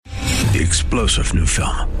The explosive new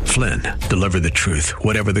film, Flynn, deliver the truth,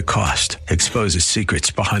 whatever the cost, exposes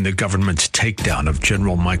secrets behind the government's takedown of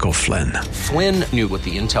General Michael Flynn. Flynn knew what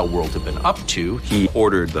the intel world had been up to. He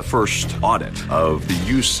ordered the first audit of the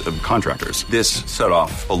use of contractors. This set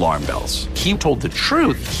off alarm bells. He told the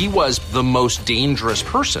truth. He was the most dangerous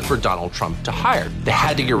person for Donald Trump to hire. They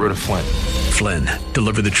had to get rid of Flynn. Flynn,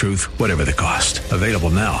 deliver the truth, whatever the cost. Available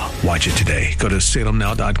now. Watch it today. Go to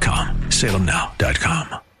salemnow.com.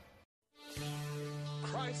 salemnow.com.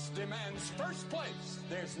 Christ demands first place.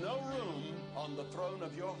 There's no room on the throne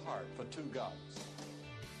of your heart for two gods.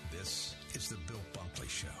 This is the Bill Bunkley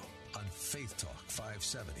Show on Faith Talk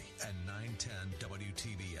 570 and 910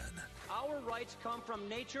 WTBN. Our rights come from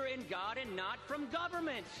nature and God and not from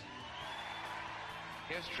government.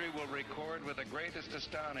 History will record with the greatest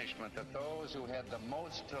astonishment that those who had the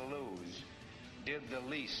most to lose did the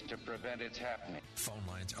least to prevent its happening. Phone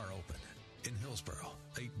lines are open. In Hillsborough,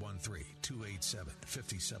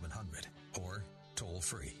 813-287-5700 or toll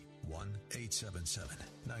free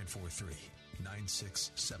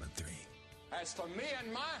 1-877-943-9673. As for me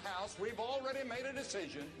and my house, we've already made a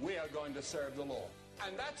decision. We are going to serve the Lord.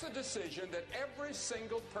 And that's a decision that every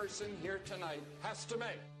single person here tonight has to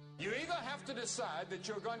make. You either have to decide that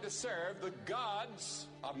you're going to serve the gods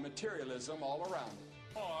of materialism all around you,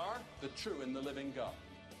 or the true and the living God.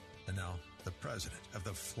 And now, the president of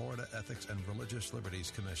the Florida Ethics and Religious Liberties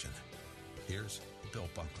Commission. Here's Bill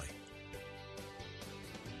Bunkley.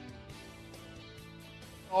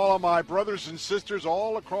 All of my brothers and sisters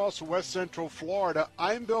all across West Central Florida,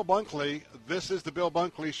 I'm Bill Bunkley. This is the Bill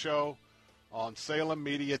Bunkley Show on Salem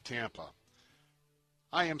Media Tampa.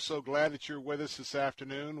 I am so glad that you're with us this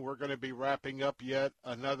afternoon. We're going to be wrapping up yet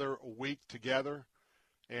another week together.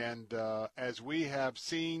 And as we have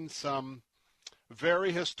seen some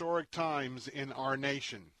very historic times in our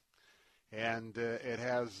nation, and it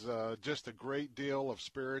has just a great deal of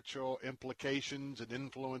spiritual implications and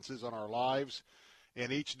influences on our lives.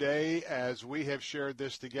 And each day, as we have shared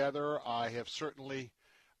this together, I have certainly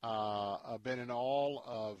been in awe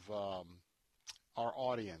of our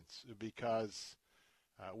audience, because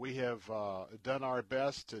we have done our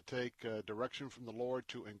best to take direction from the Lord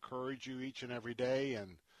to encourage you each and every day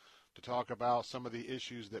and to talk about some of the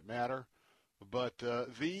issues that matter. But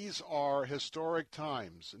these are historic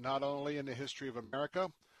times, not only in the history of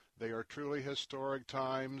America. They are truly historic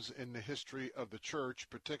times in the history of the church,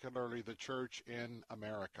 particularly the church in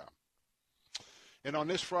America. And on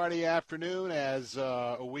this Friday afternoon, as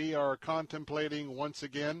we are contemplating once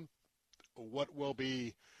again what will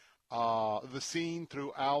be the scene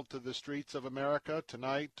throughout the streets of America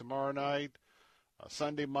tonight, tomorrow night,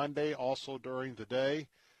 Sunday, Monday, also during the day,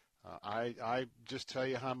 I just tell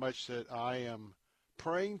you how much that I am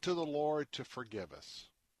praying to the Lord to forgive us.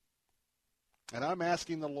 And I'm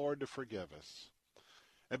asking the Lord to forgive us.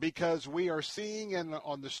 And because we are seeing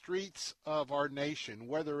on the streets of our nation,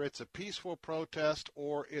 whether it's a peaceful protest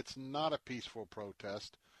or it's not a peaceful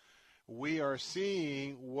protest, we are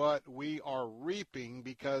seeing what we are reaping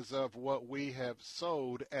because of what we have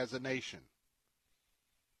sowed as a nation.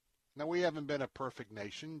 Now, we haven't been a perfect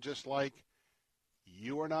nation, just like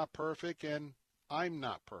you are not perfect and I'm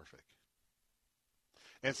not perfect.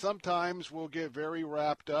 And sometimes we'll get very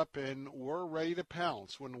wrapped up and we're ready to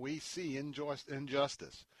pounce when we see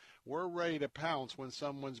injustice. We're ready to pounce when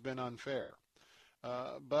someone's been unfair.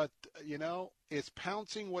 But, is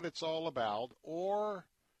pouncing what it's all about, or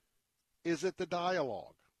is it the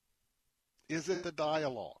dialogue? Is it the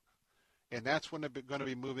dialogue? And that's when it's going to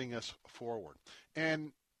be moving us forward.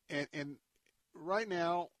 And right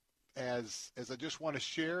now, as I just want to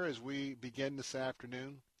share as we begin this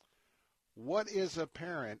afternoon, what is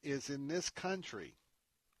apparent is in this country,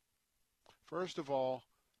 first of all,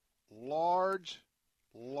 large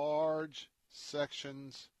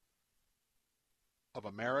sections of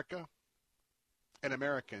America and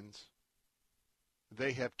Americans,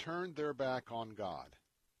 they have turned their back on God.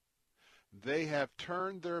 They have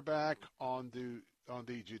turned their back on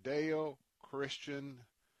the Judeo-Christian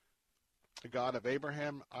God of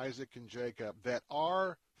Abraham, Isaac, and Jacob, that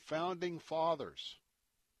our founding fathers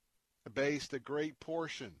based a great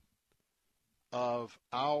portion of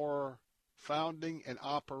our founding and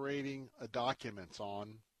operating documents on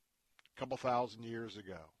a couple thousand years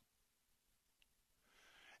ago.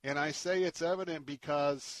 And I say it's evident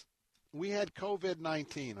because we had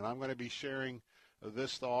COVID-19, and I'm going to be sharing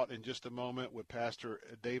this thought in just a moment with Pastor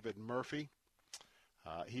David Murphy.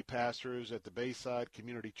 He pastors at the Bayside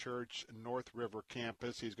Community Church North River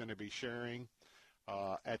campus. He's going to be sharing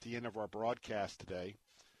at the end of our broadcast today.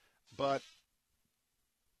 But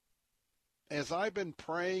as I've been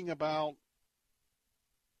praying about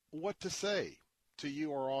what to say to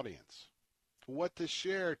you, our audience, what to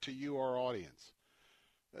share to you, our audience.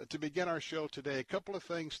 To begin our show today, a couple of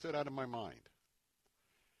things stood out in my mind.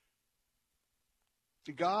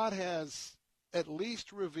 God has at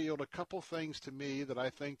least revealed a couple things to me that I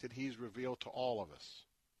think that he's revealed to all of us.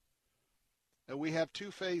 And we have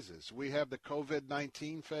two phases. We have the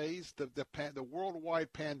COVID-19 phase, the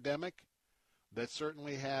worldwide pandemic that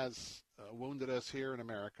certainly has wounded us here in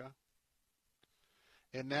America.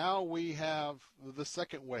 And now we have the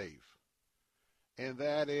second wave, and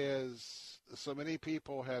that is so many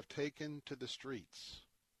people have taken to the streets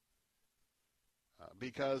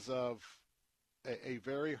because of a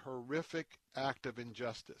very horrific act of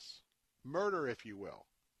injustice, murder, if you will,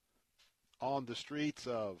 on the streets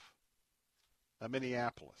of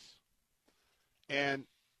Minneapolis. And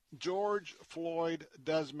George Floyd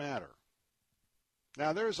does matter.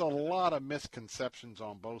 Now, there's a lot of misconceptions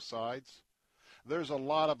on both sides. There's a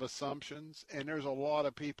lot of assumptions, and there's a lot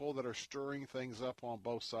of people that are stirring things up on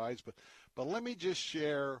both sides. But let me just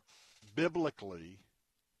share biblically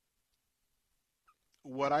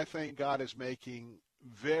what I think God is making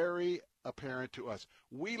very apparent to us.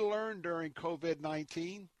 We learned during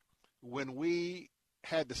COVID-19 when we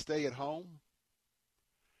had to stay at home,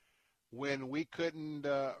 when we couldn't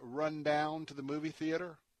run down to the movie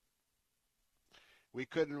theater, we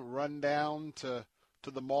couldn't run down to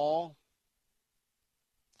the mall,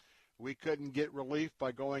 we couldn't get relief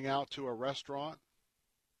by going out to a restaurant.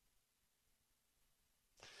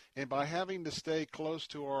 And by having to stay close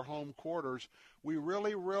to our home quarters, we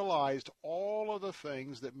really realized all of the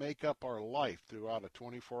things that make up our life throughout a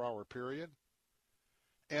 24-hour period.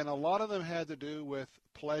 And a lot of them had to do with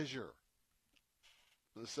pleasure,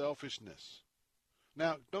 the selfishness.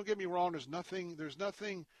 Now, don't get me wrong, there's nothing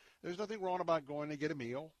wrong about going to get a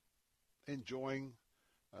meal, enjoying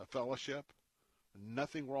fellowship.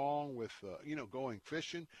 Nothing wrong with, going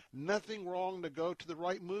fishing. Nothing wrong to go to the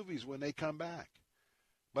right movies when they come back.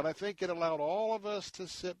 But I think it allowed all of us to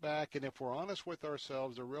sit back, and if we're honest with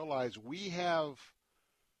ourselves, to realize we have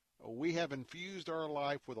infused our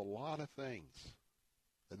life with a lot of things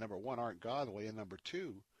that, number one, aren't godly, and number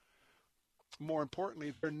two, more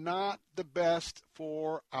importantly, they're not the best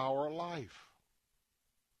for our life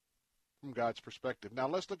from God's perspective. Now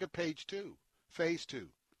let's look at phase 2.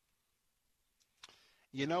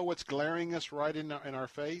 You know what's glaring us right in our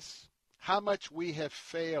face? How much we have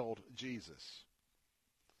failed Jesus.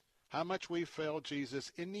 How much we failed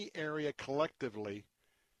Jesus in the area collectively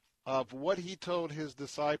of what he told his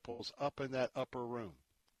disciples up in that upper room.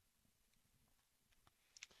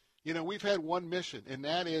 We've had one mission, and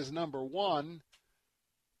that is, number one,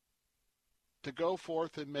 to go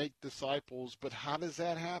forth and make disciples. But how does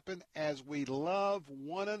that happen? As we love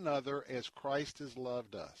one another as Christ has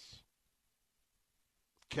loved us.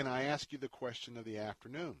 Can I ask you the question of the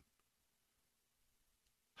afternoon?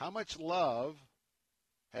 How much love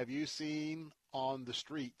have you seen on the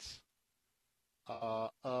streets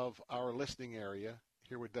of our listening area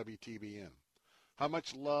here with WTBN? How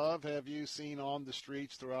much love have you seen on the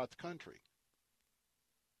streets throughout the country?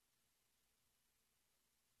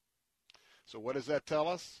 So what does that tell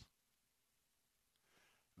us?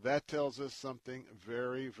 That tells us something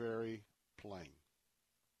very, very plain.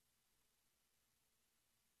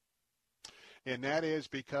 And that is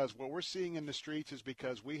because what we're seeing in the streets is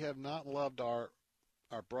because we have not loved our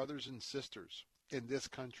brothers and sisters in this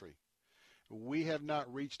country. We have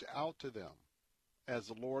not reached out to them as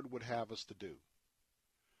the Lord would have us to do.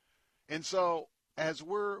 And so as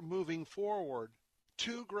we're moving forward,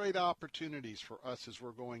 two great opportunities for us as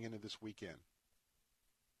we're going into this weekend.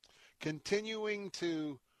 Continuing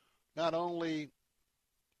to not only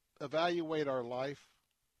evaluate our life,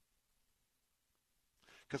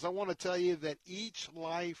 because I want to tell you that each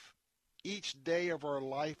day of our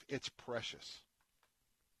life, it's precious.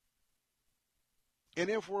 And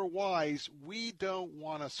if we're wise, we don't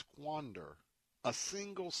want to squander a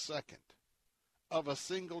single second of a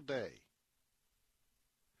single day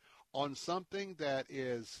on something that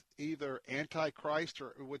is either anti-Christ,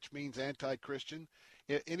 or which means anti-Christian.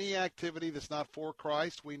 Any activity that's not for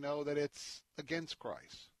Christ, we know that it's against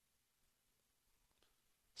Christ.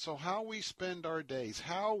 So how we spend our days,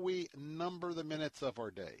 how we number the minutes of our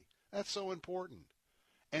day, that's so important.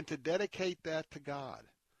 And to dedicate that to God,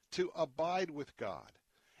 to abide with God,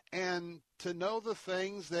 and to know the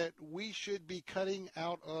things that we should be cutting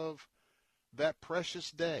out of that precious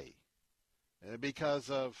day because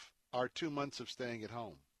of our 2 months of staying at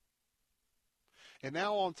home. And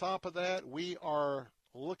now on top of that, we are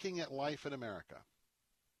looking at life in America.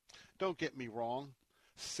 Don't get me wrong.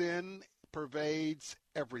 Sin pervades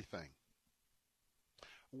everything.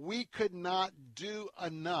 we could not do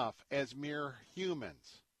enough as mere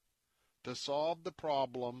humans to solve the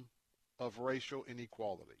problem of racial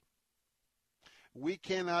inequality. We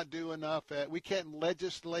cannot do enough. We can't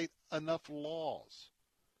legislate enough laws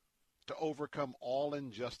to overcome all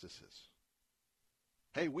injustices.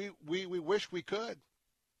 Hey, we wish we could.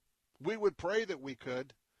 We would pray that we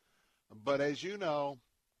could. But as you know,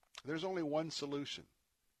 there's only one solution.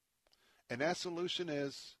 And that solution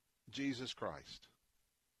is Jesus Christ.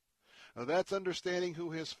 Now, that's understanding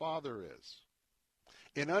who his Father is.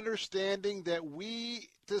 In understanding that we,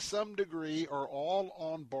 to some degree, are all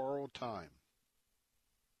on borrowed time.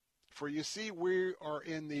 For you see, we are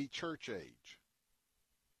in the church age.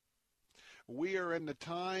 We are in the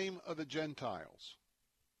time of the Gentiles.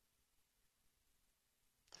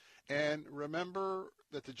 And remember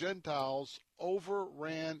that the Gentiles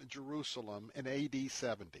overran Jerusalem in AD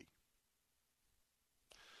 70.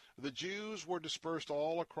 The Jews were dispersed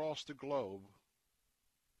all across the globe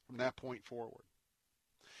from that point forward.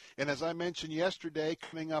 And as I mentioned yesterday,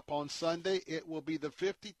 coming up on Sunday, it will be the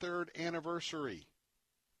 53rd anniversary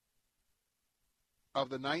of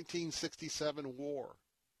the 1967 war,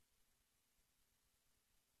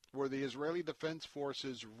 where the Israeli Defense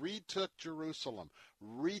Forces retook Jerusalem,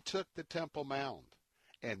 retook the Temple Mount,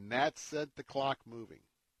 and that set the clock moving.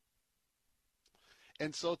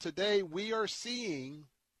 And so today we are seeing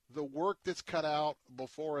the work that's cut out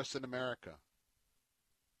before us in America.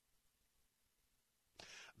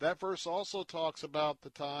 That verse also talks about the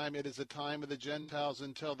time, it is the time of the Gentiles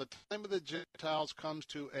until the time of the Gentiles comes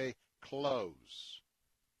to a close.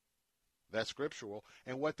 That's scriptural.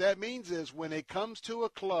 And what that means is when it comes to a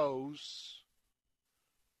close,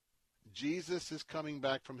 Jesus is coming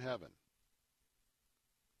back from heaven.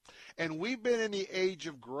 And we've been in the age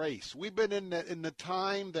of grace. We've been in the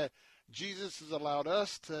time that Jesus has allowed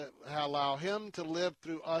us to allow him to live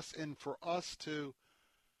through us and for us to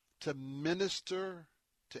minister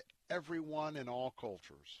to everyone in all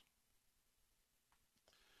cultures.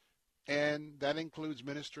 And that includes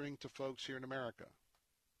ministering to folks here in America.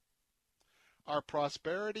 Our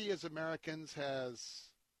prosperity as Americans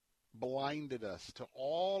has blinded us to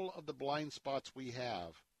all of the blind spots we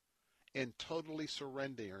have in totally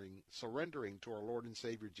surrendering to our Lord and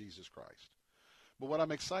Savior Jesus Christ. But what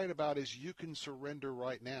I'm excited about is you can surrender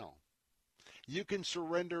right now. You can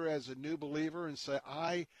surrender as a new believer and say,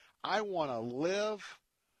 I want to live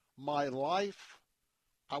my life.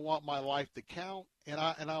 I want my life to count, and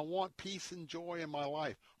I want peace and joy in my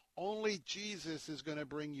life. Only Jesus is going to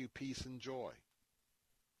bring you peace and joy.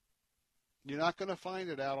 You're not going to find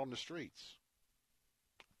it out on the streets.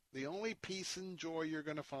 The only peace and joy you're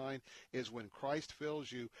going to find is when Christ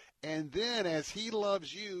fills you. And then as he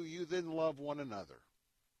loves you, you then love one another.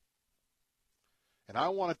 And I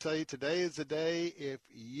want to tell you, today is the day, if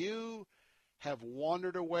you have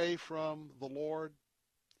wandered away from the Lord,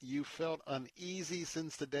 you felt uneasy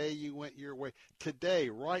since the day you went your way, today,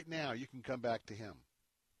 right now, you can come back to him.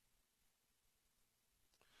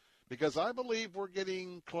 Because I believe we're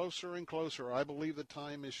getting closer and closer. I believe the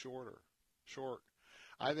time is short.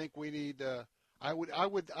 I think we need. I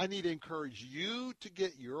need to encourage you to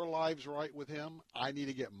get your lives right with him. I need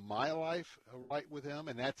to get my life right with him,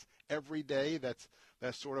 and that's every day. That's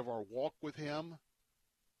sort of our walk with him.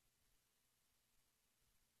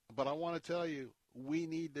 But I want to tell you, we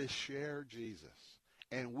need to share Jesus,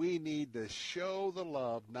 and we need to show the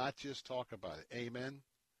love, not just talk about it. Amen.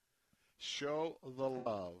 Show the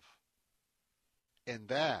love, and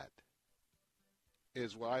that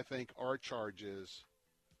is what I think our charge is.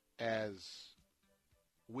 As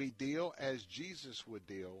we deal as Jesus would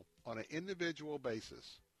deal on an individual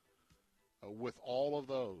basis with all of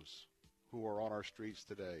those who are on our streets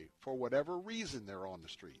today, for whatever reason they're on the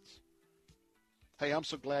streets. Hey, I'm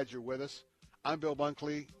so glad you're with us. I'm Bill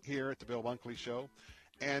Bunkley here at the Bill Bunkley Show,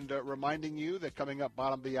 and reminding you that coming up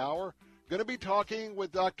bottom of the hour, going to be talking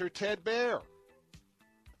with Dr. Ted Baehr,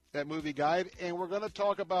 that movie guide, and we're going to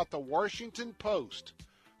talk about the Washington Post,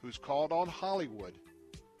 who's called on Hollywood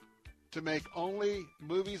to make only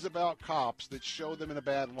movies about cops that show them in a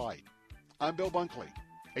bad light. I'm Bill Bunkley,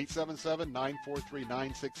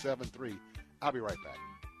 877-943-9673. I'll be right back.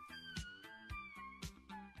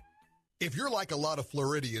 If you're like a lot of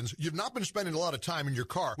Floridians, you've not been spending a lot of time in your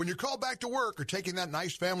car. When you're called back to work or taking that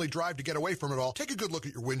nice family drive to get away from it all, take a good look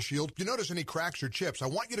at your windshield. If you notice any cracks or chips, I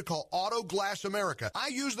want you to call Auto Glass America. I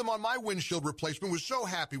used them on my windshield replacement, was so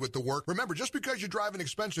happy with the work. Remember, just because you drive an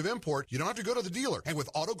expensive import, you don't have to go to the dealer. And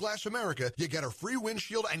with Auto Glass America, you get a free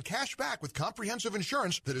windshield and cash back with comprehensive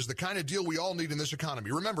insurance that is the kind of deal we all need in this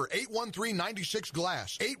economy. Remember,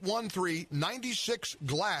 813-96-GLASS.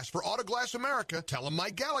 813-96-GLASS for Auto Glass America. Tell them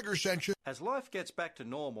Mike Gallagher sent you. As life gets back to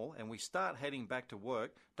normal and we start heading back to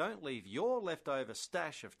work, don't leave your leftover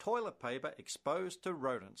stash of toilet paper exposed to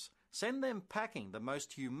rodents. Send them packing the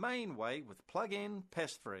most humane way with Plug-In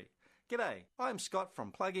Pest Free. G'day, I'm Scott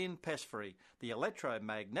from Plug-In Pest Free, the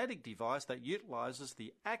electromagnetic device that utilises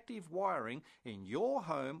the active wiring in your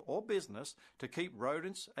home or business to keep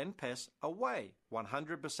rodents and pests away.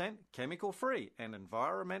 100% chemical free and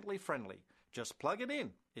environmentally friendly. Just plug it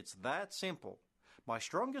in. It's that simple. My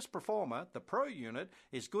strongest performer, the Pro Unit,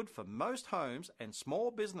 is good for most homes and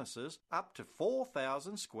small businesses up to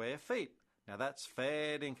 4,000 square feet. Now that's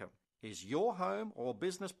fair income. Is your home or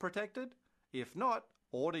business protected? If not,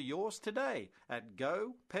 order yours today at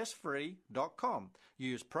gopestfree.com.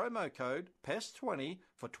 Use promo code PEST20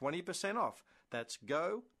 for 20% off. That's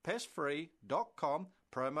gopestfree.com,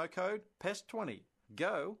 promo code PEST20.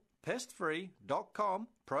 Gopestfree.com,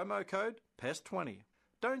 promo code PEST20.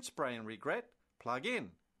 Don't spray and regret. Plug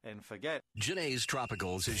in and forget. Janae's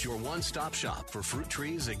Tropicals is your one-stop shop for fruit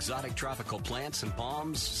trees, exotic tropical plants and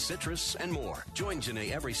palms, citrus, and more. Join Janae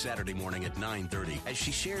every Saturday morning at 9:30 as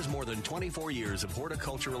she shares more than 24 years of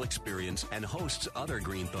horticultural experience and hosts other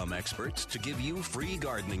Green Thumb experts to give you free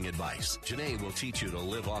gardening advice. Janae will teach you to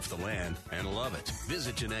live off the land and love it.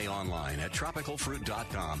 Visit Janae online at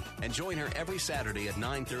tropicalfruit.com and join her every Saturday at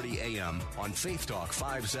 9:30 a.m. on Faith Talk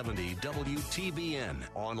 570 WTBN,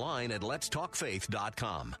 online at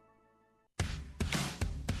letstalkfaith.com.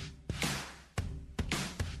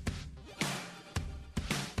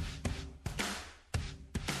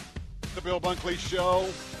 The Bill Bunkley Show,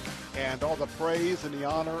 and all the praise and the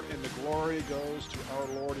honor and the glory goes to our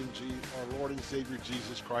Lord and Savior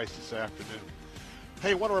Jesus Christ this afternoon.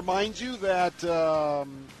 Hey, I want to remind you that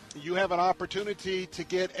you have an opportunity to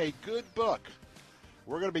get a good book.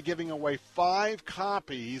 We're going to be giving away 5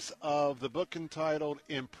 copies of the book entitled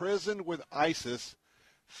Imprisoned with ISIS,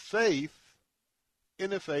 Faith in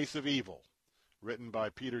the Face of Evil, written by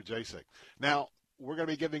Peter Jasek. Now, we're going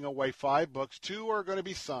to be giving away 5 books. 2 are going to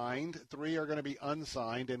be signed. 3 are going to be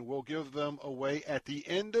unsigned, and we'll give them away at the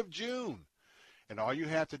end of June. And all you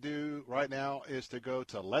have to do right now is to go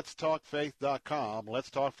to letstalkfaith.com.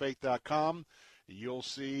 Letstalkfaith.com. You'll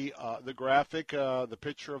see the graphic, the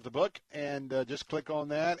picture of the book, and just click on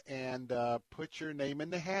that and put your name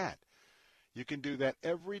in the hat. You can do that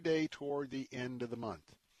every day toward the end of the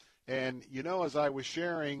month. And, you know, as I was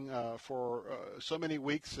sharing for so many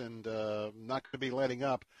weeks and not going to be letting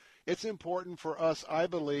up, it's important for us, I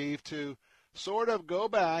believe, to sort of go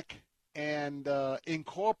back and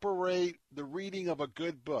incorporate the reading of a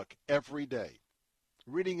good book every day,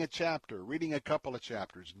 reading a chapter, reading a couple of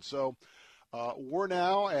chapters. And so we're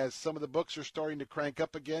now, as some of the books are starting to crank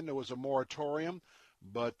up again, there was a moratorium,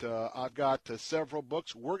 but I've got several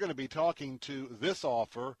books. We're going to be talking to this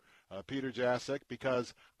author, Peter Jasek,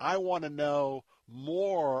 because I want to know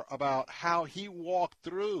more about how he walked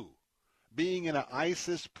through being in an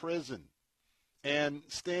ISIS prison and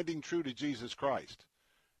standing true to Jesus Christ.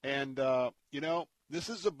 And, you know, this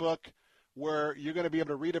is a book where you're going to be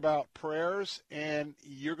able to read about prayers, and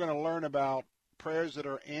you're going to learn about prayers that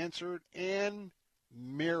are answered and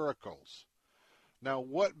miracles. Now,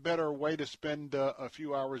 what better way to spend a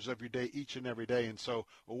few hours of your day each and every day? And so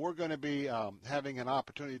we're going to be having an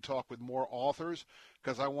opportunity to talk with more authors,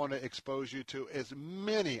 because I want to expose you to as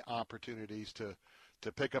many opportunities to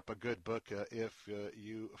pick up a good book if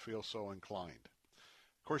you feel so inclined.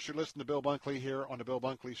 Of course, you're listening to Bill Bunkley here on the Bill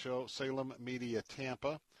Bunkley Show, Salem Media,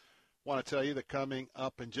 Tampa. I want to tell you that coming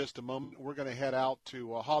up in just a moment, we're going to head out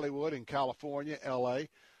to Hollywood in California, L.A.,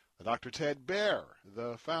 Dr. Ted Baehr,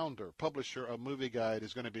 the founder, publisher of Movie Guide,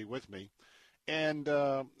 is going to be with me. And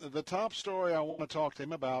the top story I want to talk to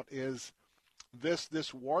him about is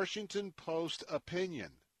this Washington Post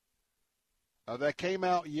opinion that came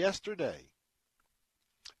out yesterday.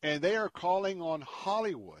 And they are calling on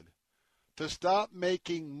Hollywood to stop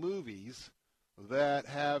making movies that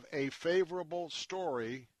have a favorable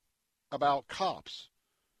story about cops,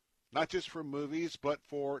 not just for movies, but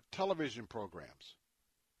for television programs.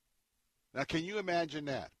 Now, can you imagine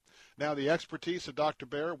that? Now, the expertise of Dr.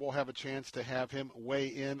 Baehr, we'll have a chance to have him weigh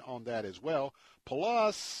in on that as well.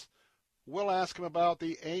 Plus, we'll ask him about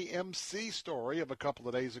the AMC story of a couple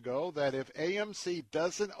of days ago, that if AMC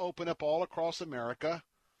doesn't open up all across America,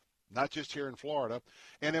 not just here in Florida,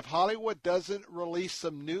 and if Hollywood doesn't release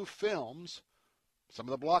some new films, some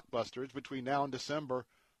of the blockbusters between now and December,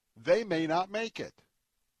 they may not make it.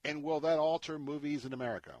 And will that alter movies in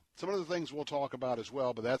America? Some of the things we'll talk about as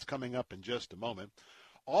well, but that's coming up in just a moment.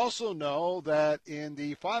 Also know that in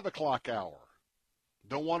the 5 o'clock hour,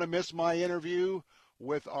 don't want to miss my interview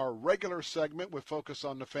with our regular segment with Focus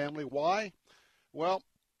on the Family. Why? Well,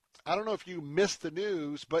 I don't know if you missed the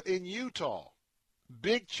news, but in Utah,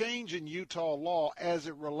 big change in Utah law as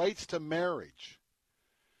it relates to marriage.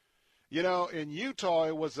 You know, in Utah,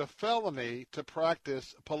 it was a felony to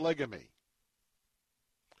practice polygamy.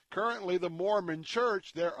 Currently, the Mormon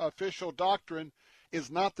Church, their official doctrine,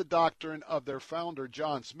 is not the doctrine of their founder,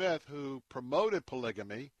 John Smith, who promoted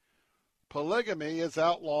polygamy. Polygamy is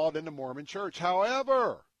outlawed in the Mormon Church.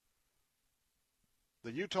 However,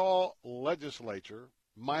 the Utah legislature,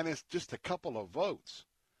 minus just a couple of votes,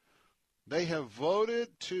 they have voted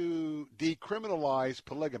to decriminalize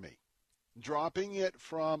polygamy, dropping it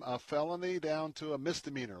from a felony down to a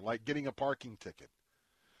misdemeanor, like getting a parking ticket.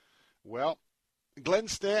 Well, Glenn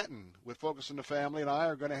Stanton with Focus on the Family and I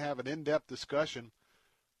are going to have an in-depth discussion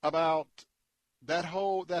about that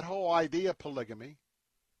whole idea of polygamy,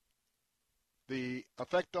 the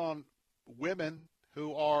effect on women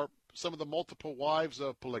who are some of the multiple wives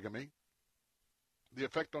of polygamy, the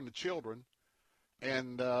effect on the children,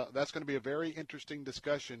 and that's going to be a very interesting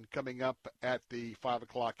discussion coming up at the 5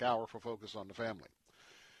 o'clock hour for Focus on the Family.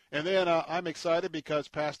 And then I'm excited because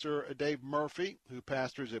Pastor Dave Murphy, who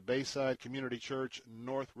pastors at Bayside Community Church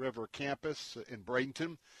North River Campus in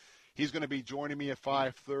Bradenton, he's going to be joining me at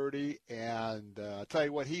 5:30. And I'll tell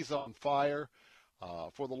you what, he's on fire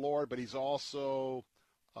for the Lord, but he's also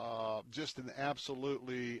just an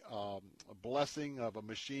absolutely blessing of a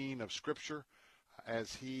machine of Scripture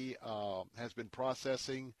as he has been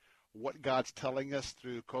processing what God's telling us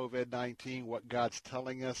through COVID-19, what God's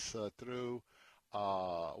telling us through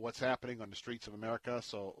what's happening on the streets of America.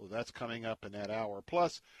 So that's coming up in that hour.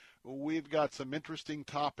 Plus, we've got some interesting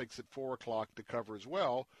topics at 4 o'clock to cover as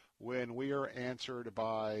well when we are answered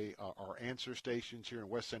by our answer stations here in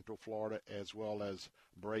West Central Florida as well as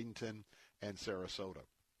Bradenton and Sarasota.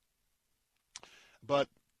 But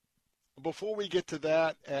before we get to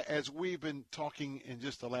that, as we've been talking in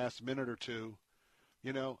just the last minute or two,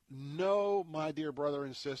 you know, my dear brother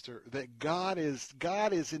and sister, that God is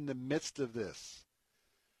in the midst of this.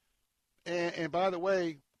 And by the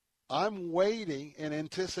way, I'm waiting and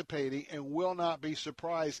anticipating and will not be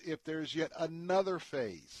surprised if there's yet another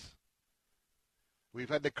phase. We've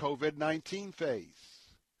had the COVID-19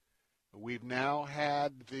 phase. We've now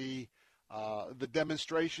had the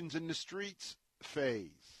demonstrations in the streets phase.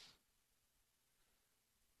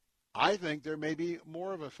 I think there may be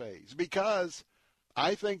more of a phase because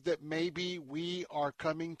I think that maybe we are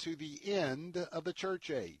coming to the end of the church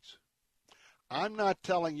age. I'm not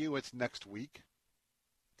telling you it's next week.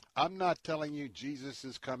 I'm not telling you Jesus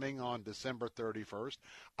is coming on December 31st.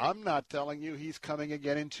 I'm not telling you he's coming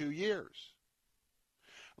again in 2 years.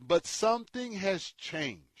 But something has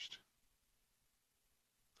changed.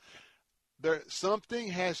 Something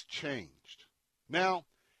has changed. Now,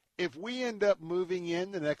 if we end up moving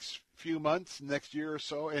in the next few months, next year or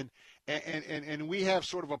so, and we have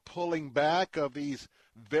sort of a pulling back of these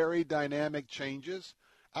very dynamic changes,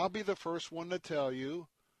 I'll be the first one to tell you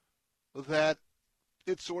that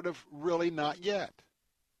it's sort of really not yet.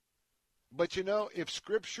 But you know, if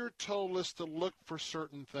Scripture told us to look for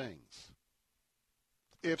certain things,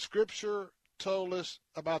 if Scripture told us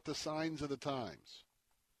about the signs of the times,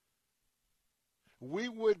 we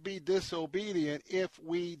would be disobedient if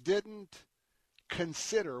we didn't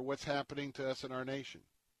consider what's happening to us in our nation.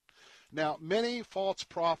 Now, many false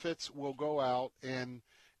prophets will go out, and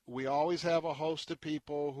we always have a host of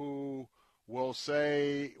people who will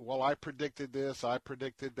say, well, I predicted this, I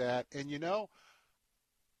predicted that. And, you know,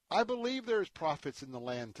 I believe there's prophets in the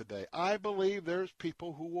land today. I believe there's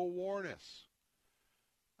people who will warn us.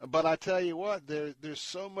 But I tell you what, there's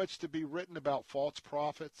so much to be written about false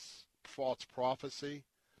prophets, false prophecy.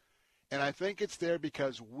 And I think it's there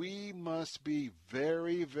because we must be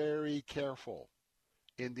very, very careful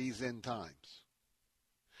in these end times.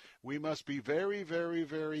 We must be very, very,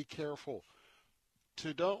 very careful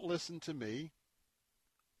to don't listen to me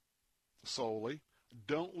solely.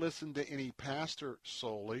 Don't listen to any pastor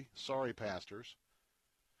solely. Sorry, pastors.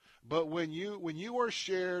 But when you are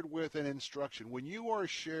shared with an instruction, when you are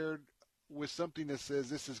shared with something that says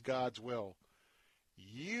this is God's will,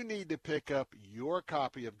 you need to pick up your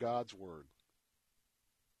copy of God's Word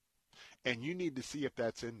And you need to see if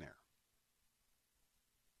that's in there.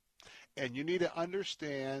 And you need to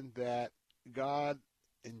understand that God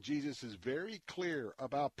and Jesus is very clear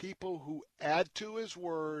about people who add to his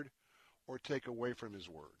word or take away from his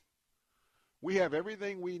word. We have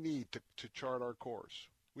everything we need to chart our course.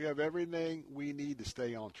 We have everything we need to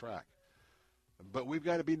stay on track. But we've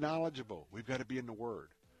got to be knowledgeable. We've got to be in the word.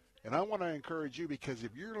 And I want to encourage you, because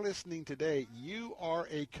if you're listening today, you are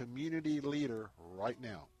a community leader right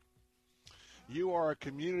now. You are a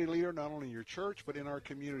community leader not only in your church but in our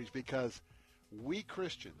communities, because we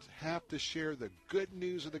Christians have to share the good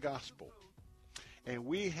news of the gospel. And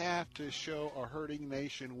we have to show a hurting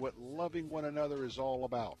nation what loving one another is all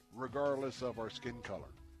about, regardless of our skin color.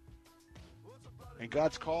 And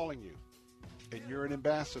God's calling you, and you're an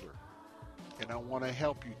ambassador. And I want to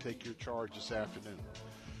help you take your charge this afternoon.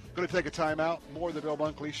 Going to take a time out. More of the Bill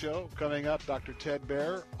Bunkley Show. Coming up, Dr. Ted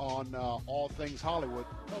Baehr on all things Hollywood.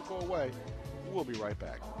 Don't go away. We'll be right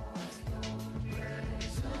back.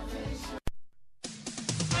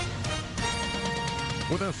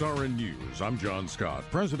 With SRN News, I'm John Scott.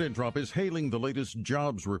 President Trump is hailing the latest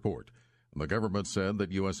jobs report. The government said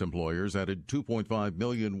that U.S. employers added 2.5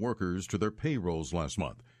 million workers to their payrolls last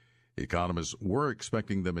month. Economists were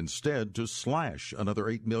expecting them instead to slash another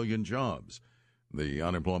 8 million jobs. The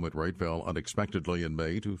unemployment rate fell unexpectedly in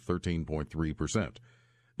May to 13.3%.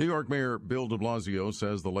 New York Mayor Bill de Blasio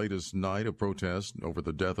says the latest night of protest over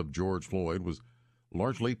the death of George Floyd was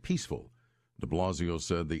largely peaceful. De Blasio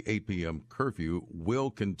said the 8 p.m. curfew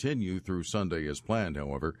will continue through Sunday as planned,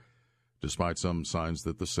 however, despite some signs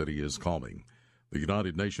that the city is calming. The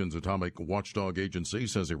United Nations Atomic Watchdog Agency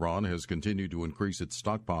says Iran has continued to increase its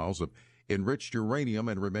stockpiles of enriched uranium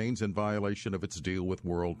and remains in violation of its deal with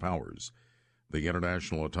world powers. The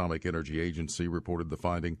International Atomic Energy Agency reported the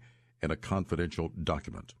finding in a confidential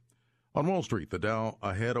document. On Wall Street, the Dow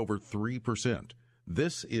ahead over 3%.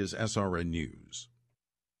 This is SRN News.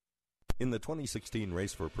 In the 2016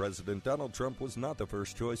 race for president, Donald Trump was not the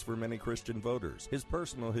first choice for many Christian voters. His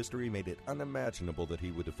personal history made it unimaginable that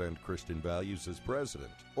he would defend Christian values as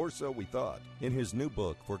president, or so we thought. In his new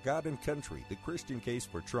book, For God and Country, The Christian Case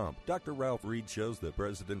for Trump, Dr. Ralph Reed shows that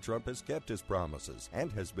President Trump has kept his promises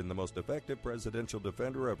and has been the most effective presidential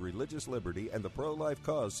defender of religious liberty and the pro-life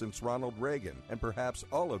cause since Ronald Reagan, and perhaps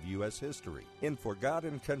all of U.S. history. In For God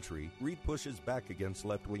and Country, Reed pushes back against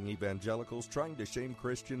left-wing evangelicals trying to shame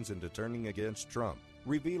Christians into turning against Trump,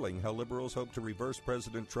 revealing how liberals hope to reverse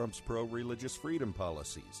President Trump's pro-religious freedom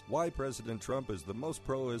policies, why President Trump is the most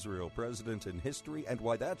pro-Israel president in history, and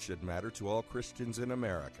why that should matter to all Christians in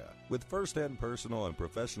America. With first-hand personal and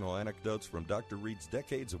professional anecdotes from Dr. Reed's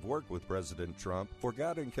decades of work with President Trump, For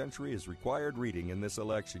God and Country is required reading in this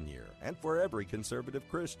election year, and for every conservative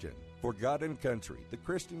Christian. For God and Country, The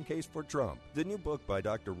Christian Case for Trump, the new book by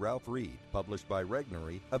Dr. Ralph Reed, published by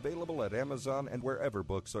Regnery, available at Amazon and wherever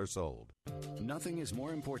books are sold. Nothing is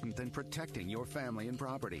more important than protecting your family and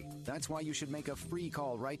property. That's why you should make a free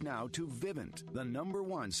call right now to Vivint, the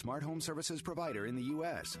 #1 smart home services provider in the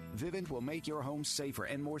U.S. Vivint will make your home safer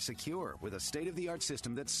and more secure with a state-of-the-art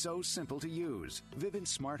system that's so simple to use. Vivint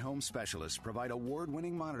smart home specialists provide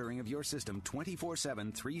award-winning monitoring of your system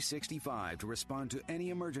 24/7, 365 to respond to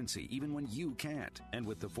any emergency, even when you can't. And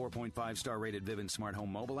with the 4.5-star rated Vivint smart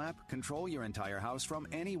home mobile app, control your entire house from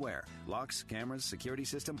anywhere. Locks, cameras, security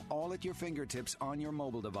system, all at your fingertips on your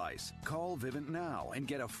mobile device. Call Vivint now and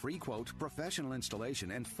get a free quote, professional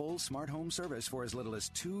installation, and full smart home service for as little as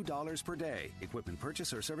 $2 per day. Equipment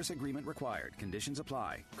purchase or service agreement required. Conditions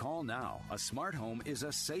apply. Call now. A smart home is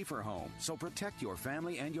a safer home. So protect your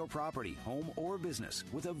family and your property, home or business,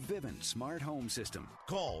 with a Vivint smart home system.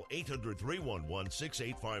 Call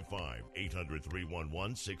 800-311-6855.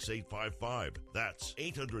 800-311-6855. That's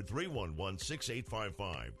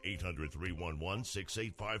 800-311-6855.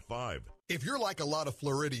 800-311-6855. If you're like a lot of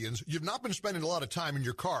Floridians, you've not been spending a lot of time in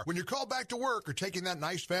your car. When you're called back to work or taking that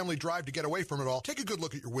nice family drive to get away from it all, take a good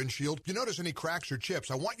look at your windshield. If you notice any cracks or chips,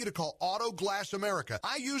 I want you to call Auto Glass America.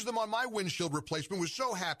 I used them on my windshield replacement, was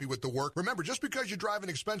so happy with the work. Remember, just because you drive an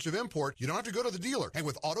expensive import, you don't have to go to the dealer. And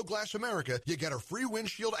with Auto Glass America, you get a free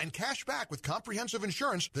windshield and cash back with comprehensive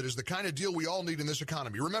insurance that is the kind of deal we all need in this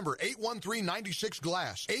economy. Remember,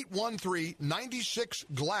 813-96-GLASS.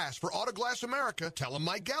 813-96-GLASS for Auto Glass America. Tell them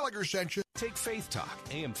Mike Gallagher sent you. Take Faith Talk,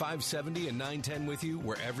 AM 570 and 910 with you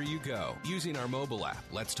wherever you go. Using our mobile app,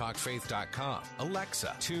 letstalkfaith.com,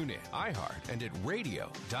 Alexa, TuneIn, iHeart, and at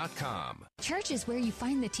radio.com. Church is where you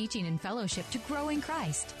find the teaching and fellowship to grow in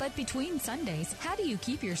Christ. But between Sundays, how do you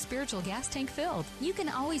keep your spiritual gas tank filled? You can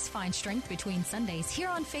always find strength between Sundays here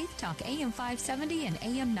on Faith Talk, AM 570 and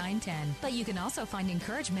AM 910. But you can also find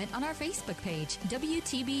encouragement on our Facebook page,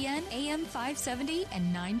 WTBN AM 570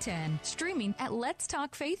 and 910. Streaming at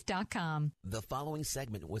letstalkfaith.com. The following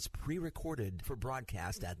segment was pre-recorded for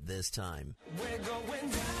broadcast at this time. We're going down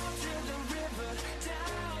to the river,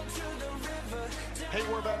 down to the river. Hey,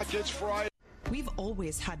 we're back. It's Friday. We've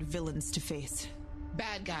always had villains to face.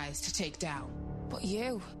 Bad guys to take down. But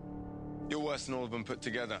you? You're worse than all of them put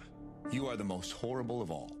together. You are the most horrible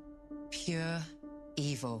of all. Pure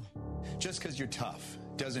evil. Just because you're tough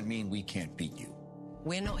doesn't mean we can't beat you.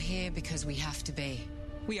 We're not here because we have to be.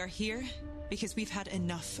 We are here because we've had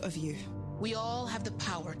enough of you. We all have the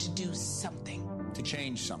power to do something. To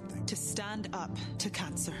change something. To stand up to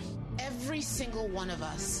cancer. Every single one of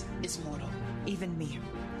us is mortal. Even me.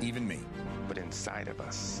 Even me. But inside of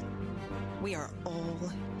us, we are all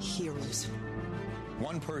heroes.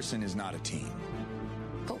 One person is not a team.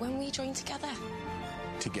 But when we join together,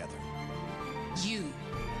 you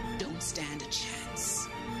don't stand a chance.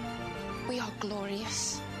 We are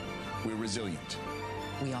glorious. We're resilient.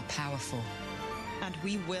 We are powerful. And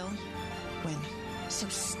we will win. So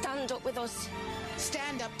stand up with us.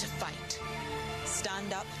 Stand up to fight.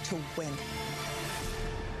 Stand up to win.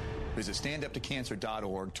 Visit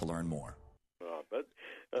standuptocancer.org to learn more.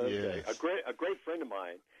 Yes. A great friend of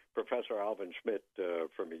mine, Professor Alvin Schmidt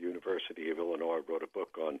from the University of Illinois, wrote a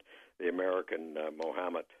book on the American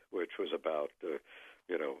Mohammed, which was about the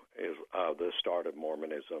start of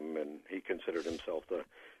Mormonism, and he considered himself the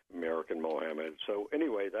American Mohammed. So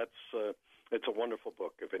anyway, it's a wonderful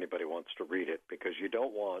book if anybody wants to read it, because you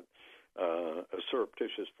don't want a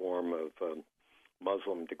surreptitious form of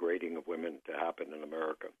Muslim degrading of women to happen in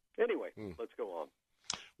America. Anyway, let's go on.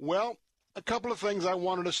 Well, a couple of things I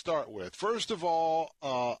wanted to start with. First of all,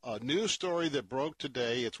 a news story that broke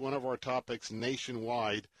today. It's one of our topics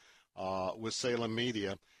nationwide with Salem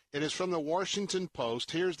Media. It is from the Washington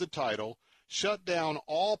Post. Here's the title: Shut Down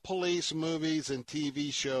All Police Movies and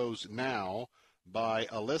TV Shows Now, by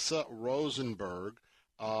Alyssa Rosenberg.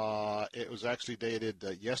 It was actually dated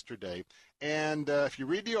yesterday. And if you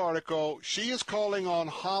read the article, she is calling on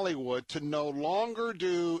Hollywood to no longer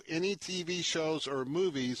do any TV shows or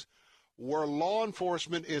movies where law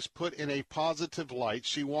enforcement is put in a positive light.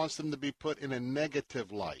 She wants them to be put in a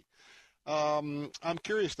negative light. I'm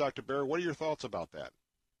curious, Dr. Baer, what are your thoughts about that?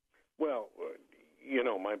 Well,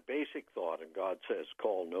 my basic thought, and God says,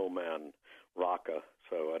 call no man Raqqa,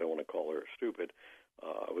 so I don't want to call her stupid.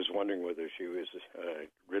 I was wondering whether she was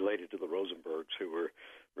related to the Rosenbergs who were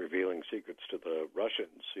revealing secrets to the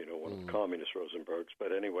Russians, one of the communist Rosenbergs.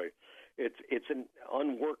 But anyway, it's an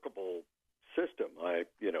unworkable system.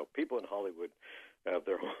 People in Hollywood have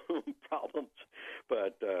their own problems.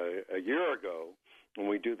 But a year ago, when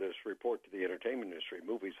we do this report to the entertainment industry,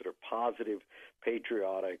 movies that are positive,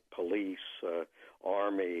 patriotic, police,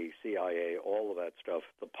 Army, CIA, all of that stuff,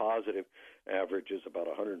 the positive average is about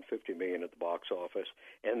 $150 million at the box office,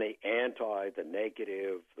 and the the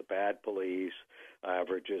negative, the bad police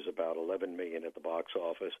average is about $11 million at the box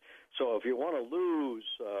office. So if you want to lose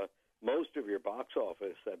most of your box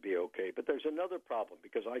office, that'd be okay. But there's another problem,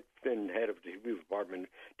 because I've been head of the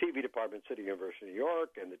TV department, City University of New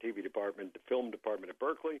York, and the TV department, the film department at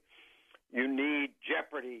Berkeley. You need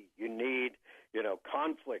jeopardy. You need,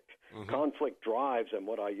 conflict. Conflict drives. And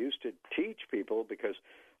what I used to teach people, because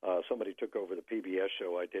somebody took over the PBS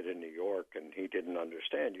show I did in New York, and he didn't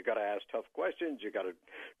understand. You got to ask tough questions. You got to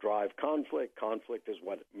drive conflict. Conflict is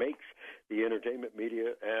what makes the entertainment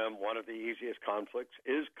media. And one of the easiest conflicts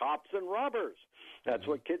is cops and robbers. That's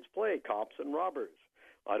what kids play, cops and robbers.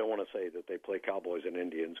 I don't want to say that they play cowboys and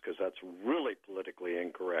Indians, because that's really politically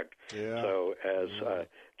incorrect. Yeah. So as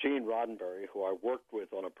Gene Roddenberry, who I worked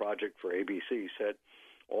with on a project for ABC, said,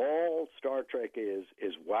 all Star Trek is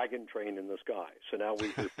wagon train in the sky. So now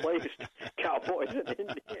we've replaced cowboys and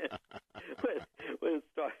Indians with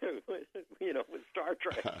Star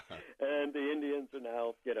Trek, and the Indians are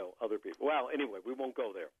now other people. Well, anyway, we won't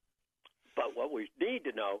go there. But what we need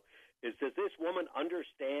to know is, does this woman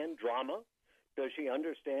understand drama? Does she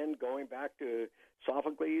understand, going back to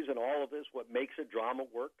Sophocles and all of this, what makes a drama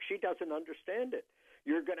work? She doesn't understand it.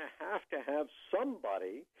 you're going to have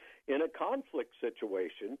somebody in a conflict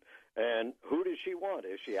situation. And who does she want?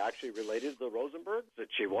 Is she actually related to the Rosenbergs? That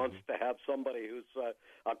she wants to have somebody who's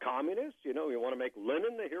a communist? You want to make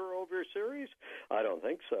Lenin the hero of your series? I don't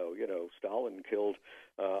think so. Stalin killed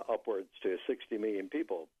upwards to 60 million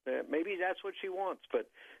people. Maybe that's what she wants. But,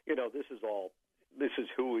 this is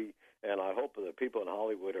hooey. And I hope the people in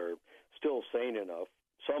Hollywood are still sane enough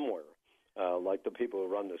somewhere, like the people who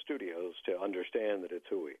run the studios, to understand that it's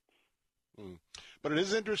hooey. But it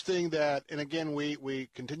is interesting that, and again, we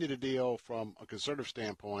continue to deal from a conservative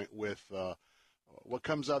standpoint with what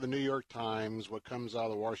comes out of the New York Times, what comes out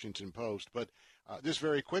of the Washington Post. But just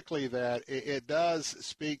very quickly, that it does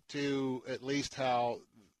speak to at least how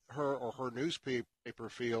her or her newspaper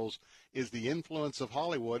feels is the influence of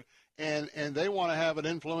Hollywood, and they want to have an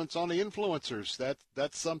influence on the influencers.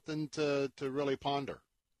 That's something to really ponder.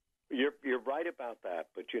 You're right about that,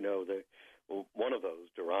 but one of those,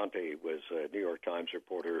 Durante, was a New York Times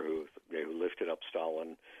reporter who lifted up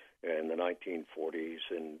Stalin in the 1940s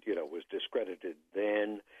and, was discredited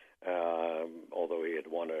then, although he had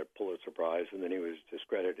won a Pulitzer Prize, and then he was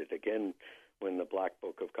discredited again when the Black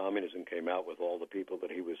Book of Communism came out with all the people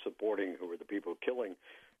that he was supporting who were the people killing,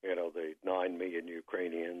 the 9 million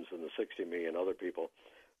Ukrainians and the 60 million other people.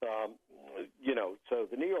 So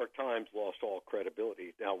the New York Times lost all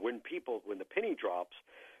credibility. Now, when the penny drops,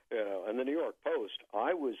 and the New York Post,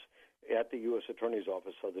 I was at the U.S. Attorney's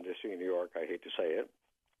Office, Southern District of New York, I hate to say it,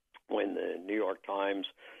 when the New York Times,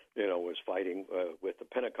 was fighting with the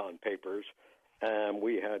Pentagon Papers, and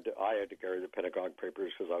I had to carry the Pentagon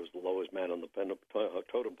Papers because I was the lowest man on the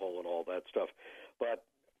totem pole and all that stuff. But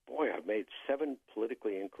boy, I've made 7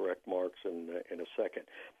 politically incorrect marks in a second.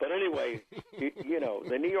 But anyway,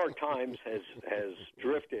 the New York Times has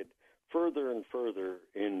drifted further and further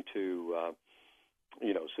into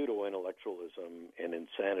pseudo-intellectualism and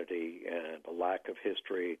insanity and a lack of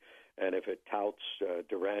history. And if it touts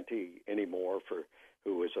Durante anymore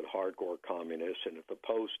who was a hardcore communist, and if the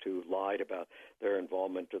Post, who lied about their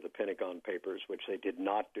involvement to the Pentagon Papers, which they did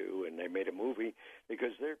not do, and they made a movie because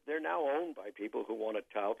they're now owned by people who want to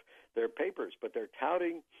tout their papers, but they're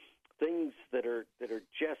touting things that are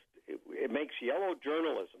just it makes yellow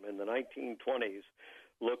journalism in the 1920s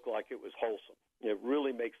look like it was wholesome. It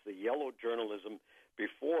really makes the yellow journalism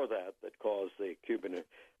before that caused the Cuban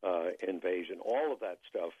invasion, all of that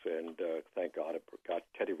stuff, and thank God it got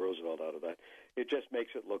Teddy Roosevelt out of that. It just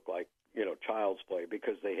makes it look like, child's play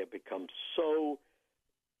because they have become so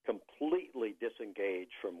completely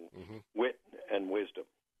disengaged from wit and wisdom.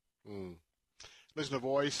 Listen to the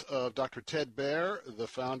voice of Dr. Ted Baehr, the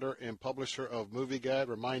founder and publisher of Movie Guide,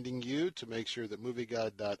 reminding you to make sure that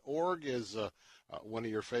movieguide.org is one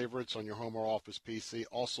of your favorites on your home or office PC.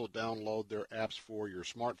 Also download their apps for your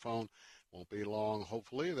smartphone. Won't be long,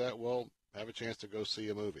 hopefully, that we'll have a chance to go see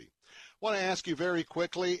a movie. I want to ask you very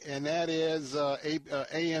quickly, and that is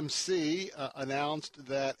AMC announced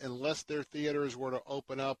that unless their theaters were to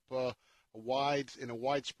open up in a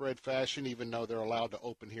widespread fashion, even though they're allowed to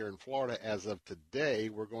open here in Florida as of today,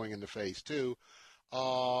 we're going into phase 2.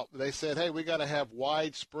 They said, hey, we got to have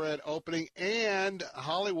widespread opening, and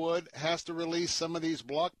Hollywood has to release some of these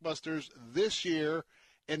blockbusters this year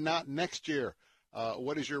and not next year.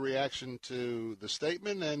 What is your reaction to the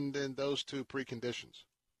statement and those two preconditions?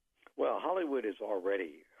 Well, Hollywood is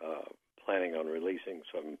already planning on releasing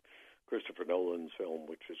some Christopher Nolan's film,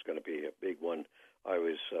 which is going to be a big one. I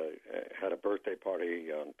had a birthday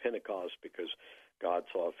party on Pentecost because God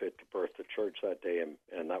saw fit to birth the church that day,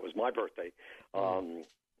 and that was my birthday.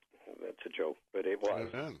 That's a joke, but it was.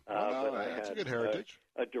 That's a good heritage.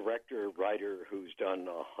 A director, writer who's done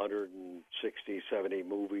 160, 70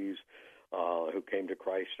 movies, who came to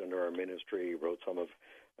Christ under our ministry, wrote some of,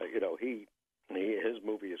 his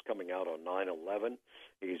movie is coming out on 9/11.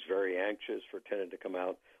 He's very anxious for Tenet to come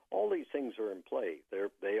out. All these things are in play.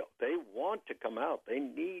 They want to come out. They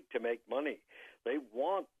need to make money. They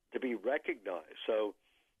want to be recognized. So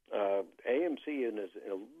AMC is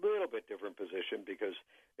in a little bit different position because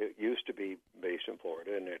it used to be based in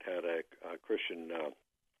Florida, and it had a Christian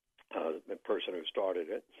person who started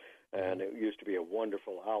it, and it used to be a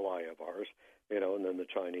wonderful ally of ours, and then the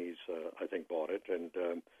Chinese, I think, bought it,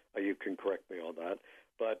 and you can correct me on that.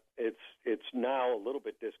 But it's now a little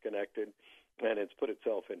bit disconnected, and it's put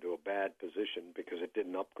itself into a bad position because it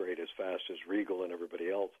didn't upgrade as fast as Regal and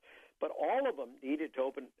everybody else. But all of them needed to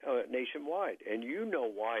open nationwide, and you know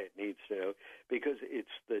why it needs to, because it's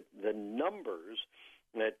the numbers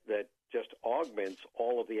that just augments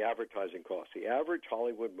all of the advertising costs. The average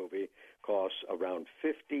Hollywood movie costs around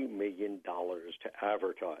 $50 million to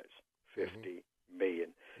advertise. $50 million.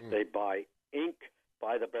 They buy ink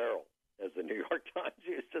by the barrel, as the New York Times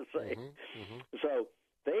used to say. So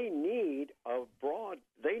they need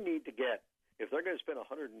to get, if they're going to spend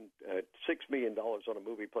 $106 million on a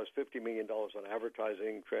movie plus $50 million on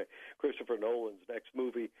advertising, Christopher Nolan's next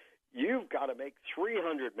movie, you've got to make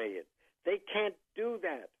 $300 million. They can't do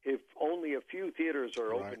that if only a few theaters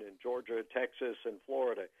are open in Georgia, Texas, and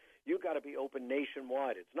Florida. You've got to be open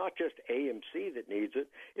nationwide. It's not just AMC that needs it.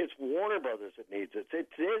 It's Warner Brothers that needs it. It's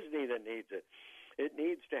Disney that needs it. It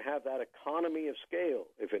needs to have that economy of scale.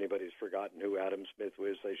 If anybody's forgotten who Adam Smith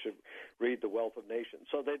was, they should read The Wealth of Nations.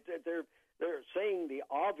 So they're saying the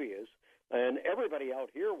obvious, and everybody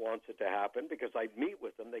out here wants it to happen because I meet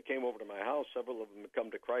with them. They came over to my house. Several of them have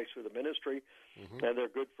come to Christ through the ministry, and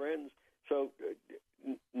they're good friends. So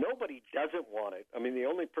nobody doesn't want it. I mean, the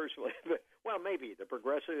only person, well, maybe the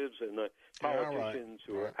progressives and the politicians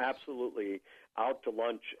who are absolutely out to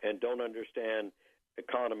lunch and don't understand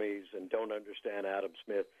economies and don't understand Adam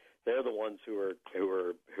Smith. They're the ones who are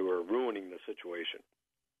ruining the situation.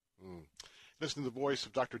 Listen to the voice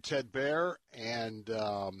of Dr. Ted Baehr, and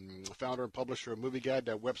founder and publisher of Movie Guide.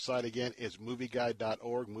 That website, again, is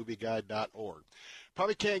movieguide.org, movieguide.org.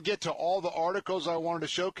 Probably can't get to all the articles I wanted to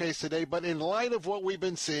showcase today, but in light of what we've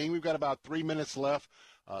been seeing, we've got about 3 minutes left.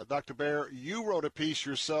 Dr. Baehr, you wrote a piece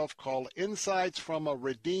yourself called Insights from a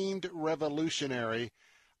Redeemed Revolutionary.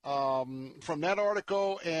 From that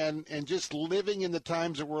article and just living in the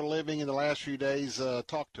times that we're living in the last few days,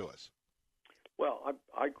 talk to us. Well,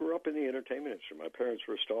 I grew up in the entertainment industry. My parents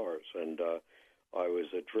were stars, and I was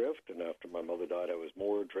adrift, and after my mother died, I was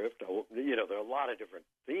more adrift. There are a lot of different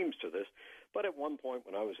themes to this, but at one point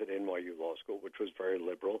when I was at NYU Law School, which was very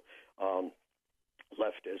liberal,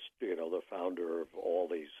 leftist, the founder of all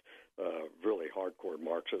these really hardcore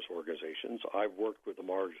Marxist organizations, I worked with a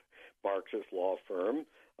Marxist law firm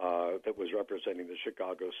that was representing the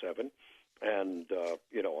Chicago Seven, and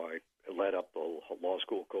I led up the law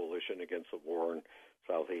school coalition against the war in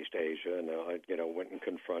Southeast Asia, and I went and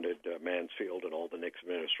confronted Mansfield and all the Nixon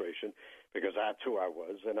administration because that's who I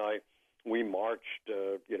was, and we marched.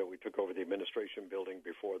 We took over the administration building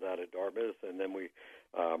before that at Dartmouth, and then we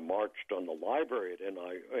marched on the library at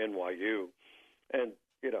NYU, and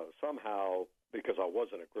somehow, because I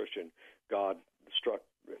wasn't a Christian, God struck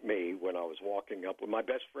me when I was walking up with my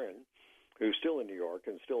best friend, who's still in New York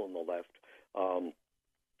and still on the left.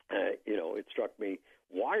 It struck me,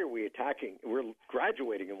 why are we attacking? We're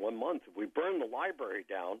graduating in 1 month. If we burn the library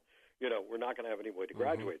down, we're not going to have any way to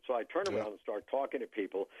graduate. So I turn around and start talking to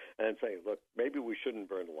people and say, look, maybe we shouldn't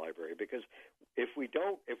burn the library because if we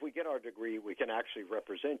get our degree, we can actually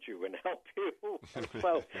represent you and help you.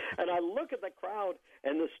 And I look at the crowd,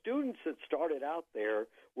 and the students that started out there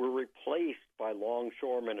were replaced by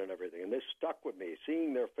longshoremen and everything, and this stuck with me,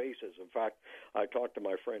 seeing their faces. In fact, I talked to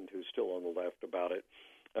my friend who's still on the left about it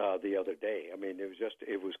the other day. I mean,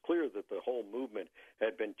 it was clear that the whole movement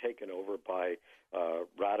had been taken over by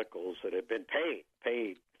radicals that had been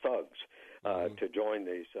paid thugs to join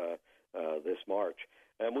this march.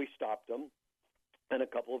 And we stopped them. And a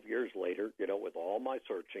couple of years later, with all my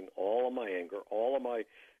searching, all of my anger, all of my,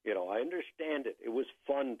 I understand it. It was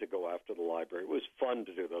fun to go after the library. It was fun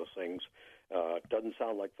to do those things. It doesn't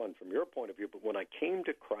sound like fun from your point of view, but when I came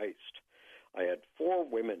to Christ, I had 4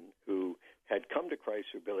 women who had come to Christ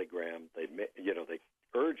through Billy Graham. They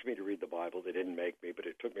urged me to read the Bible. They didn't make me, but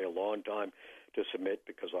it took me a long time to submit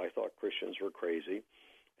because I thought Christians were crazy.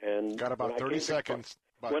 And got about 30 seconds.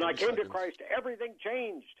 When I came to Christ, everything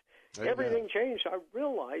changed. Amen. Everything changed. I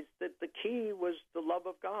realized that the key was the love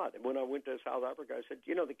of God. And when I went to South Africa, I said,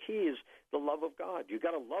 the key is the love of God. You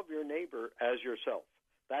got to love your neighbor as yourself.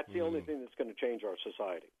 That's the only thing that's going to change our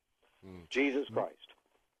society. Jesus Christ.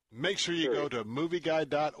 Make sure you go to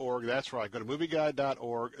movieguide.org. That's right. Go to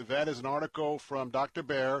movieguide.org. That is an article from Dr.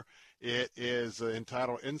 Baehr. It is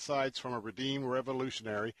entitled Insights from a Redeemed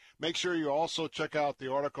Revolutionary. Make sure you also check out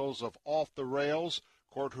the articles of Off the Rails,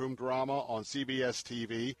 Courtroom Drama on CBS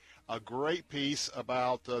TV. A great piece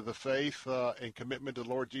about the faith and commitment to the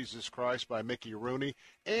Lord Jesus Christ by Mickey Rooney,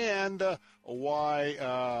 and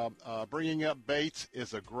why bringing up Bates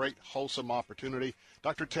is a great, wholesome opportunity.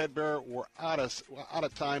 Dr. Ted Baehr, we're out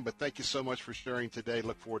of time, but thank you so much for sharing today.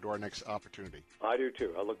 Look forward to our next opportunity. I do,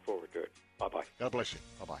 too. I look forward to it. Bye-bye. God bless you.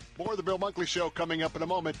 Bye-bye. More of the Bill Bunkley Show coming up in a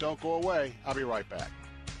moment. Don't go away. I'll be right back.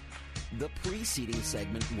 The preceding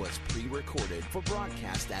segment was pre-recorded for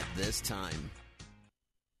broadcast at this time.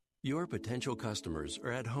 Your potential customers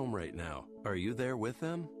are at home right now. Are you there with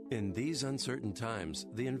them? In these uncertain times,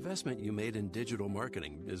 the investment you made in digital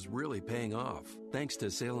marketing is really paying off. Thanks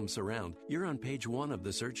to Salem Surround, you're on page 1 of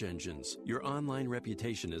the search engines. Your online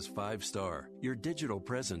reputation is 5-star. Your digital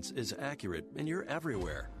presence is accurate, and you're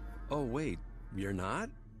everywhere. Oh, wait, you're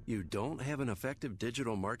not? You don't have an effective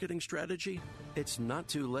digital marketing strategy? It's not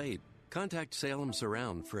too late. Contact Salem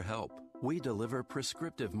Surround for help. We deliver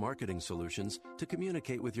prescriptive marketing solutions to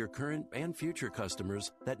communicate with your current and future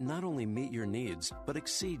customers that not only meet your needs, but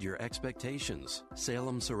exceed your expectations.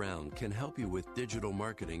 Salem Surround can help you with digital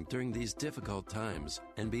marketing during these difficult times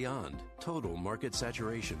and beyond. Total market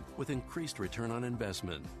saturation with increased return on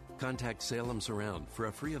investment. Contact Salem Surround for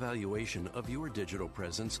a free evaluation of your digital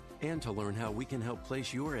presence and to learn how we can help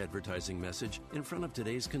place your advertising message in front of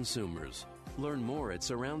today's consumers. Learn more at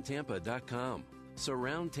surroundtampa.com.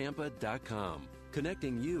 surroundtampa.com,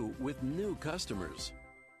 connecting you with new customers.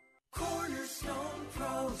 Cornerstone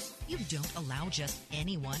Pros. You don't allow just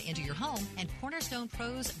anyone into your home, and Cornerstone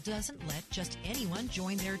Pros doesn't let just anyone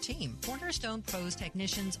join their team. Cornerstone Pros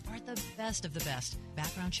technicians are the best of the best.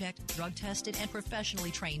 Background checked, drug tested, and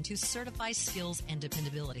professionally trained to certify skills and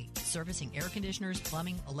dependability. Servicing air conditioners,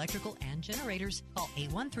 plumbing, electrical, and generators. Call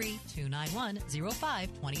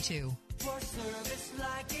 813-291-0522. For service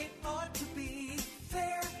like it ought to be,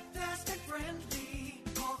 fair, fast, and friendly.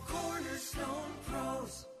 Call Cornerstone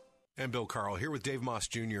Pros. I'm Bill Carl here with Dave Moss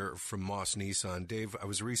Jr. from Moss Nissan. Dave, I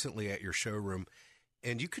was recently at your showroom,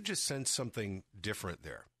 and you could just sense something different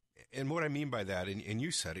there. And what I mean by that, and you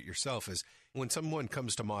said it yourself, is when someone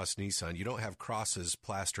comes to Moss Nissan, you don't have crosses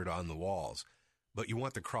plastered on the walls, but you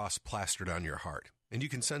want the cross plastered on your heart. And you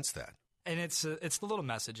can sense that. And it's the little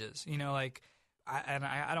messages, like...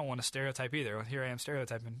 I don't want to stereotype either. Here I am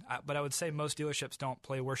stereotyping. But I would say most dealerships don't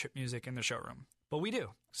play worship music in the showroom. But we do.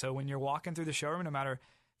 So when you're walking through the showroom, no matter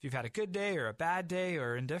if you've had a good day or a bad day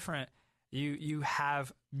or indifferent, you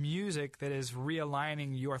have music that is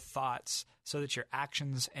realigning your thoughts so that your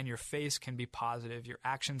actions and your face can be positive, your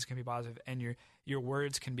actions can be positive, and your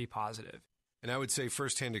words can be positive. And I would say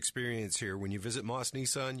firsthand experience here, when you visit Moss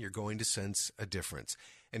Nissan, you're going to sense a difference.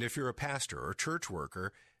 And if you're a pastor or church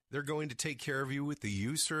worker, they're going to take care of you with the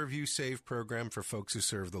You Serve, You Save program for folks who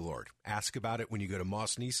serve the Lord. Ask about it when you go to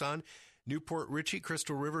Moss Nissan, Newport Richey,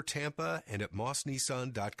 Crystal River, Tampa, and at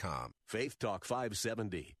mossnissan.com. Faith Talk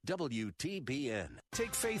 570, WTBN.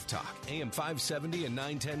 Take Faith Talk, AM 570 and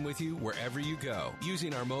 910 with you wherever you go.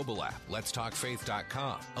 Using our mobile app,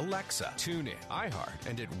 letstalkfaith.com, Alexa, TuneIn, iHeart,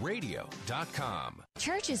 and at radio.com.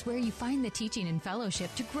 Church is where you find the teaching and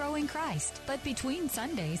fellowship to grow in Christ. But between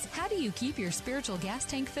Sundays, how do you keep your spiritual gas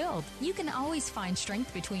tank filled? You can always find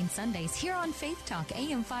strength between Sundays here on Faith Talk,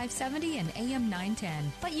 AM 570 and AM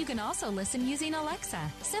 910. But you can also listen using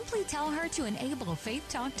Alexa. Simply tell her to enable Faith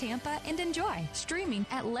Talk Tampa and enjoy. Streaming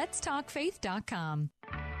at letstalkfaith.com.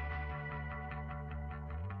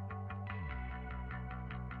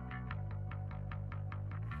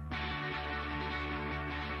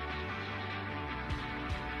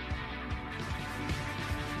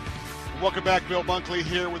 Welcome back. Bill Bunkley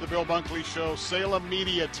here with the Bill Bunkley Show, Salem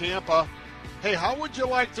Media, Tampa. Hey, how would you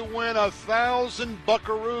like to win 1,000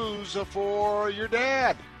 buckaroos for your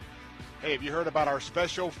dad? Hey, have you heard about our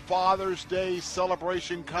special Father's Day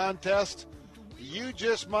celebration contest? You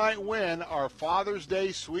just might win our Father's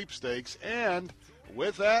Day sweepstakes, and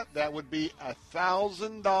with that would be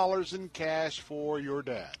 $1,000 in cash for your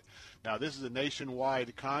dad. Now, this is a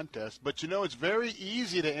nationwide contest, but it's very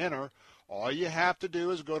easy to enter. All you have to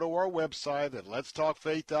do is go to our website at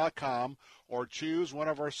letstalkfaith.com or choose one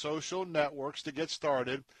of our social networks to get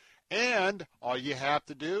started. And all you have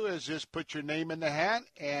to do is just put your name in the hat,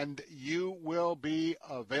 and you will be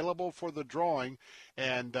available for the drawing.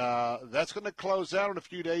 And that's going to close out in a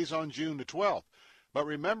few days on June the 12th. But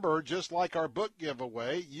remember, just like our book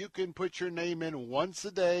giveaway, you can put your name in once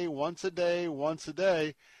a day, once a day, once a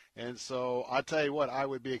day. And so I tell you what, I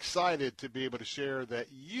would be excited to be able to share that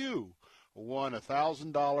you won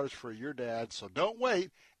 $1,000 for your dad. So don't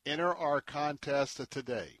wait. Enter our contest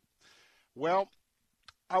today. Well,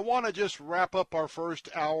 I want to just wrap up our first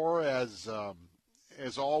hour as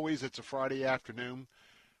always. It's a Friday afternoon,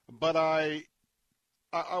 but I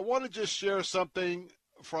want to just share something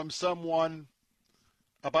from someone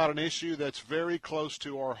about an issue that's very close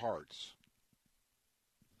to our hearts.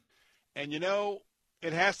 And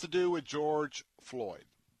it has to do with George Floyd.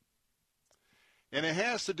 And it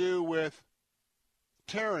has to do with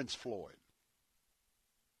Terrence Floyd.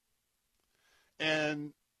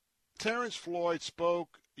 And Terrence Floyd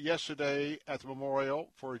spoke yesterday at the memorial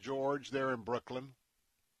for George there in Brooklyn.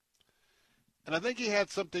 And I think he had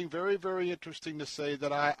something very, very interesting to say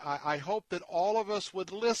that I hope that all of us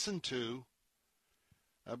would listen to.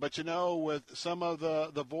 But, you know, with some of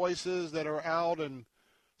the voices that are out and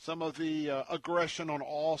some of the aggression on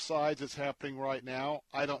all sides that's happening right now,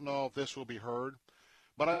 I don't know if this will be heard.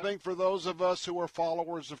 But I think for those of us who are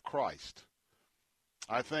followers of Christ,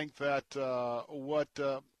 I think that what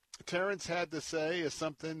Terrence had to say is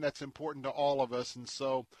something that's important to all of us. And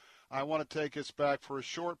so I want to take us back for a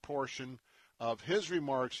short portion of his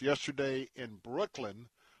remarks yesterday in Brooklyn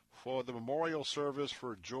for the memorial service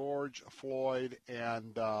for George Floyd.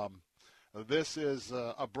 And this is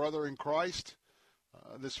a brother in Christ.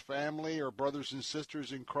 This family are brothers and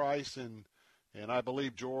sisters in Christ, and I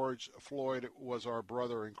believe George Floyd was our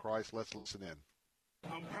brother in Christ. Let's listen in.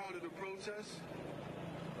 I'm proud of the protest,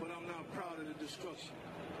 but I'm not proud of the destruction.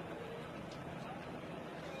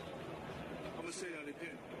 I'm going to say that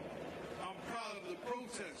again. I'm proud of the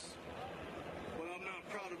protest, but I'm not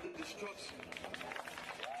proud of the destruction.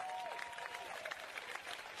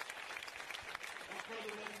 My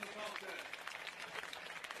brother wasn't about that.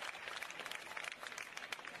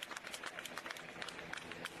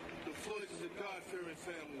 The Floyds is a God-fearing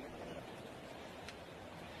family.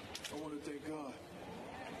 I want to thank God.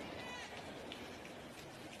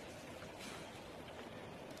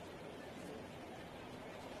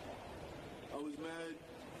 I was mad,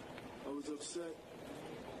 I was upset,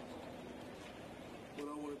 but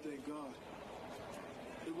I want to thank God.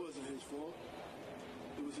 It wasn't his fault.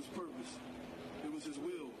 It was his purpose. It was his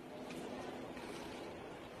will.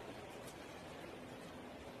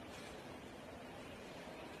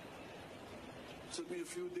 It took me a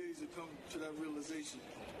few days to come to that realization,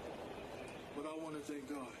 but I want to thank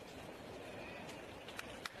God.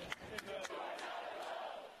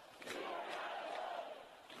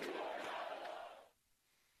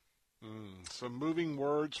 Some moving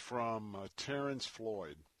words from Terrence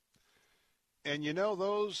Floyd. And you know,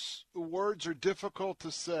 those words are difficult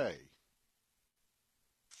to say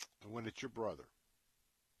when it's your brother.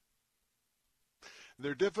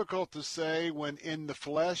 They're difficult to say when in the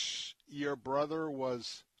flesh your brother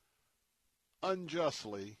was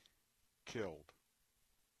unjustly killed.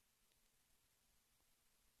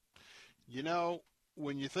 You know,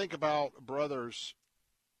 when you think about brothers,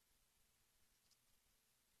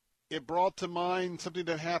 it brought to mind something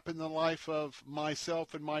that happened in the life of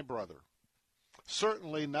myself and my brother.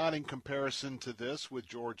 Certainly not in comparison to this with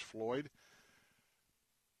George Floyd.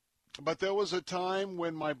 But there was a time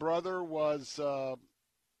when my brother was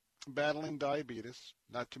battling diabetes,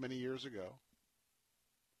 not too many years ago.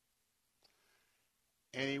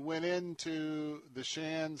 And he went into the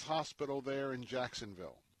Shands Hospital there in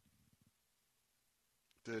Jacksonville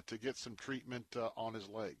to get some treatment on his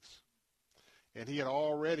legs. And he had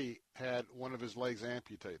already had one of his legs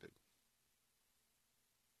amputated.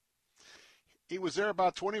 He was there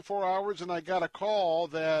about 24 hours, and I got a call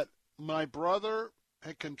that my brother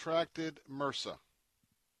had contracted MRSA.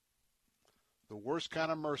 The worst kind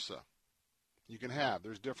of MRSA you can have.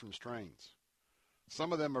 There's different strains.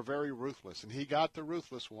 Some of them are very ruthless, and he got the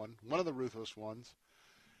ruthless one of the ruthless ones.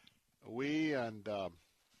 We and a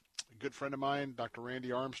good friend of mine, Dr.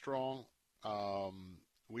 Randy Armstrong,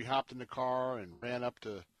 we hopped in the car and ran up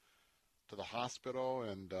to the hospital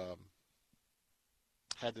and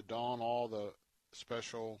had to don all the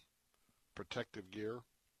special protective gear.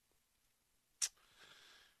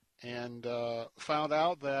 And found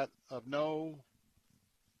out that of no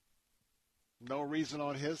reason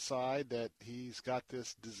on his side that he's got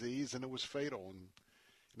this disease, and it was fatal. And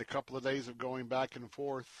in a couple of days of going back and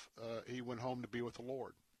forth, he went home to be with the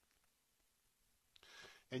Lord.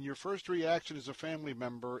 And your first reaction as a family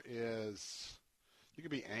member is you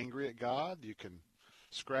can be angry at God. You can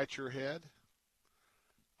scratch your head.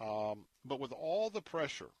 But with all the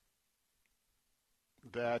pressure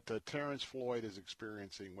that Terrence Floyd is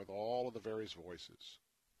experiencing with all of the various voices,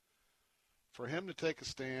 for him to take a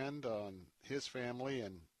stand on his family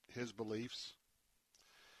and his beliefs,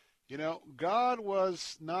 you know, God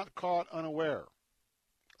was not caught unaware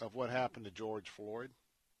of what happened to George Floyd.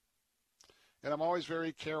 And I'm always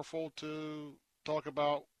very careful to talk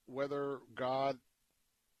about whether God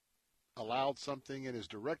allowed something in his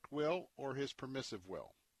direct will or his permissive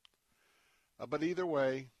will. But either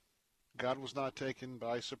way, God was not taken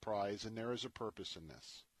by surprise, and there is a purpose in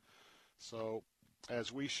this. So,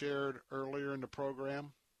 as we shared earlier in the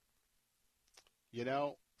program, you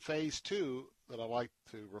know, phase 2 that I like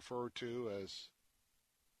to refer to as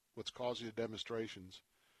what's causing the demonstrations,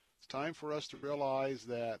 it's time for us to realize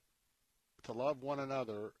that to love one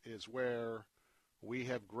another is where we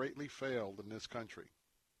have greatly failed in this country.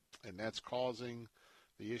 And that's causing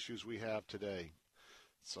the issues we have today.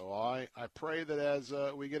 So I pray that as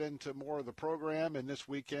we get into more of the program and this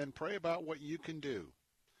weekend, pray about what you can do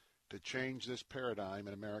to change this paradigm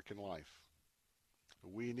in American life.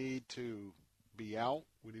 We need to be out.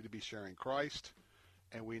 We need to be sharing Christ.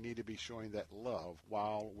 And we need to be showing that love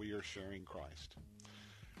while we are sharing Christ.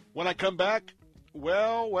 When I come back,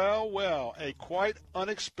 well, a quite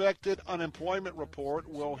unexpected unemployment report.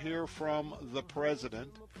 We'll hear from the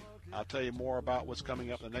president. I'll tell you more about what's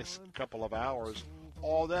coming up in the next couple of hours.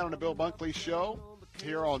 All that on the Bill Bunkley Show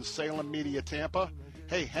here on Salem Media Tampa.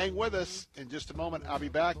 Hey, hang with us. In just a moment, I'll be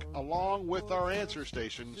back along with our answer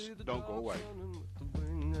stations. Don't go away.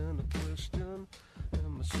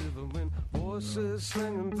 Voices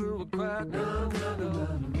singing through a crack.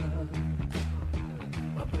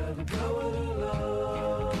 I better go it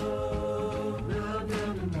alone.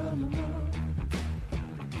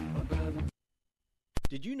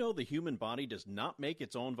 Did you know the human body does not make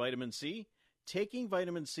its own vitamin C? Taking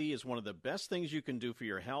vitamin C is one of the best things you can do for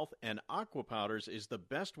your health, and Aqua Powders is the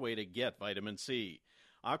best way to get vitamin C.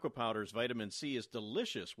 Aqua Powders vitamin C is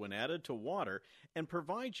delicious when added to water and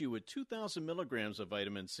provides you with 2,000 milligrams of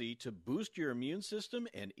vitamin C to boost your immune system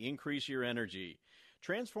and increase your energy.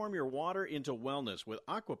 Transform your water into wellness with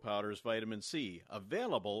Aqua Powders vitamin C,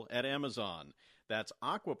 available at Amazon. That's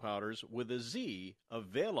Aqua Powders with a Z,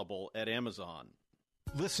 available at Amazon.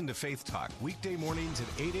 Listen to Faith Talk weekday mornings at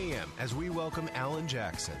 8 a.m. as we welcome Alan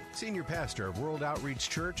Jackson, Senior Pastor of World Outreach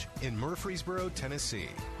Church in Murfreesboro, Tennessee.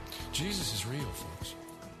 Jesus is real, folks,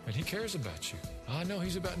 and He cares about you. I know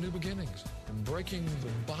He's about new beginnings and breaking the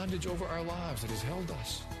bondage over our lives that has held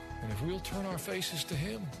us. And if we'll turn our faces to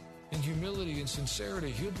Him in humility and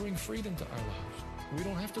sincerity, He'll bring freedom to our lives. We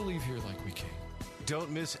don't have to leave here like we came.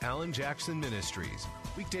 Don't miss Alan Jackson Ministries,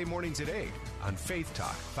 weekday mornings at 8 on Faith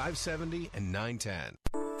Talk 570 and 910.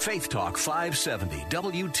 Faith Talk 570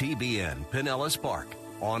 WTBN Pinellas Park.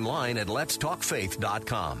 Online at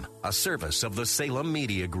letstalkfaith.com, a service of the Salem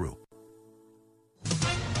Media Group.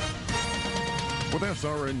 With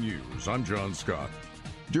SRN News, I'm John Scott.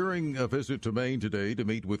 During a visit to Maine today to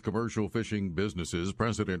meet with commercial fishing businesses,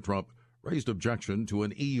 President Trump raised objection to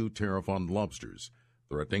an EU tariff on lobsters,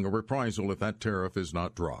 threatening a reprisal if that tariff is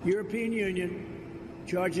not dropped. European Union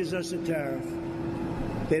charges us a tariff.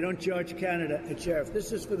 They don't charge Canada a tariff.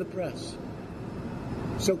 This is for the press.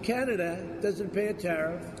 So Canada doesn't pay a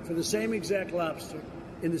tariff for the same exact lobster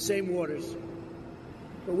in the same waters,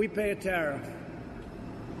 but we pay a tariff.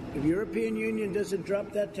 If European Union doesn't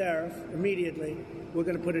drop that tariff immediately, we're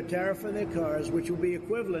going to put a tariff on their cars, which will be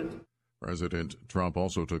equivalent. President Trump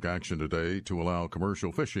also took action today to allow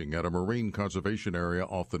commercial fishing at a marine conservation area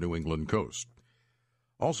off the New England coast.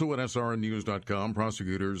 Also at srnnews.com,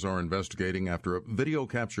 prosecutors are investigating after a video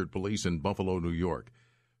captured police in Buffalo, New York,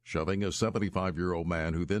 shoving a 75-year-old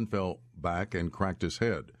man who then fell back and cracked his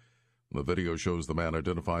head. The video shows the man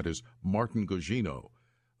identified as Martin Gugino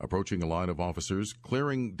approaching a line of officers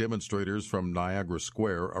clearing demonstrators from Niagara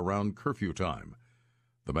Square around curfew time.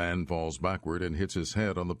 The man falls backward and hits his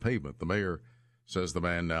head on the pavement. The mayor says the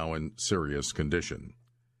man now in serious condition.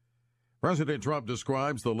 President Trump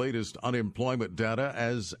describes the latest unemployment data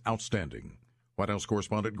as outstanding. White House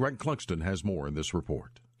correspondent Greg Clugston has more in this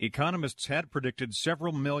report. Economists had predicted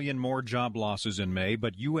several million more job losses in May,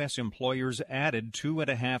 but U.S. employers added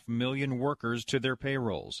 2.5 million workers to their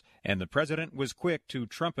payrolls, and the president was quick to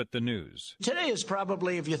trumpet the news. Today is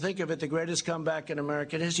probably, if you think of it, the greatest comeback in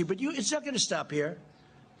American history, but it's not going to stop here.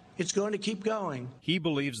 It's going to keep going. He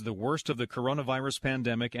believes the worst of the coronavirus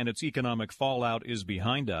pandemic and its economic fallout is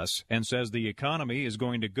behind us, and says the economy is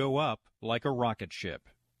going to go up like a rocket ship.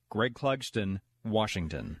 Greg Clugston,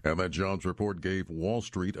 Washington. And that jobs report gave Wall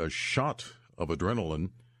Street a shot of adrenaline.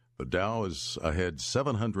 The Dow is ahead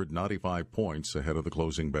 795 points ahead of the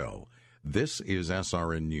closing bell. This is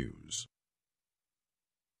SRN News.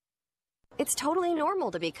 It's totally normal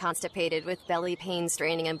to be constipated with belly pain,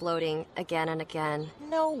 straining, and bloating again and again.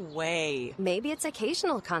 No way. Maybe it's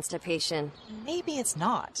occasional constipation. Maybe it's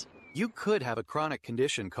not. You could have a chronic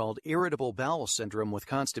condition called irritable bowel syndrome with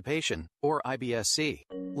constipation, or IBS-C.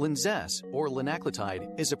 Linzess, or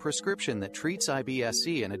linaclotide, is a prescription that treats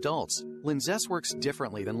IBS-C in adults. Linzess works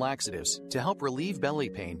differently than laxatives to help relieve belly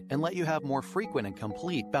pain and let you have more frequent and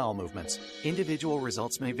complete bowel movements. Individual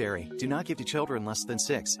results may vary. Do not give to children less than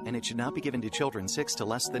 6, and it should not be given to children 6 to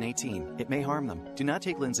less than 18. It may harm them. Do not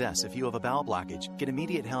take Linzess if you have a bowel blockage. Get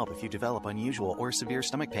immediate help if you develop unusual or severe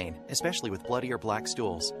stomach pain, especially with bloody or black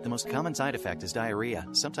stools. The most common side effect is diarrhea,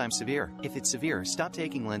 sometimes severe. If it's severe, stop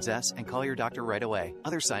taking Linzess and call your doctor right away.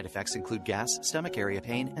 Other side effects include gas, stomach area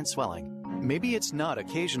pain, and swelling. Maybe it's not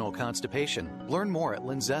occasional constipation. Learn more at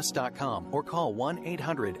linzess.com or call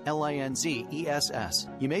 1-800-LINZESS.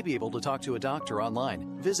 You may be able to talk to a doctor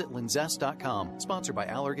online. Visit linzess.com, sponsored by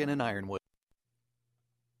Allergan and Ironwood.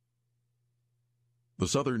 The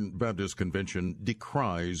Southern Baptist Convention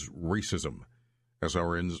decries racism.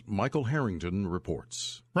 SRN's Michael Harrington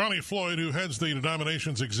reports. Ronnie Floyd, who heads the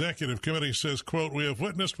denomination's executive committee, says, quote, "We have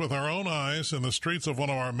witnessed with our own eyes in the streets of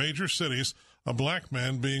one of our major cities a black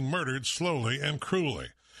man being murdered slowly and cruelly."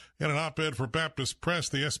 In an op-ed for Baptist Press,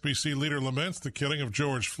 the SBC leader laments the killing of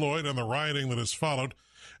George Floyd and the rioting that has followed,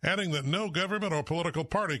 adding that no government or political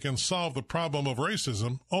party can solve the problem of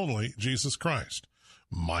racism, only Jesus Christ.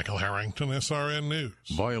 Michael Harrington, SRN News.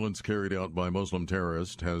 Violence carried out by Muslim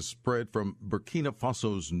terrorists has spread from Burkina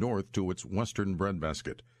Faso's north to its western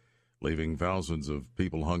breadbasket, leaving thousands of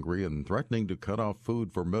people hungry and threatening to cut off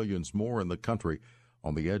food for millions more in the country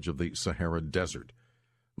on the edge of the Sahara Desert.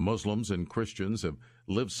 Muslims and Christians have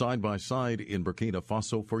lived side by side in Burkina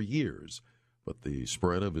Faso for years, but the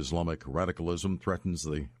spread of Islamic radicalism threatens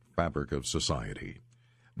the fabric of society.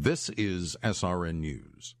 This is SRN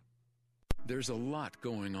News. There's a lot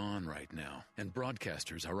going on right now, and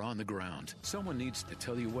broadcasters are on the ground. Someone needs to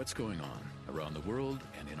tell you what's going on around the world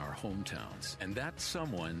and in our hometowns. And that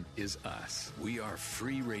someone is us. We are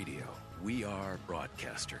free radio. We are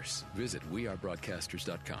broadcasters. Visit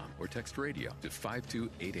wearebroadcasters.com or text radio to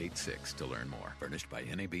 52886 to learn more. Furnished by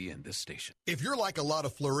NAB and this station. If you're like a lot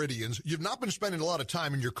of Floridians, you've not been spending a lot of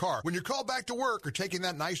time in your car. When you're called back to work or taking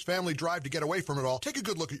that nice family drive to get away from it all, take a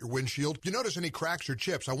good look at your windshield. If you notice any cracks or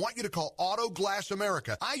chips, I want you to call Auto Glass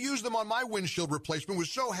America. I used them on my windshield replacement,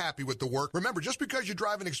 was so happy with the work. Remember, just because you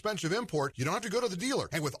drive an expensive import, you don't have to go to the dealer.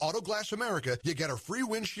 And with Auto Glass America, you get a free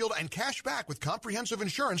windshield and cash back with comprehensive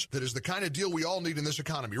insurance that is the kind of deal we all need in this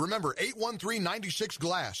economy. Remember,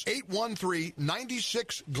 813-96-GLASS.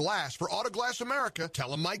 813-96-GLASS for Auto Glass America. Tell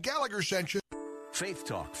them Mike Gallagher sent you. Faith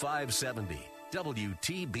Talk 570,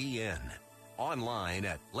 WTBN. Online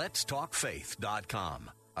at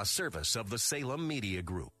letstalkfaith.com, a service of the Salem Media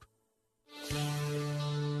Group.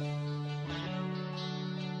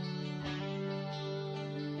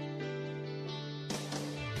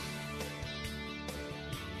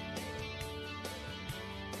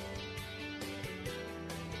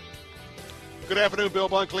 Good afternoon, Bill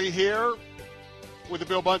Bunkley here with the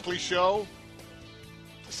Bill Bunkley Show.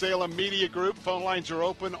 Salem Media Group. Phone lines are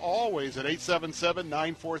open always at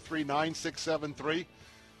 877-943-9673.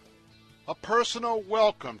 A personal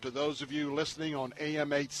welcome to those of you listening on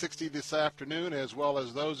AM 860 this afternoon, as well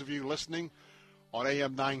as those of you listening on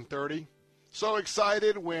AM 930. So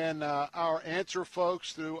excited when our answer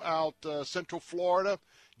folks throughout Central Florida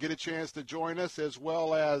get a chance to join us, as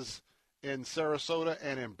well as in Sarasota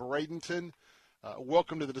and in Bradenton.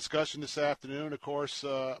 Welcome to the discussion this afternoon. Of course,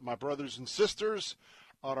 my brothers and sisters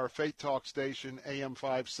on our Faith Talk station, AM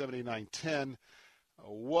 570, 910.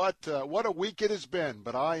 What a week it has been,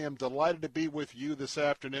 but I am delighted to be with you this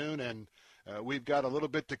afternoon, and we've got a little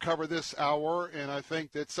bit to cover this hour, and I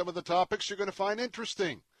think that some of the topics you're going to find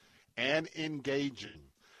interesting and engaging.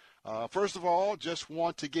 First of all, just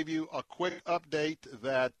want to give you a quick update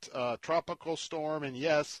that tropical storm, and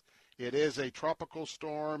yes, it is a tropical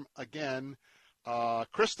storm again,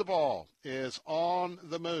 Cristobal is on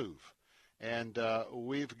the move, and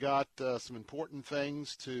we've got some important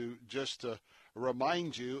things to just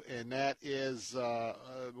remind you, and that is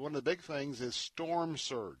one of the big things is storm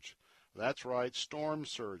surge. That's right, storm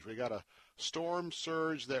surge. We got a storm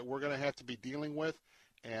surge that we're going to have to be dealing with,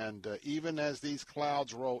 and even as these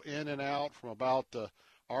clouds roll in and out from about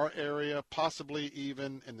our area, possibly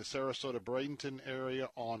even in the Sarasota-Bradenton area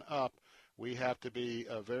on up, we have to be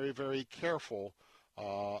very, very careful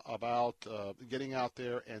about getting out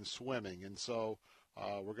there and swimming. And so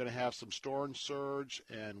we're going to have some storm surge,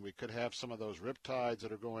 and we could have some of those riptides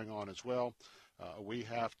that are going on as well. We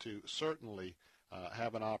have to certainly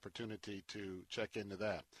have an opportunity to check into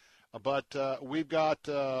that. But we've got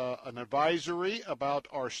an advisory about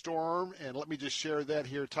our storm, and let me just share that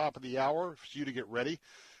here top of the hour for you to get ready.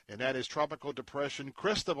 And that is Tropical Depression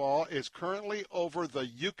Cristobal is currently over the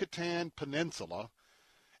Yucatan Peninsula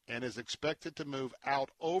and is expected to move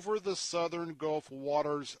out over the southern Gulf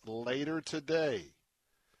waters later today.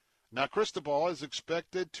 Now, Cristobal is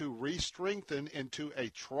expected to re-strengthen into a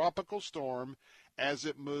tropical storm as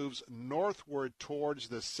it moves northward towards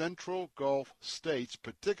the central Gulf states,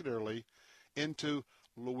 particularly into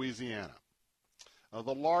Louisiana.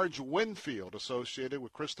 The large wind field associated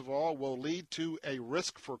with Cristobal will lead to a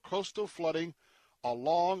risk for coastal flooding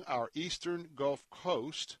along our eastern Gulf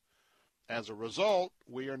Coast. As a result,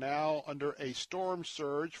 we are now under a storm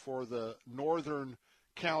surge for the northern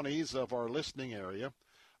counties of our listening area,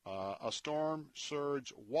 a storm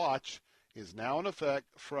surge watch is now in effect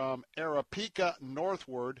from Arapika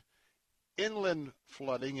northward, inland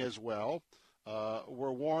flooding as well.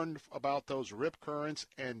 We're warned about those rip currents,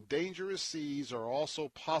 and dangerous seas are also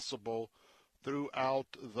possible throughout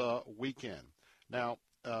the weekend. Now,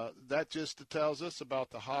 that just tells us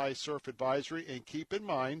about the high surf advisory, and keep in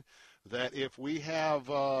mind that if we have,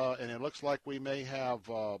 and it looks like we may have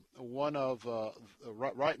one of,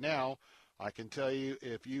 right now, I can tell you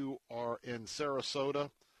if you are in Sarasota,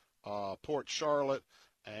 Port Charlotte,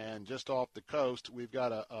 and just off the coast, we've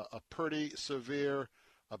got a pretty severe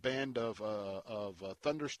band of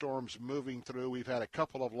thunderstorms moving through. We've had a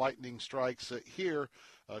couple of lightning strikes here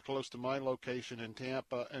close to my location in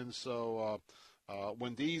Tampa, and so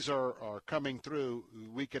when these are coming through,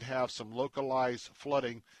 we could have some localized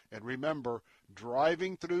flooding. And remember,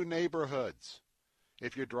 driving through neighborhoods.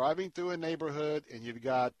 If you're driving through a neighborhood and you've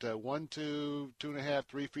got 1, 2, 2.5,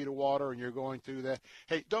 3 feet of water and you're going through that,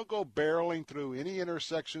 hey, don't go barreling through any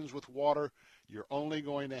intersections with water. You're only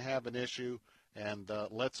going to have an issue. And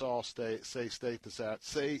let's all stay safe this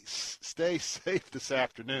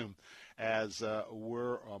afternoon as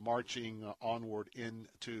we're marching onward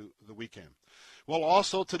into the weekend. Well,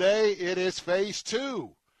 also today it is phase 2.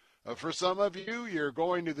 For some of you, you're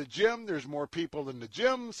going to the gym. There's more people in the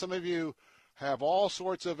gym. Some of you have all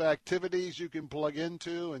sorts of activities you can plug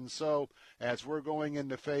into. And so as we're going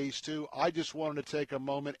into phase 2, I just wanted to take a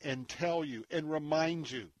moment and tell you and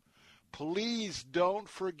remind you, please don't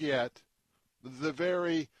forget the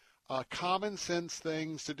very common sense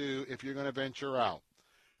things to do if you're going to venture out.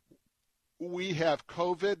 We have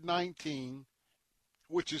COVID-19,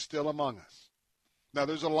 which is still among us. Now,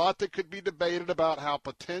 there's a lot that could be debated about how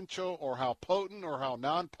potential or how potent or how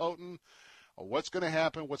non-potent or what's going to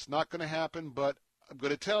happen, what's not going to happen. But I'm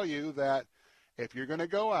going to tell you that if you're going to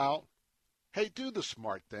go out, hey, do the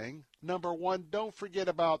smart thing. Number one, don't forget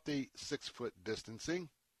about the 6-foot distancing.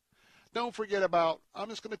 Don't forget about, I'm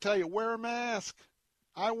just going to tell you, wear a mask.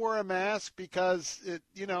 I wear a mask because it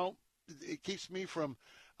keeps me from,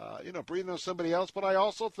 breathing on somebody else. But I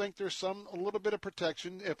also think there's a little bit of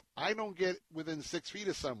protection. If I don't get within 6 feet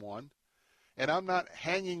of someone and I'm not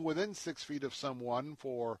hanging within 6 feet of someone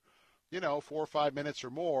for, 4 or 5 minutes or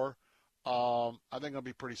more, I think I'll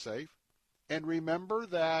be pretty safe. And remember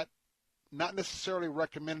that not necessarily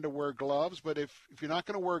recommended to wear gloves, but if you're not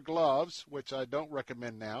going to wear gloves, which I don't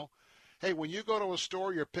recommend now, hey, when you go to a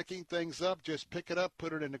store, you're picking things up, just pick it up,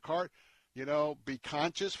 put it in the cart. Be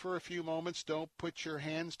conscious for a few moments. Don't put your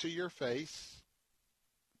hands to your face.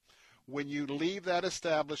 When you leave that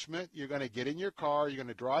establishment, you're going to get in your car, you're going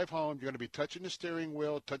to drive home, you're going to be touching the steering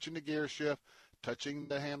wheel, touching the gear shift, touching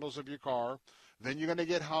the handles of your car. Then you're going to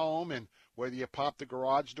get home, and whether you pop the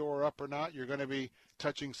garage door up or not, you're going to be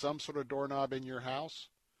touching some sort of doorknob in your house.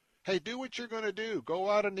 Hey, do what you're going to do. Go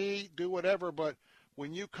out and eat, do whatever, but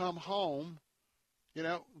when you come home,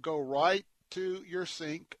 go right to your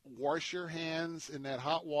sink, wash your hands in that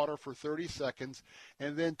hot water for 30 seconds,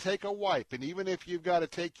 and then take a wipe. And even if you've got to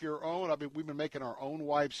take your own, we've been making our own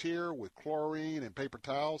wipes here with chlorine and paper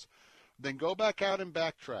towels, then go back out and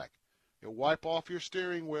backtrack. Wipe off your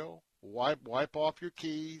steering wheel, wipe off your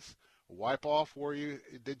keys, wipe off where you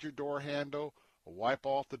did your door handle, wipe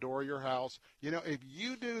off the door of your house. If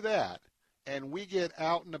you do that and we get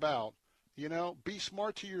out and about, be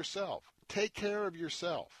smart to yourself. Take care of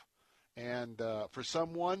yourself. And for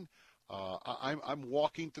someone, I'm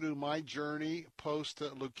walking through my journey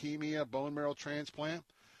post-leukemia bone marrow transplant.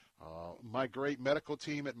 My great medical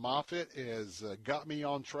team at Moffitt has got me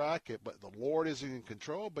on track, but the Lord is in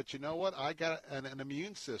control. But you know what? I got an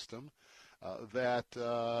immune system that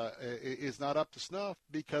is not up to snuff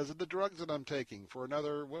because of the drugs that I'm taking for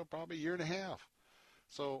another, probably a year and a half.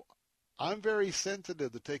 So I'm very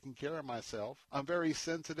sensitive to taking care of myself. I'm very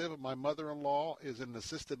sensitive. My mother-in-law is in an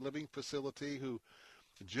assisted living facility who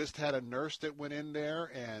just had a nurse that went in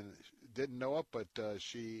there and didn't know it, but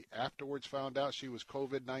she afterwards found out she was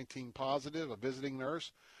COVID-19 positive, a visiting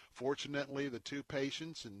nurse. Fortunately, the 2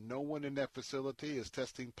 patients and no one in that facility is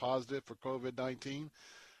testing positive for COVID-19.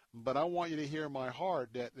 But I want you to hear my heart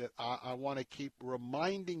that I want to keep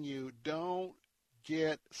reminding you, don't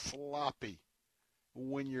get sloppy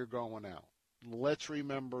when you're going out. Let's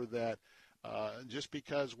remember that just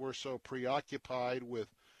because we're so preoccupied with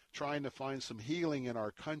trying to find some healing in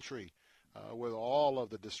our country, with all of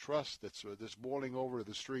the distrust that's boiling over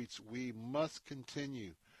the streets, we must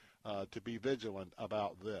continue to be vigilant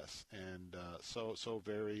about this, and so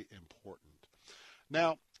very important.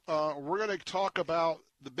 Now, we're going to talk about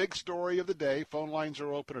the big story of the day. Phone lines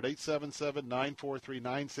are open at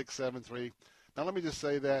 877-943-9673. Now, let me just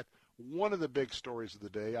say that one of the big stories of the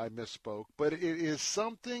day, I misspoke, but it is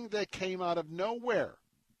something that came out of nowhere.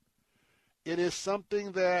 It is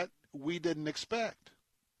something that we didn't expect.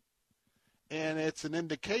 And it's an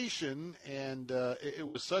indication, and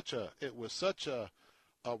it was such a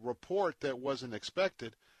report that wasn't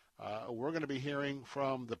expected. We're going to be hearing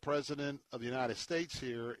from the President of the United States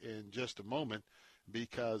here in just a moment,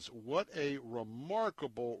 because what a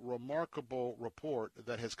remarkable report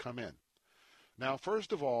that has come in. Now,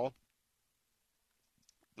 first of all,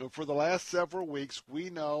 for the last several weeks, we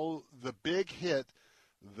know the big hit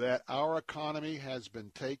that our economy has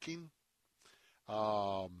been taking.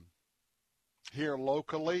 Here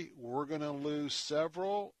locally, we're going to lose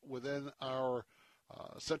several within our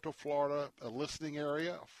Central Florida listening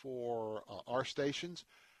area for our stations.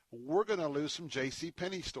 We're going to lose some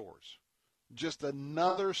JCPenney stores. Just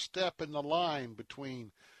another step in the line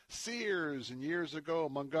between Sears and years ago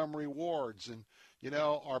Montgomery Ward's, and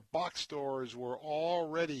our box stores were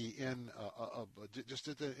already in a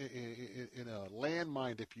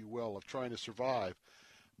landmine, if you will, of trying to survive.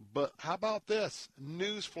 But how about this?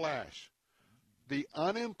 Newsflash. The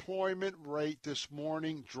unemployment rate this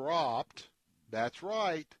morning dropped. That's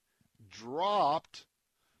right, dropped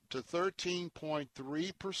to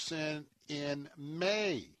 13.3% in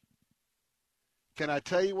May. Can I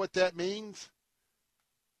tell you what that means?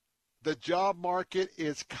 The job market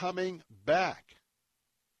is coming back.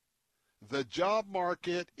 The job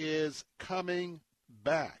market is coming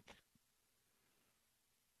back.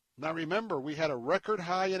 Now remember, we had a record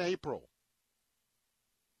high in April.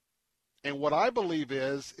 And what I believe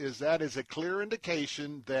is that is a clear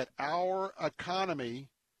indication that our economy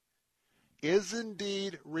is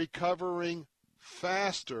indeed recovering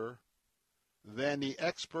faster than the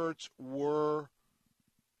experts were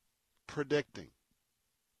predicting.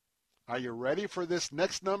 Are you ready for this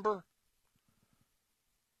next number?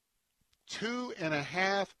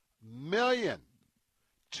 2.5 million.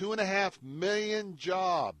 2.5 million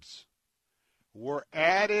jobs were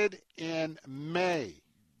added in May.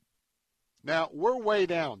 Now, we're way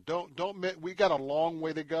down. We got a long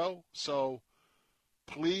way to go, so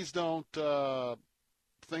please don't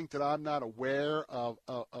think that I'm not aware of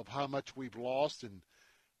how much we've lost and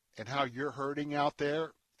how you're hurting out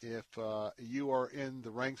there if you are in the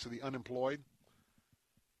ranks of the unemployed.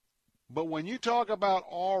 But when you talk about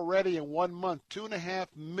already in 1 month, 2.5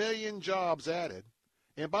 million jobs added,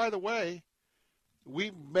 and by the way,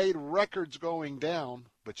 we've made records going down,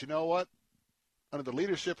 but you know what? Under the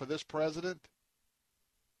leadership of this president,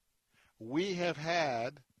 we have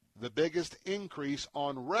had the biggest increase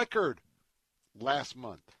on record last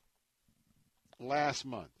month.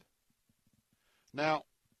 Now,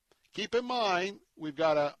 keep in mind, we've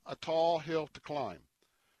got a tall hill to climb,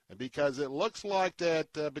 because it looks like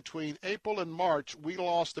that between April and March, we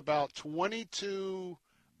lost about 22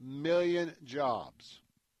 million jobs.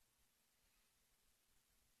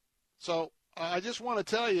 So I just want to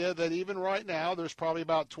tell you that even right now, there's probably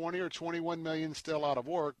about 20 or 21 million still out of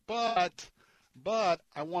work. But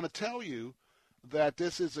I want to tell you that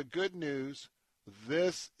this is a good news.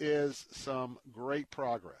 This is some great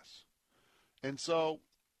progress. And so,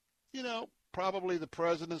 probably the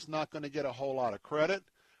president's not going to get a whole lot of credit.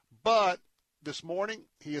 But this morning,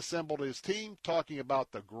 he assembled his team talking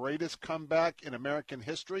about the greatest comeback in American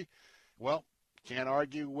history. Well, can't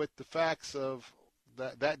argue with the facts of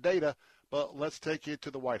that data. But let's take you to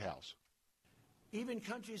the White House. Even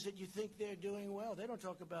countries that you think they're doing well, they don't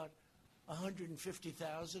talk about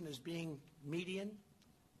 150,000 as being median.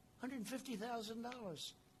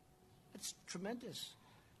 $150,000. That's tremendous.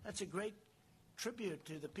 That's a great tribute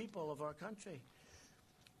to the people of our country.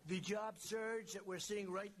 The job surge that we're seeing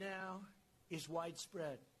right now is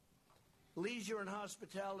widespread. Leisure and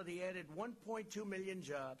hospitality added 1.2 million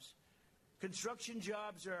jobs. Construction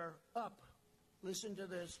jobs are up. Listen to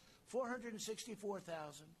this.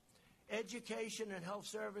 464,000. Education and health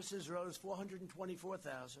services rose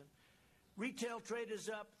 424,000. Retail trade is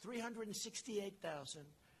up 368,000.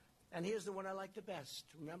 And here's the one I like the best.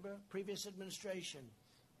 Remember, previous administration,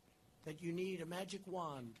 that you need a magic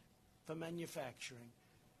wand for manufacturing.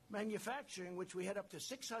 Manufacturing, which we had up to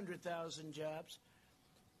 600,000 jobs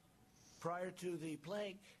prior to the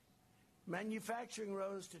plague, manufacturing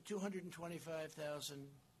rose to 225,000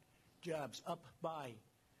 jobs, up by.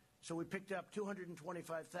 So we picked up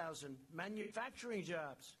 225,000 manufacturing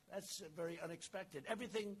jobs. That's very unexpected.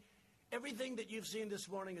 Everything that you've seen this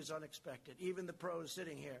morning is unexpected. Even the pros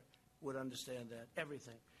sitting here would understand that.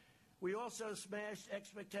 Everything. We also smashed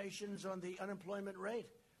expectations on the unemployment rate.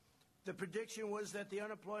 The prediction was that the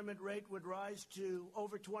unemployment rate would rise to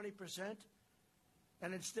over 20%,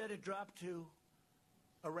 and instead it dropped to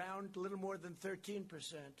around a little more than 13%,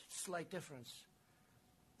 slight difference.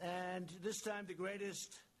 And this time the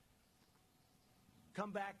greatest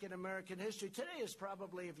comeback in American history. Today is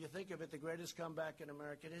probably, if you think of it, the greatest comeback in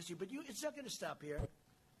American history. But it's not going to stop here.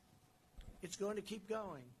 It's going to keep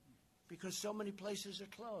going because so many places are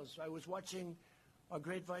closed. I was watching our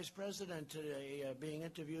great vice president today being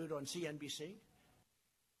interviewed on CNBC.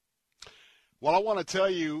 Well, I want to tell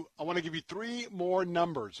you, I want to give you three more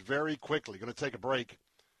numbers very quickly. Going to take a break.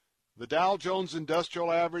 The Dow Jones Industrial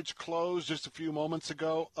Average closed just a few moments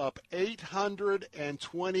ago, up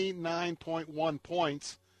 829.1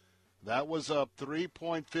 points. That was up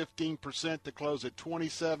 3.15% to close at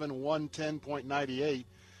 27,110.98.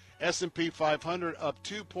 S&P 500 up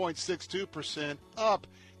 2.62%, up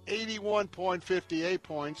 81.58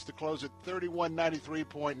 points to close at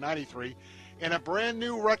 3193.93. And a brand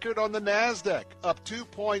new record on the NASDAQ, up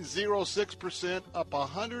 2.06%, up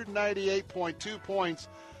 198.2 points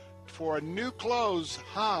for a new close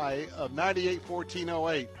high of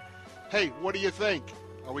 98.1408. Hey, what do you think?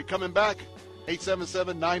 Are we coming back?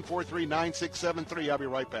 877-943-9673. I'll be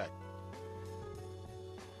right back.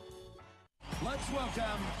 Let's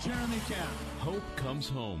welcome Jeremy Camp. Hope comes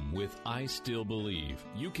home with I Still Believe.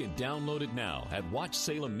 You can download it now at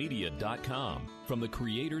WatchSalemMedia.com. From the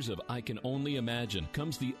creators of I Can Only Imagine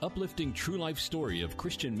comes the uplifting true life story of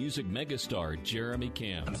Christian music megastar Jeremy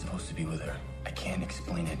Camp. I'm supposed to be with her. I can't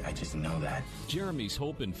explain it. I just know that. Jeremy's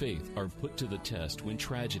hope and faith are put to the test when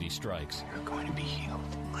tragedy strikes. You're going to be healed.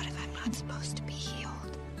 What if I'm not supposed to be healed?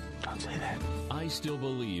 Don't say that. I Still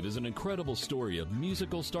Believe is an incredible story of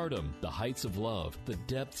musical stardom, the heights of love, the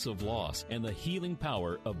depths of loss, and the healing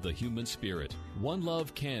power of the human spirit. One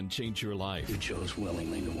love can change your life. You chose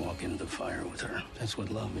willingly to walk into the fire with her. That's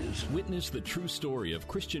what love is. Witness the true story of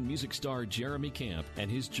Christian music star Jeremy Camp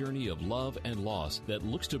and his journey of love and loss that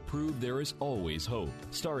looks to prove there is always hope.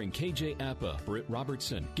 Starring KJ Apa, Britt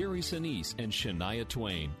Robertson, Gary Sinise, and Shania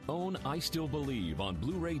Twain. Own I Still Believe on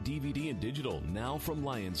Blu-ray, DVD, and digital now from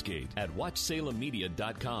Lionsgate at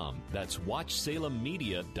WatchSalemMedia.com. That's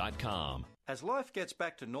WatchSalemMedia.com. As life gets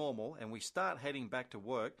back to normal and we start heading back to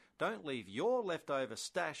work, don't leave your leftover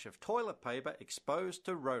stash of toilet paper exposed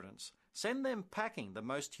to rodents. Send them packing the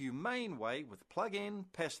most humane way with Plug-In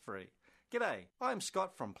Pest Free. G'day, I'm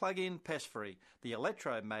Scott from Plug-In Pest Free, the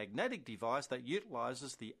electromagnetic device that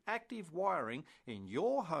utilizes the active wiring in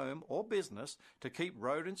your home or business to keep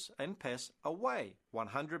rodents and pests away.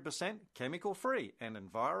 100% chemical-free and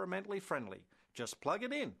environmentally friendly. Just plug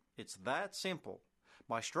it in. It's that simple.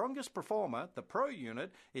 My strongest performer, the Pro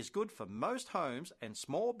Unit, is good for most homes and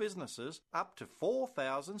small businesses up to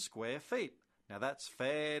 4,000 square feet. Now that's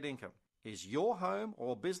fair income. Is your home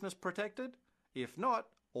or business protected? If not,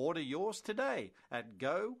 order yours today at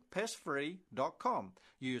GoPestFree.com.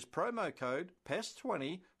 Use promo code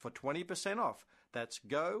PEST20 for 20% off. That's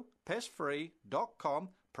GoPestFree.com,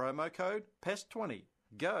 promo code PEST20.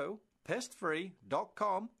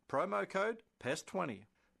 GoPestFree.com, promo code PEST20.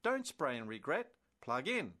 Don't spray and regret. Plug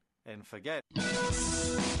in and forget.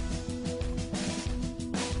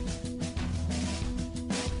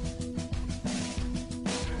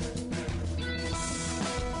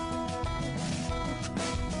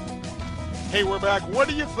 Hey, we're back. What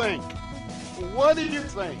do you think? What do you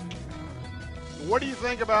think? What do you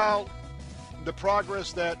think about the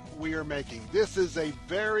progress that we are making? This is a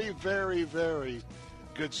very, very, very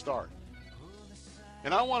good start.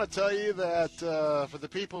 And I want to tell you that for the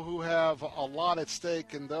people who have a lot at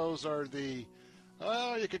stake, and those are the,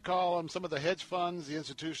 well, you could call them some of the hedge funds, the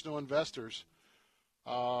institutional investors.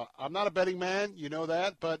 I'm not a betting man, you know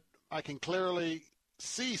that, but I can clearly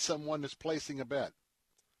see someone is placing a bet.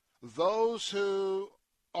 Those who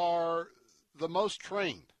are the most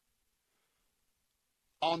trained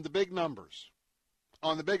on the big numbers,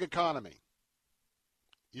 on the big economy.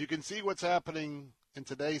 You can see what's happening in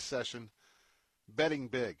today's session, betting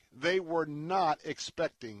big. They were not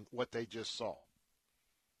expecting what they just saw.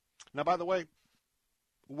 Now, by the way,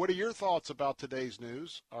 what are your thoughts about today's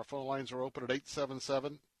news? Our phone lines are open at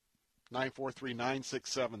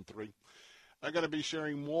 877-943-9673. I'm going to be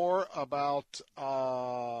sharing more about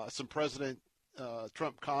some President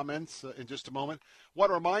Trump comments in just a moment. I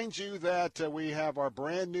want to remind you that we have our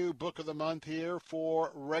brand new book of the month here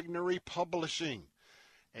for Regnery Publishing.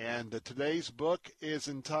 And today's book is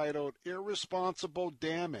entitled Irresponsible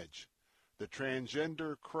Damage, The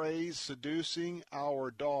Transgender Craze Seducing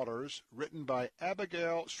Our Daughters, written by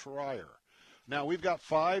Abigail Schreier. Now, we've got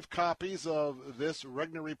 5 copies of this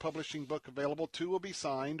Regnery Publishing book available. 2 will be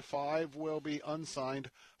signed, 5 will be unsigned,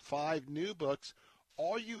 5 new books.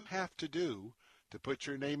 All you have to do to put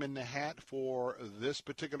your name in the hat for this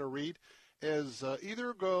particular read is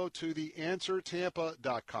either go to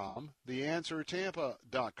theanswertampa.com,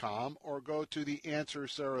 theanswertampa.com, or go to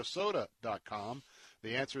theanswersarasota.com,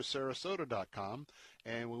 theanswersarasota.com.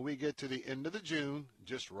 And when we get to the end of the June,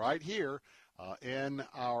 just right here in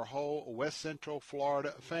our whole West Central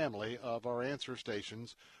Florida family of our answer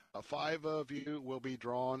stations, 5 of you will be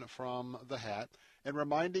drawn from the hat. And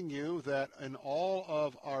reminding you that in all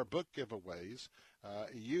of our book giveaways,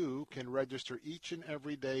 you can register each and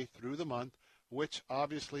every day through the month, which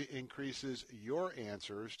obviously increases your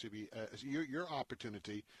answers to be your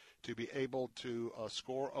opportunity to be able to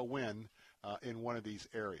score a win in one of these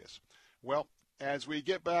areas. Well, as we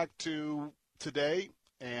get back to today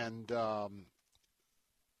and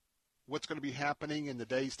what's going to be happening in the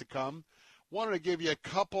days to come, wanted to give you a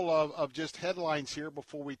couple of just headlines here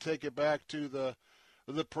before we take it back to the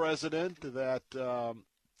president that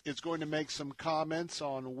is going to make some comments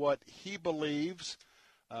on what he believes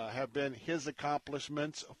have been his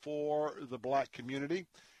accomplishments for the black community.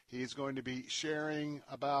 He's going to be sharing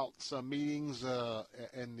about some meetings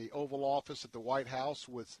in the Oval Office at the White House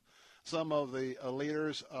with some of the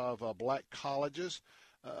leaders of black colleges.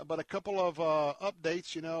 But a couple of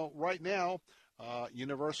updates, right now,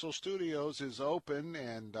 Universal Studios is open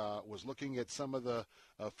and was looking at some of the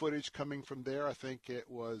footage coming from there. I think it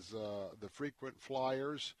was the frequent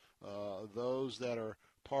flyers, those that are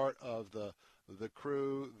part of the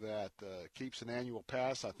crew that keeps an annual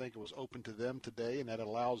pass. I think it was open to them today, and that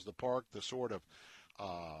allows the park to sort of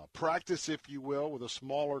practice, if you will, with a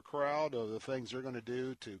smaller crowd of the things they're going to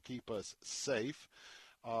do to keep us safe.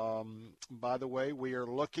 By the way, we are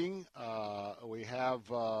looking, we have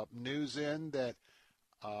news in that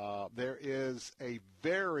there is a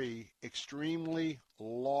very extremely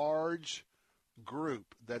large group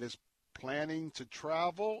that is planning to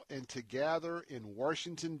travel and to gather in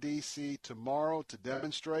Washington, D.C. tomorrow to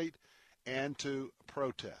demonstrate and to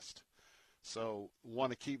protest. So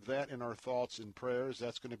want to keep that in our thoughts and prayers.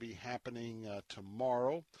 That's going to be happening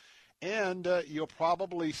tomorrow. And you'll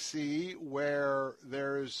probably see where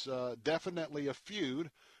there's definitely a feud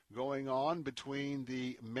going on between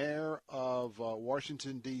the mayor of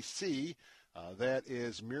Washington, D.C., that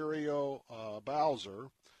is Muriel Bowser.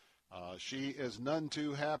 She is none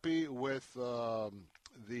too happy with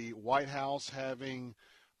the White House having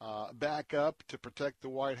backup to protect the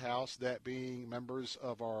White House, that being members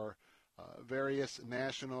of our various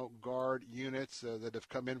National Guard units that have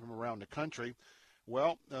come in from around the country.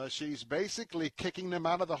 Well, she's basically kicking them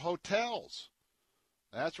out of the hotels.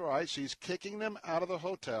 That's right. She's kicking them out of the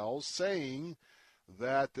hotels, saying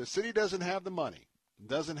that the city doesn't have the money,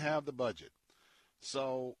 doesn't have the budget.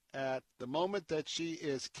 So at the moment that she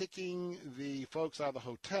is kicking the folks out of the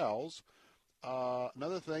hotels,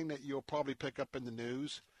 another thing that you'll probably pick up in the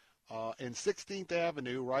news, in 16th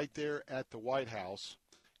Avenue, right there at the White House,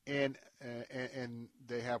 and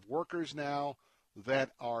they have workers now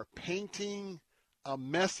that are painting a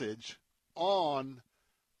message on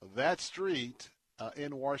that street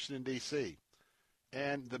in Washington, D.C.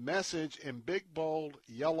 And the message in big, bold,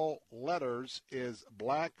 yellow letters is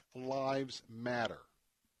Black Lives Matter.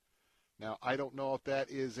 Now, I don't know if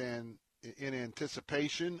that is in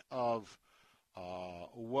anticipation of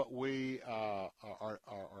what we have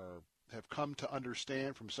come to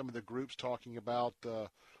understand from some of the groups talking about the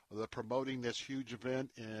promoting this huge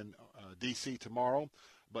event in D.C. tomorrow.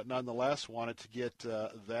 But nonetheless, wanted to get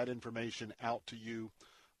that information out to you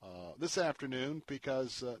this afternoon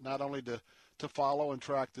because not only to follow and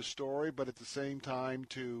track the story, but at the same time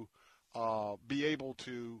to be able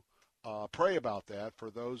to pray about that for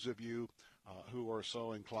those of you who are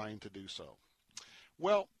so inclined to do so.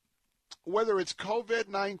 Well, whether it's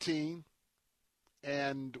COVID-19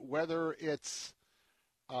 and whether it's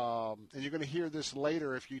and you're going to hear this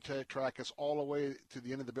later if you track us all the way to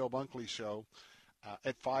the end of the Bill Bunkley Show.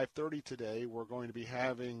 At 5:30 today, we're going to be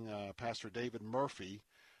having Pastor David Murphy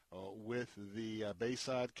with the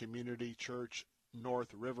Bayside Community Church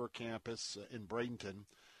North River campus in Bradenton.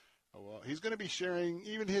 He's going to be sharing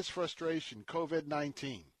even his frustration,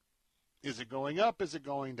 COVID-19. Is it going up? Is it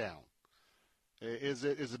going down? Is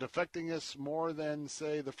it affecting us more than,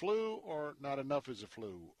 say, the flu, or not enough is a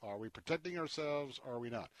flu? Are we protecting ourselves, or are we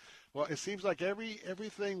not? Well, it seems like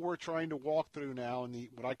everything we're trying to walk through now in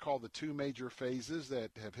what I call the two major phases that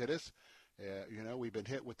have hit us. We've been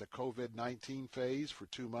hit with the COVID-19 phase for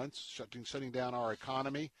 2 months, shutting down our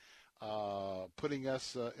economy, putting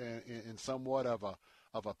us in somewhat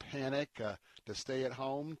of a panic to stay at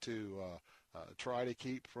home to try to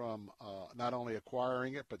keep from not only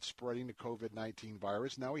acquiring it but spreading the COVID-19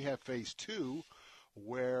 virus. Now we have phase 2,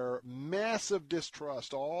 where massive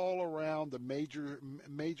distrust all around the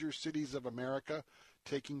major cities of America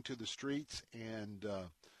taking to the streets, and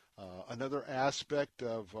another aspect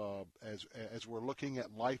of as we're looking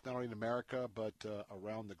at life not only in America but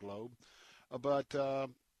around the globe. But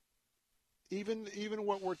even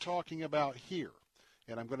what we're talking about here,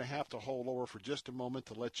 and I'm going to have to hold over for just a moment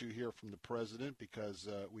to let you hear from the president because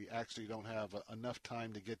we actually don't have enough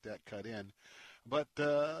time to get that cut in. But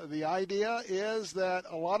the idea is that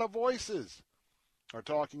a lot of voices are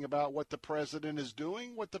talking about what the president is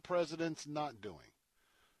doing, what the president's not doing.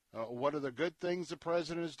 What are the good things the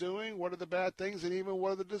president is doing? What are the bad things? And even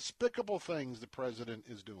what are the despicable things the president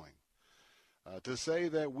is doing? To say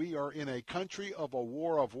that we are in a country of a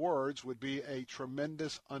war of words would be a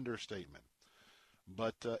tremendous understatement.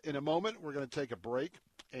 But in a moment, we're going to take a break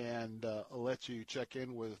and let you check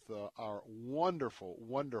in with our wonderful,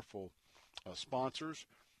 wonderful sponsors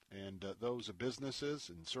and those businesses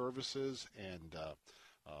and services and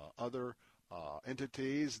other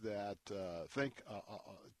entities that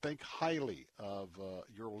think highly of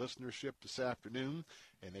your listenership this afternoon,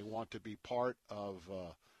 and they want to be part of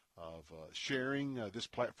sharing this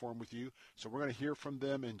platform with you. So we're going to hear from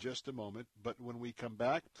them in just a moment. But when we come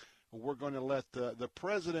back, we're going to let the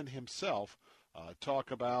president himself talk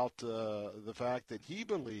about the fact that he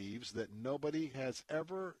believes that nobody has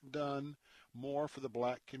ever done more for the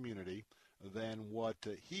black community than what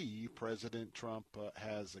President Trump,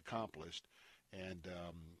 has accomplished. And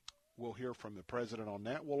we'll hear from the president on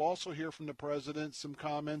that. We'll also hear from the president some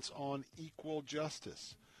comments on equal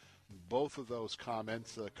justice. Both of those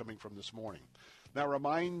comments coming from this morning. Now,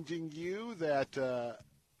 reminding you that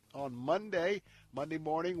on Monday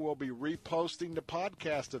morning, we'll be reposting the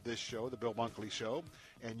podcast of this show, The Bill Bunkley Show,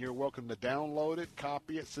 and you're welcome to download it,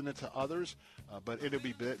 copy it, send it to others, but it'll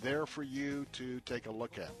be there for you to take a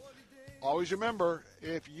look at. Always remember,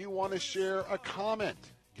 if you want to share a comment,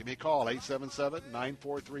 give me a call,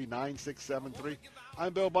 877-943-9673.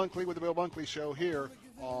 I'm Bill Bunkley with The Bill Bunkley Show here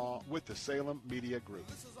with the Salem Media Group.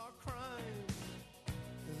 This is our crime,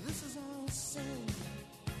 this is our sin,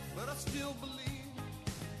 but I still believe.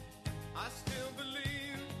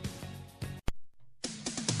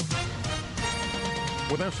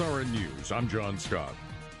 With SRN News, I'm John Scott.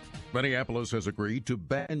 Minneapolis has agreed to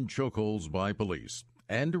ban chokeholds by police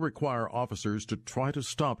and to require officers to try to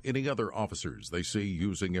stop any other officers they see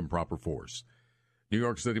using improper force. New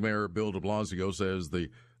York City Mayor Bill de Blasio says the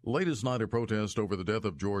latest night of protest over the death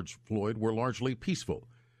of George Floyd were largely peaceful.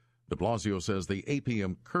 De Blasio says the 8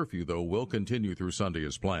 p.m. curfew, though, will continue through Sunday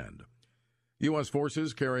as planned. U.S.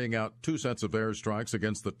 forces carrying out 2 sets of airstrikes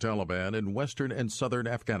against the Taliban in western and southern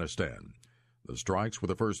Afghanistan. The strikes were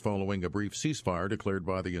the first following a brief ceasefire declared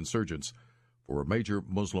by the insurgents for a major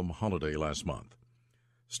Muslim holiday last month.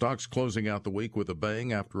 Stocks closing out the week with a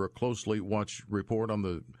bang after a closely watched report on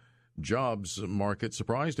the jobs market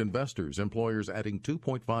surprised investors, employers adding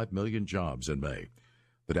 2.5 million jobs in May.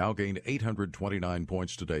 The Dow gained 829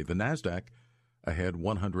 points today. The Nasdaq ahead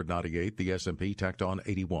 198. The S&P tacked on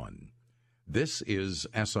 81. This is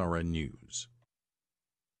SRN News.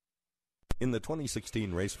 In the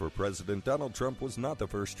 2016 race for president, Donald Trump was not the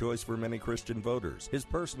first choice for many Christian voters. His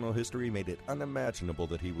personal history made it unimaginable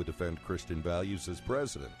that he would defend Christian values as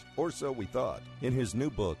president, or so we thought. In his new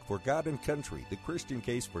book, For God and Country, The Christian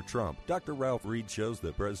Case for Trump, Dr. Ralph Reed shows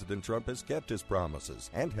that President Trump has kept his promises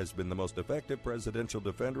and has been the most effective presidential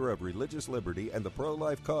defender of religious liberty and the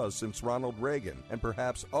pro-life cause since Ronald Reagan, and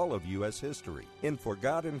perhaps all of U.S. history. In For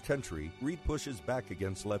God and Country, Reed pushes back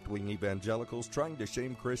against left-wing evangelicals trying to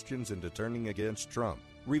shame Christians into turning against Trump,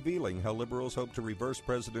 revealing how liberals hope to reverse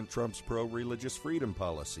President Trump's pro-religious freedom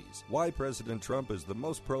policies, why President Trump is the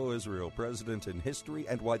most pro-Israel president in history,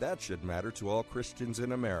 and why that should matter to all Christians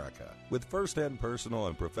in America. With first-hand personal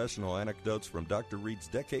and professional anecdotes from Dr. Reed's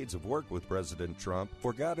decades of work with President Trump,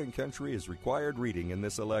 For God and Country is required reading in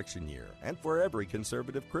this election year, and for every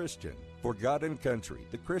conservative Christian. For God and Country,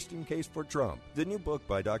 The Christian Case for Trump, the new book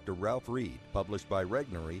by Dr. Ralph Reed, published by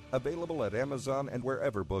Regnery, available at Amazon and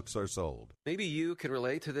wherever books are sold. Maybe you can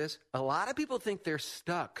relate to this. A lot of people think they're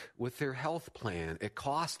stuck with their health plan. It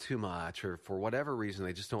costs too much, or for whatever reason,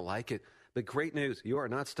 they just don't like it. But great news, you are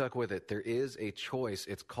not stuck with it. There is a choice.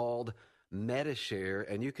 It's called Medi-Share,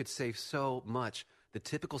 and you could save so much. The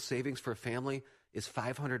typical savings for a family is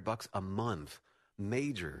 $500 a month.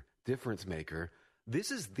 Major difference maker.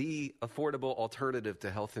 This is the affordable alternative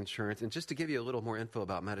to health insurance. And just to give you a little more info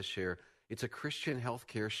about Medi-Share, it's a Christian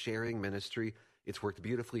healthcare sharing ministry. It's worked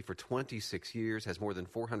beautifully for 26 years, has more than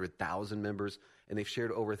 400,000 members, and they've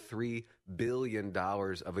shared over $3 billion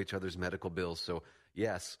of each other's medical bills. So,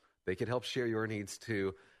 yes, they can help share your needs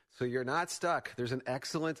too. So you're not stuck. There's an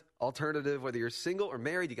excellent alternative. Whether you're single or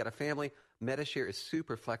married, you got a family, Medi-Share is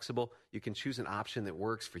super flexible. You can choose an option that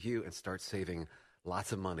works for you and start saving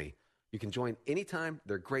lots of money. You can join anytime.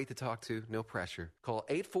 They're great to talk to. No pressure. Call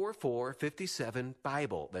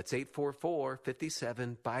 844-57-BIBLE. That's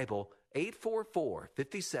 844-57-BIBLE.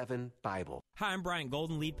 844-57-BIBLE. Hi, I'm Brian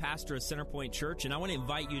Golden, lead pastor of Centerpoint Church, and I want to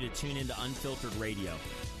invite you to tune into Unfiltered Radio.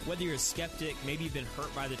 Whether you're a skeptic, maybe you've been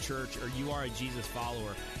hurt by the church, or you are a Jesus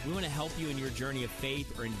follower, we want to help you in your journey of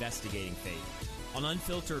faith or investigating faith. On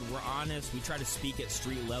Unfiltered, we're honest. We try to speak at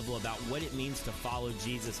street level about what it means to follow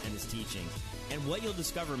Jesus and his teachings. And what you'll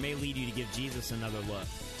discover may lead you to give Jesus another look.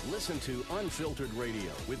 Listen to Unfiltered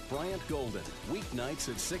Radio with Bryant Golden, weeknights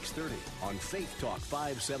at 6:30 on Faith Talk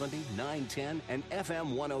 570, 910, and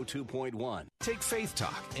FM 102.1. Take Faith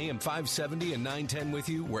Talk, AM 570 and 910 with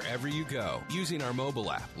you wherever you go. Using our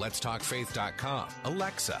mobile app, letstalkfaith.com,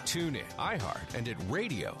 Alexa, TuneIn, iHeart, and at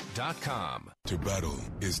radio.com. To battle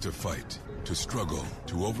is to fight, to struggle,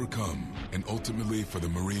 to overcome, and ultimately for the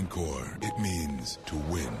Marine Corps, it means to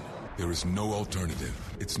win. There is no alternative.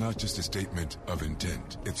 It's not just a statement of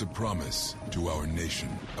intent. It's a promise to our nation.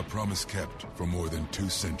 A promise kept for more than 2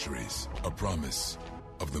 centuries. A promise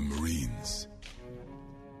of the Marines.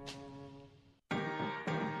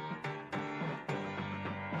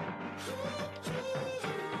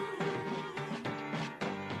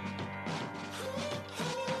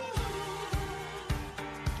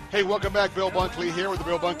 Hey, welcome back. Bill Bunkley here with the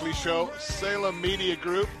Bill Bunkley Show, Salem Media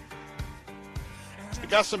Group. We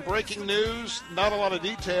got some breaking news, not a lot of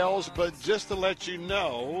details, but just to let you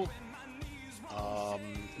know,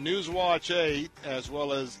 Newswatch 8 as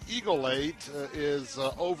well as Eagle 8 is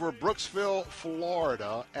over Brooksville,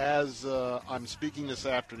 Florida, as I'm speaking this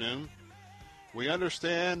afternoon. We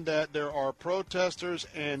understand that there are protesters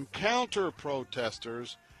and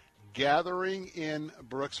counter-protesters gathering in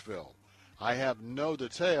Brooksville. I have no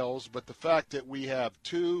details, but the fact that we have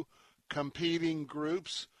 2 competing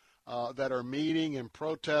groups that are meeting and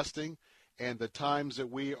protesting, and the times that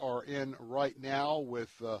we are in right now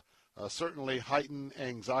with certainly heightened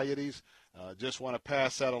anxieties. Just want to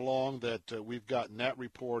pass that along that we've gotten that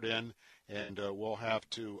report in, and we'll have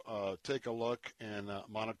to take a look and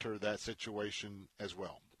monitor that situation as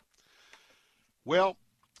well. Well,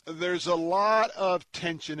 there's a lot of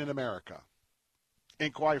tension in America.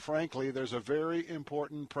 And quite frankly, there's a very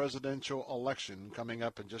important presidential election coming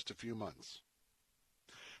up in just a few months.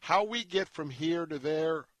 How we get from here to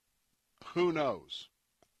there, who knows?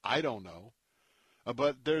 I don't know.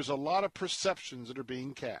 But there's a lot of perceptions that are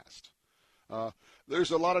being cast. There's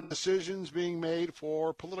a lot of decisions being made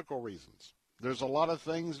for political reasons. There's a lot of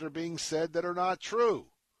things that are being said that are not true.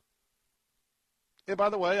 And by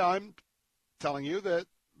the way, I'm telling you that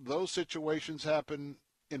those situations happen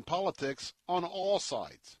in politics on all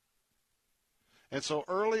sides. And so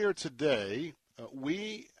earlier today,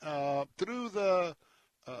 we, through the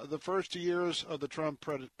first 2 years of the Trump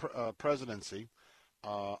presidency,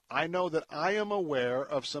 I know that I am aware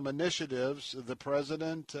of some initiatives the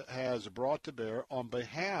president has brought to bear on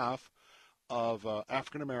behalf of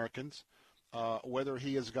African Americans. Whether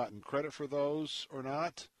he has gotten credit for those or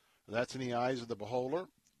not, that's in the eyes of the beholder.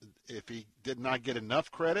 If he did not get enough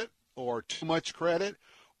credit or too much credit,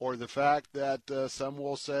 or the fact that some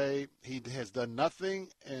will say he has done nothing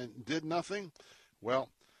and did nothing, well,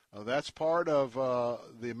 that's part of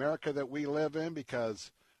the America that we live in, because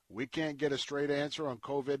we can't get a straight answer on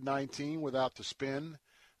COVID-19 without the spin.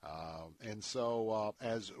 And so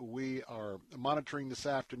as we are monitoring this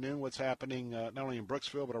afternoon what's happening not only in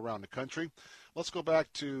Brooksville but around the country, let's go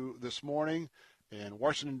back to this morning in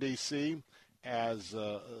Washington, D.C., as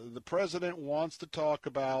the president wants to talk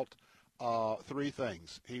about 3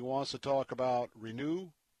 things. He wants to talk about renew,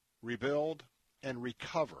 rebuild, and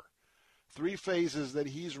recover. 3 phases that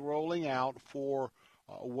he's rolling out for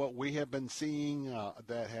what we have been seeing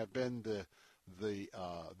that have been the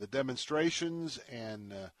demonstrations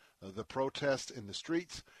and the protests in the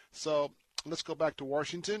streets. So let's go back to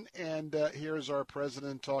Washington, and here's our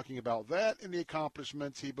president talking about that and the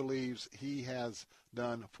accomplishments he believes he has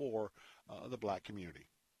done for the black community.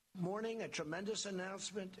 Morning, a tremendous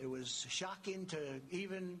announcement. It was shocking to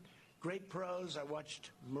even great pros. I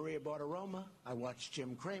watched Maria Bartiromo. I watched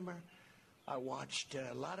Jim Cramer. I watched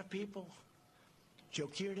a lot of people. Joe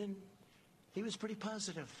Kearden, he was pretty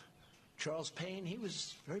positive. Charles Payne, he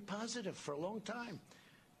was very positive for a long time.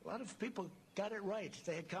 A lot of people got it right.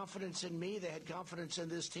 They had confidence in me. They had confidence in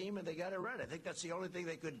this team, and they got it right. I think that's the only thing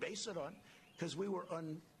they could base it on, because we were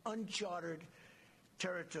on uncharted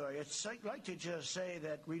territory. I'd like to just say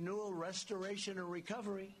that renewal, restoration, and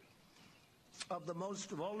recovery of the most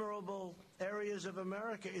vulnerable areas of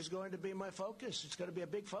America is going to be my focus. It's going to be a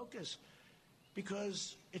big focus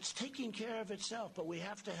because it's taking care of itself, but we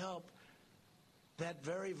have to help that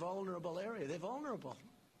very vulnerable area. They're vulnerable.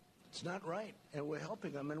 It's not right, and we're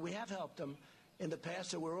helping them, and we have helped them in the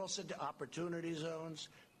past, and we're also to opportunity zones,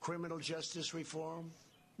 criminal justice reform.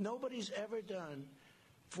 Nobody's ever done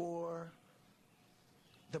for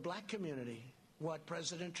the black community what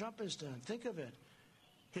President Trump has done. Think of it.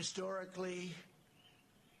 Historically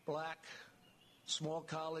black small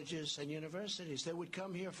colleges and universities, they would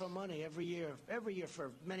come here for money every year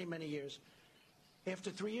for many, many years. After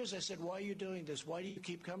 3 years, I said, why are you doing this? Why do you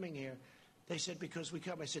keep coming here? They said, because we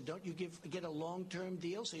come. I said, don't you get a long-term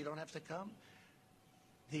deal so you don't have to come?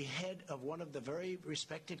 The head of one of the very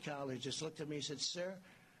respected colleges looked at me and said, sir,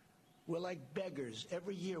 we're like beggars.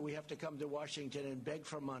 Every year we have to come to Washington and beg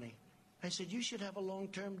for money. I said, you should have a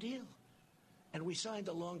long-term deal. And we signed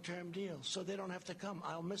a long-term deal so they don't have to come.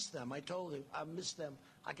 I'll miss them. I told him, I'll miss them.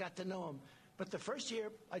 I got to know them. But the first year,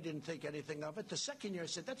 I didn't think anything of it. The second year, I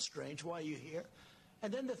said, that's strange. Why are you here?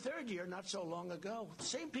 And then the third year, not so long ago,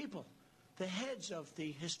 same people, the heads of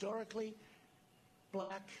the historically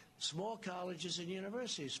black small colleges and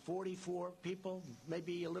universities, 44 people,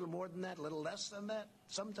 maybe a little more than that, a little less than that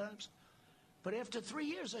sometimes. But after 3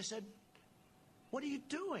 years, I said, what are you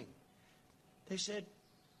doing? They said,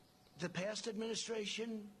 the past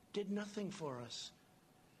administration did nothing for us.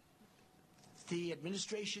 The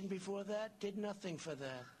administration before that did nothing for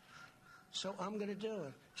that. So I'm going to do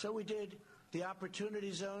it. So we did the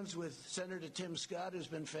opportunity zones with Senator Tim Scott, who's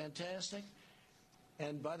been fantastic.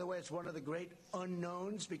 And by the way, it's one of the great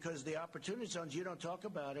unknowns because the opportunity zones, you don't talk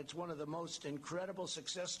about it. It's one of the most incredible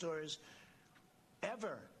success stories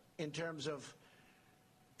ever in terms of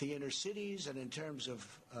the inner cities and in terms of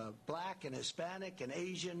black and Hispanic and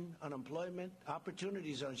Asian unemployment.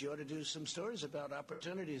 Opportunity zones, you ought to do some stories about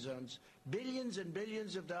opportunity zones. Billions and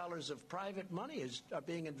billions of dollars of private money are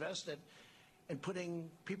being invested in putting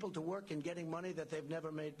people to work and getting money that they've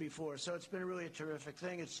never made before. So it's been really a terrific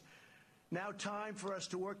thing. It's now time for us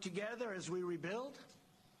to work together as we rebuild,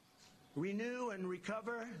 renew, and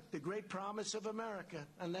recover the great promise of America.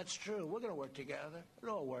 And that's true. We're going to work together.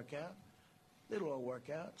 It'll all work out. It'll all work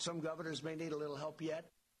out. Some governors may need a little help yet.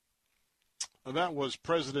 That was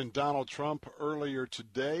President Donald Trump earlier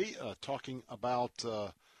today talking about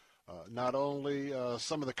not only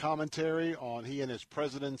some of the commentary on he and his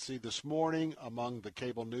presidency this morning among the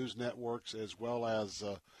cable news networks, as well as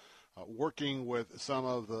working with some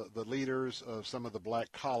of the leaders of some of the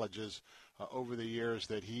black colleges over the years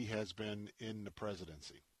that he has been in the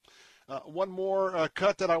presidency. One more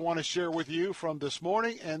cut that I want to share with you from this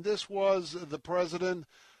morning, and this was the president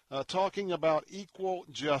talking about equal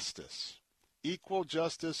justice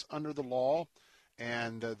under the law.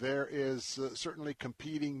 And there is certainly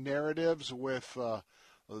competing narratives with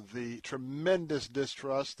the tremendous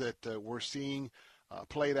distrust that we're seeing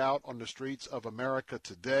played out on the streets of America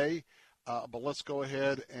today. But let's go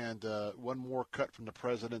ahead and one more cut from the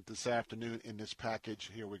president this afternoon in this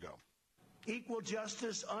package. Here we go. Equal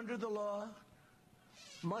justice under the law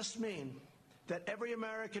must mean that every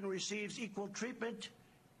American receives equal treatment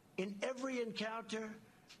in every encounter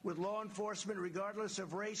with law enforcement, regardless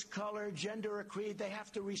of race, color, gender, or creed. They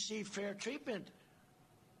have to receive fair treatment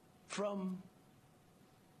from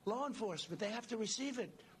law enforcement. They have to receive it.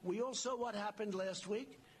 We all saw what happened last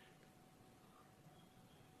week.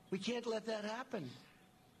 We can't let that happen.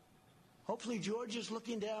 Hopefully George is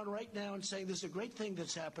looking down right now and saying there's a great thing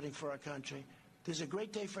that's happening for our country. There's a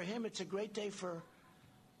great day for him. It's a great day for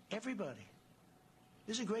everybody.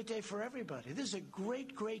 This is a great day for everybody. This is a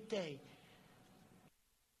great, great day.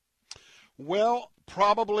 Well,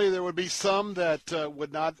 probably there would be some that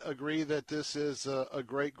would not agree that this is a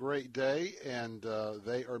great, great day, and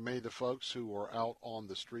they are many of the folks who are out on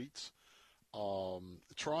the streets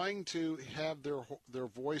trying to have their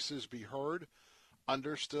voices be heard.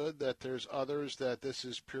 Understood that there's others that this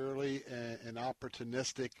is purely an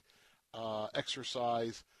opportunistic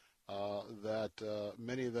exercise, that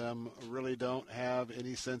many of them really don't have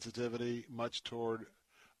any sensitivity much toward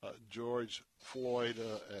George Floyd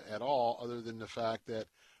at all, other than the fact that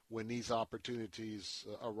when these opportunities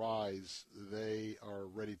arise, they are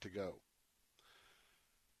ready to go.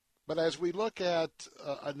 But as we look at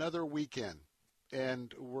another weekend,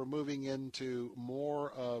 and we're moving into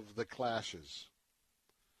more of the clashes.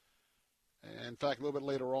 In fact, a little bit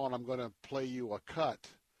later on, I'm going to play you a cut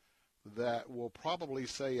that will probably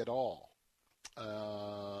say it all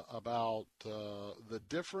about the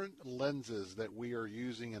different lenses that we are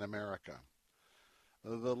using in America.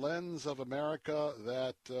 The lens of America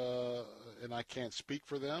that, and I can't speak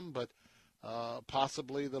for them, but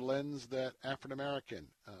possibly the lens that African American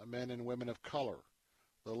men and women of color,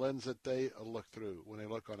 the lens that they look through when they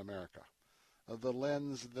look on America, the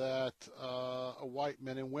lens that white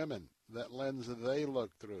men and women, that lens that they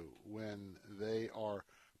look through when they are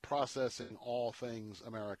processing all things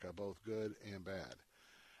America, both good and bad.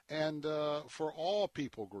 And for all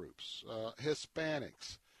people groups,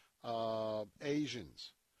 Hispanics,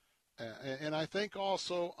 Asians, and I think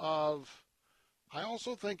also of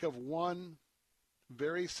one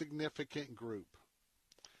very significant group,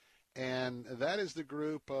 and that is the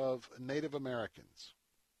group of Native Americans.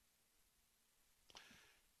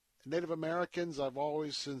 Native Americans, I've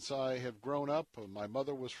always, since I have grown up, my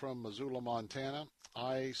mother was from Missoula, Montana.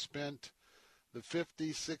 I spent the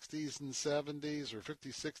 50s, 60s, and 70s, or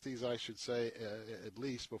 50s, 60s, I should say, at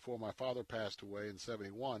least before my father passed away in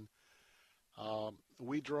 71.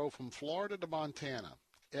 We drove from Florida to Montana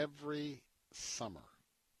every summer.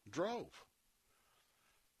 Drove.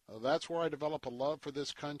 That's where I developed a love for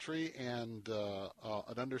this country and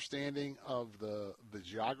an understanding of the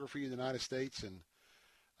geography of the United States.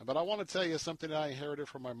 But I want to tell you something that I inherited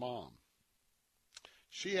from my mom.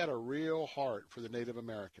 She had a real heart for the Native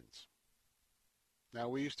Americans. Now,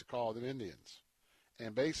 we used to call them Indians,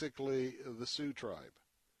 and basically the Sioux tribe.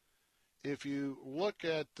 If you look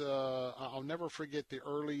at, I'll never forget the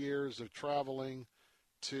early years of traveling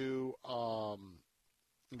to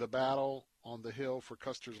the battle on the hill for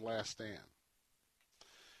Custer's Last Stand.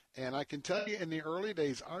 And I can tell you in the early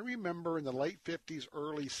days, I remember in the late 50s,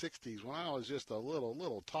 early 60s, when I was just a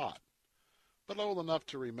little tot, but old enough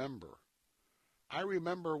to remember. I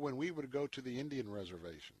remember when we would go to the Indian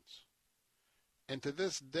reservations. And to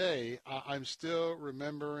this day, I'm still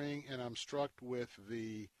remembering, and I'm struck with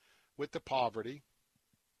the poverty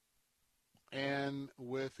and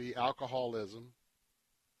with the alcoholism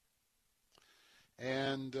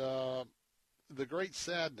and the great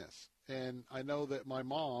sadness. And I know that my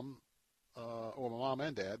mom, or my mom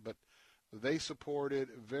and dad, but they supported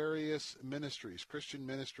various ministries, Christian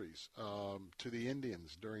ministries, to the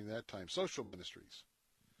Indians during that time, social ministries.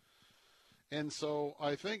 And so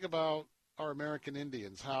I think about our American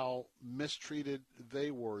Indians, how mistreated they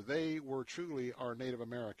were. They were truly our Native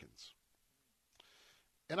Americans.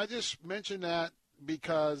 And I just mention that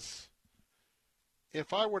because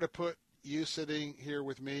if I were to put you sitting here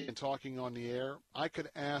with me and talking on the air, I could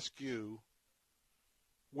ask you,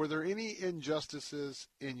 were there any injustices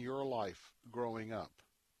in your life growing up?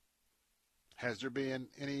 Has there been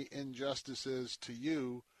any injustices to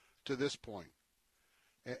you to this point?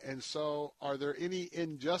 And so are there any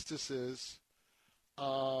injustices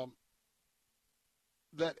that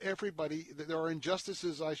there are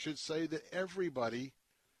injustices, I should say, that everybody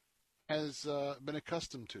has been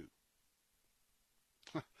accustomed to?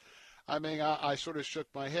 I mean, I sort of shook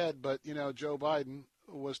my head, but, Joe Biden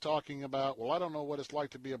was talking about, well, I don't know what it's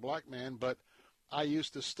like to be a black man, but I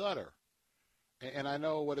used to stutter. And I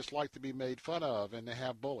know what it's like to be made fun of and to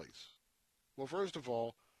have bullies. Well, first of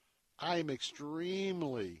all, I am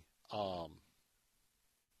extremely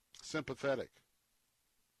sympathetic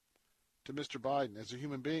to Mr. Biden as a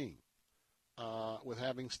human being with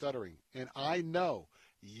having stuttering. And I know,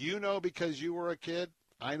 because you were a kid,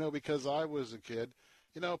 I know because I was a kid,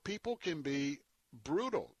 people can be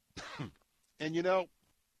brutal. And,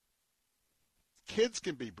 kids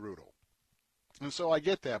can be brutal. And so I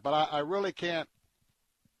get that. But I really can't,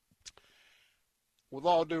 with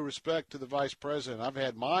all due respect to the vice president, I've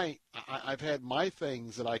had my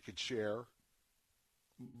things that I could share.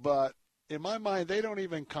 But in my mind, they don't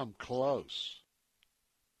even come close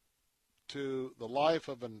to the life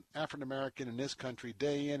of an African American in this country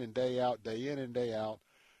day in and day out, day in and day out.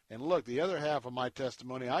 And look, the other half of my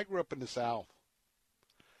testimony, I grew up in the South.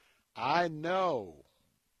 I know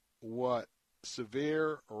what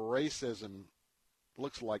severe racism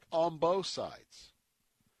looks like on both sides.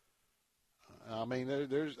 I mean,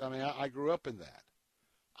 I grew up in that.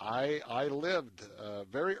 I lived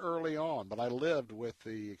very early on, but I lived with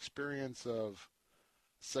the experience of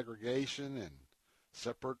segregation and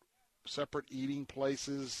separate eating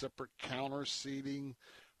places, separate counter seating,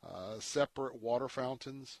 separate water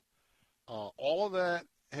fountains. All of that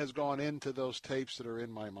has gone into those tapes that are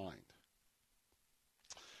in my mind.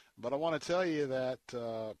 But I want to tell you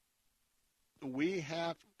that we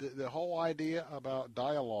have the whole idea about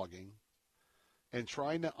dialoguing and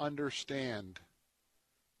trying to understand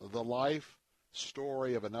the life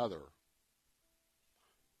story of another.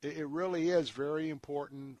 It really is very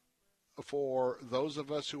important for those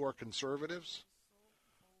of us who are conservatives,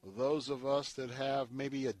 those of us that have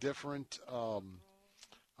maybe a different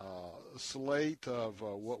slate of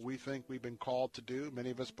what we think we've been called to do,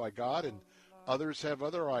 many of us by God, and others have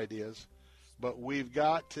other ideas. But we've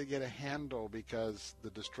got to get a handle because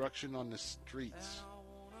the destruction on the streets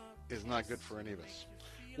is not good for any of us.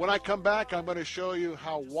 When I come back, I'm going to show you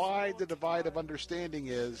how wide the divide of understanding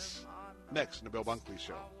is next in the Bill Bunkley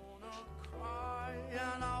Show.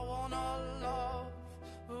 And I wanna love,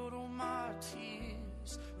 but all my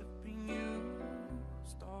tears have been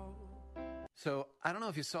used all. So I don't know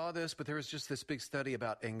if you saw this, but there was just this big study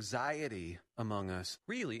about anxiety among us.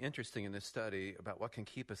 Really interesting in this study about what can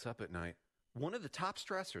keep us up at night. One of the top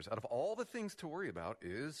stressors out of all the things to worry about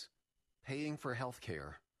is paying for health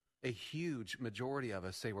care. A huge majority of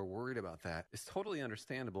us say we're worried about that. It's totally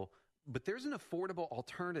understandable, but there's an affordable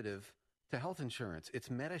alternative to health insurance. It's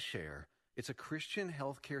MediShare. It's a Christian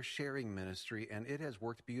healthcare sharing ministry, and it has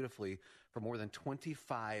worked beautifully for more than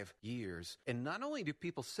 25 years. And not only do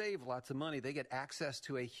people save lots of money, they get access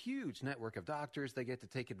to a huge network of doctors. They get to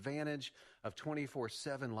take advantage of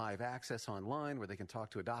 24/7 live access online where they can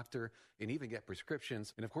talk to a doctor and even get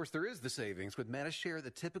prescriptions. And of course, there is the savings. With MediShare,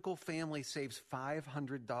 the typical family saves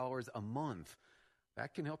 $500 a month.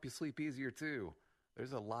 That can help you sleep easier, too.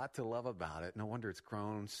 There's a lot to love about it. No wonder it's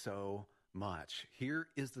grown so much. Here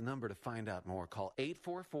is the number to find out more. Call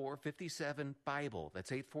 844-57-BIBLE. That's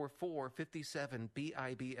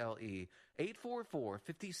 844-57-BIBLE.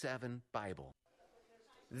 844-57-BIBLE.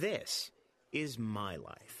 This is my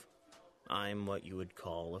life. I'm what you would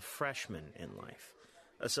call a freshman in life,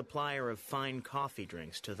 a supplier of fine coffee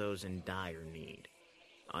drinks to those in dire need.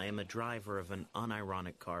 I am a driver of an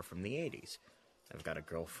unironic car from the 80s. I've got a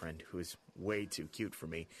girlfriend who is way too cute for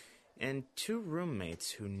me, and 2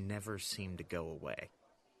 roommates who never seem to go away.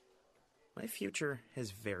 My future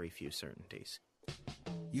has very few certainties.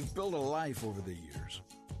 You've built a life over the years,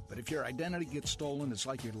 but if your identity gets stolen, it's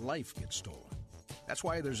like your life gets stolen. That's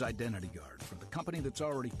why there's Identity Guard, from the company that's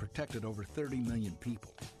already protected over 30 million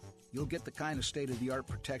people. You'll get the kind of state-of-the-art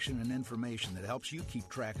protection and information that helps you keep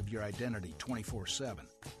track of your identity 24/7.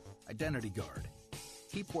 Identity Guard.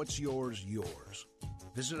 Keep what's yours, yours.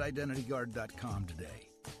 Visit IdentityGuard.com today.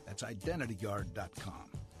 That's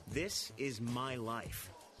IdentityGuard.com. This is my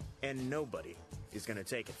life, and nobody is going to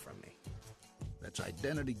take it from me. That's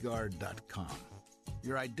IdentityGuard.com.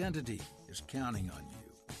 Your identity is counting on you.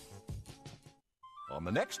 On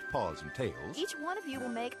the next Paws and Tales, each one of you will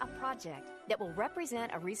make a project that will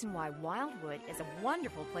represent a reason why Wildwood is a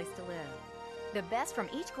wonderful place to live. The best from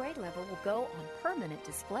each grade level will go on permanent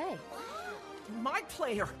display. My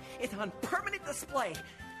player is on permanent display.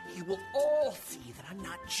 You will all see that I'm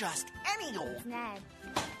not just any old Ned.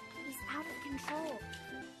 He's out of control.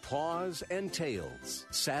 Paws and Tales,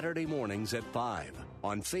 Saturday mornings at 5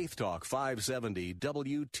 on Faith Talk 570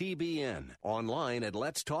 WTBN, online at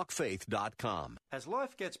letstalkfaith.com. As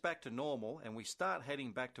life gets back to normal and we start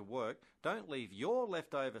heading back to work, don't leave your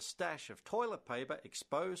leftover stash of toilet paper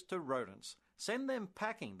exposed to rodents. Send them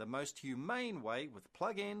packing the most humane way with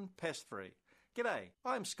Plug-in Pest Free. G'day,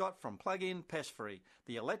 I'm Scott from Plug-in Pest Free,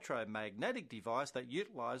 the electromagnetic device that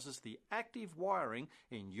utilizes the active wiring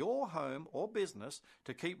in your home or business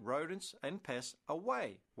to keep rodents and pests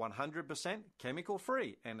away. 100%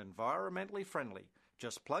 chemical-free and environmentally friendly.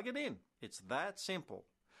 Just plug it in. It's that simple.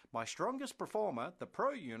 My strongest performer, the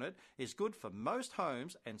Pro Unit, is good for most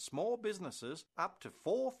homes and small businesses up to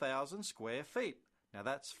 4,000 square feet. Now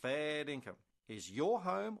that's fair income. Is your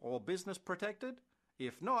home or business protected?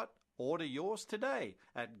 If not, order yours today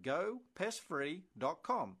at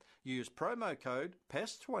gopestfree.com. Use promo code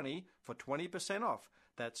PEST20 for 20% off.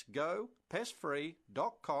 That's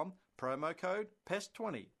gopestfree.com, promo code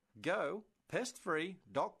PEST20.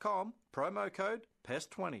 Gopestfree.com, promo code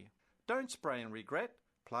PEST20. Don't spray and regret.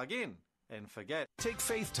 Plug in and forget. Take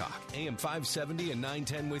Faith Talk, AM 570 and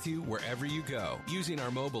 910 with you wherever you go. Using our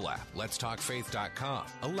mobile app, letstalkfaith.com,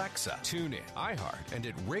 Alexa, TuneIn, iHeart, and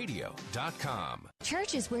at radio.com.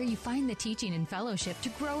 Church is where you find the teaching and fellowship to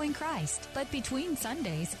grow in Christ. But between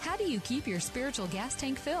Sundays, how do you keep your spiritual gas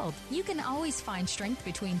tank filled? You can always find strength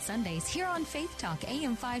between Sundays here on Faith Talk,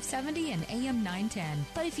 AM 570 and AM 910.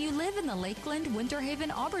 But if you live in the Lakeland, Winter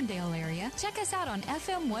Haven, Auburndale area, check us out on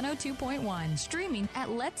FM 102.1, streaming at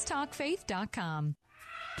letstalkfaith.com.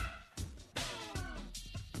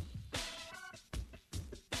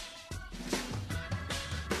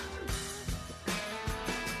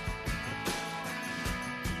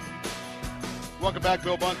 Welcome back.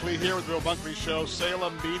 Bill Bunkley here with Bill Bunkley Show,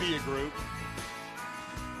 Salem Media Group.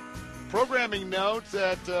 Programming note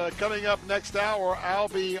that coming up next hour, I'll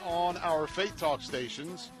be on our Faith Talk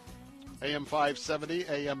stations, AM 570,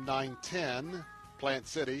 AM 910, Plant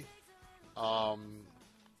City.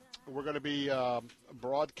 we're going to be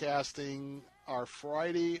broadcasting our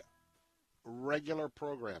Friday regular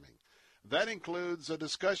programming. That includes a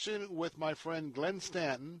discussion with my friend Glenn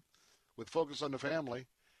Stanton with Focus on the Family.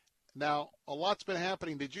 Now, a lot's been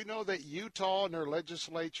happening. Did you know that Utah and their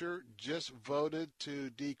legislature just voted to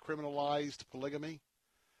decriminalize polygamy?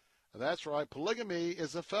 That's right. Polygamy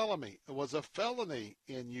is a felony. It was a felony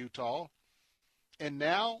in Utah, and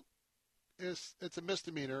now it's a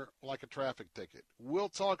misdemeanor like a traffic ticket. We'll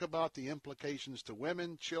talk about the implications to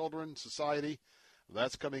women, children, society.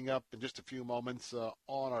 That's coming up in just a few moments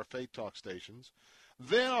on our Faith Talk stations.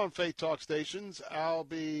 Then on Faith Talk stations, I'll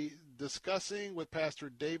be discussing with Pastor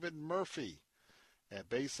David Murphy at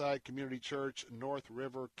Bayside Community Church, North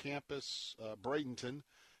River Campus, Bradenton.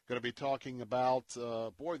 Going to be talking about,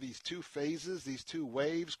 these two phases, these two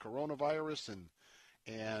waves, coronavirus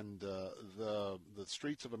and the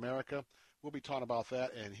streets of America. We'll be talking about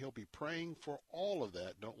that, and he'll be praying for all of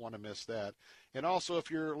that. Don't want to miss that. And also, if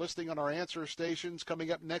you're listening on our answer stations,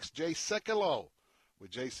 coming up next, Jay Sekulow with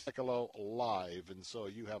Jay Sekulow Live. And so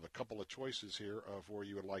you have a couple of choices here of where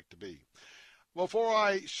you would like to be. Before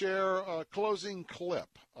I share a closing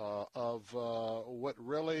clip of what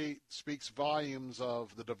really speaks volumes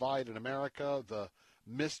of the divide in America, the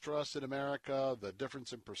mistrust in America, the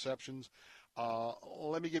difference in perceptions,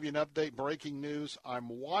 let me give you an update. Breaking news. I'm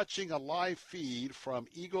watching a live feed from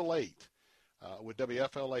Eagle 8 with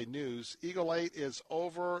WFLA News. Eagle 8 is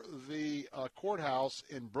over the courthouse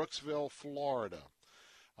in Brooksville, Florida.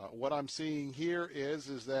 What I'm seeing here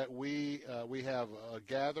is that we have a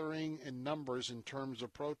gathering in numbers in terms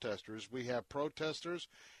of protesters. We have protesters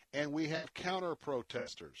and we have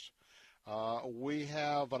counter-protesters. We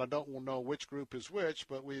have, and I don't know which group is which,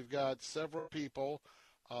 but we've got several people,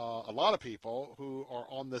 a lot of people who are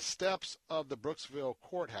on the steps of the Brooksville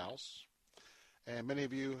courthouse. And many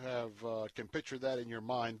of you can picture that in your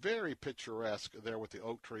mind. Very picturesque there with the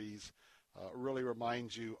oak trees. Really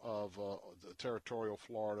reminds you of the territorial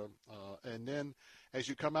Florida. And then as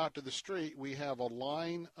you come out to the street, we have a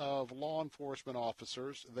line of law enforcement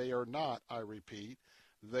officers. They are not, I repeat,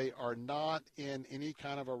 they are not in any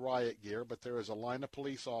kind of a riot gear, but there is a line of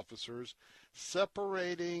police officers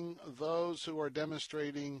separating those who are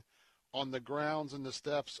demonstrating on the grounds and the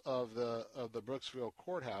steps of the Brooksville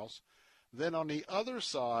courthouse. Then on the other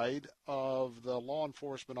side of the law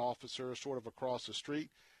enforcement officers, sort of across the street,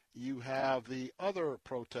 you have the other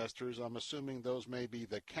protesters. I'm assuming those may be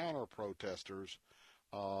the counter-protesters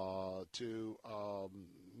to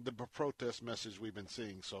the protest message we've been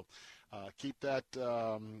seeing. So keep that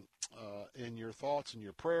in your thoughts and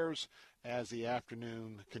your prayers as the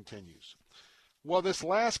afternoon continues. Well, this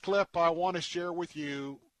last clip I want to share with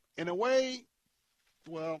you, in a way,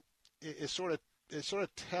 well, it sort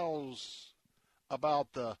of tells about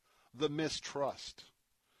the mistrust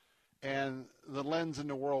and the lens in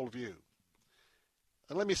the worldview.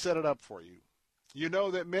 And let me set it up for you. You know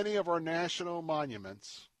that many of our national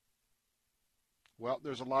monuments, well,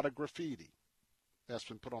 there's a lot of graffiti that's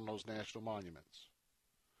been put on those national monuments.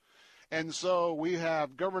 And so we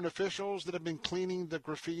have government officials that have been cleaning the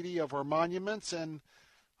graffiti of our monuments, and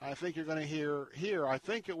I think you're going to hear here, I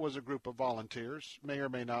think it was a group of volunteers, may or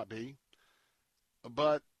may not be.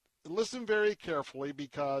 But listen very carefully,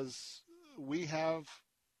 because we have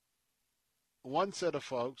one set of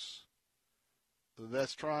folks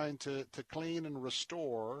that's trying to clean and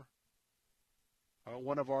restore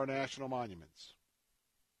one of our national monuments.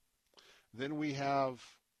 Then we have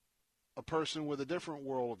a person with a different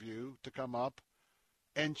worldview to come up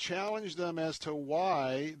and challenge them as to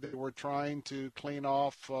why they were trying to clean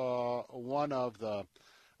off one of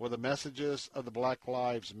the messages of the Black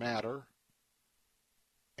Lives Matter.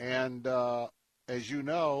 And as you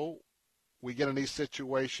know, we get in these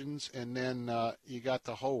situations, and then you got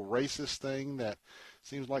the whole racist thing that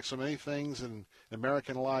seems like so many things in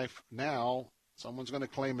American life now. Someone's going to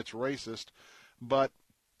claim it's racist. But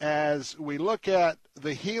as we look at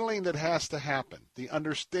the healing that has to happen, the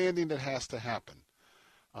understanding that has to happen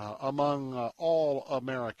among all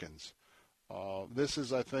Americans, this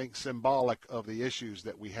is, I think, symbolic of the issues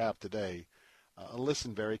that we have today.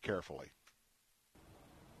 Listen very carefully.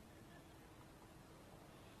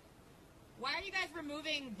 Why are you guys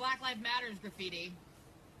removing Black Lives Matter's graffiti?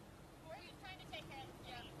 We're trying to take it.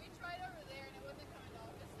 Yeah, we tried over there and it wasn't coming off.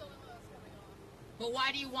 It still was coming off. But why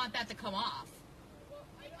do you want that to come off? Well,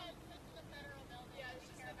 because this is a federal building. Yeah, it's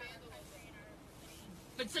just a vandalism.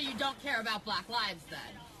 But so you don't care about Black lives then?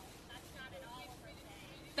 Not at all. That's not at all.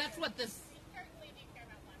 That's what this... We certainly do care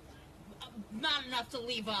about Black lives. Not enough to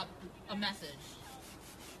leave up a message.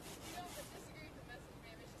 We don't disagree with the message,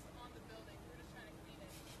 ma'am. It's just on the building. We're just trying to clean it.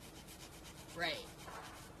 Right.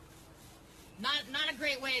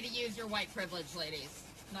 great way to use your white privilege, ladies.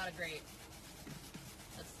 Not a great.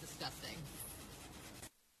 That's disgusting.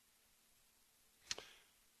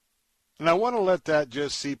 And I want to let that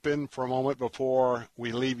just seep in for a moment before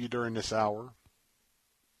we leave you during this hour.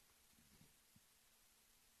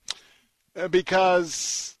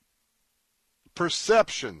 Because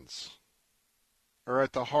perceptions are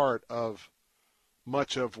at the heart of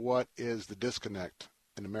much of what is the disconnect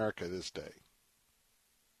in America this day.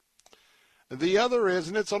 The other is,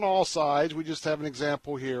 and it's on all sides, we just have an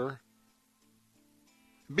example here,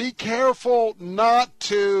 be careful not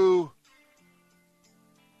to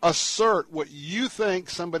assert what you think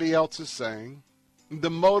somebody else is saying, the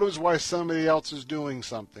motives why somebody else is doing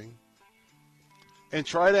something, and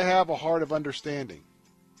try to have a heart of understanding.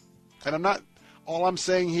 And all I'm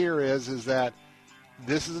saying here is that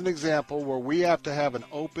this is an example where we have to have an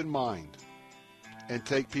open mind and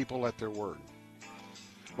take people at their word.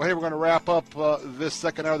 Well, hey, we're going to wrap up this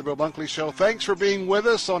second hour of the Bill Bunkley Show. Thanks for being with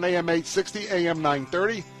us on AM 860, AM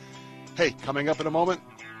 930. Hey, coming up in a moment,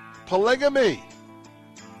 polygamy.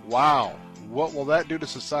 Wow, what will that do to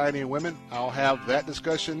society and women? I'll have that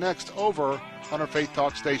discussion next over on our Faith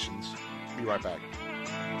Talk stations. Be right back.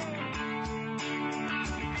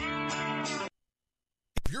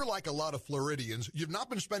 If you're like a lot of Floridians, you've not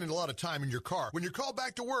been spending a lot of time in your car. When you're called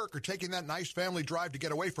back to work or taking that nice family drive to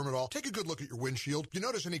get away from it all, take a good look at your windshield. If you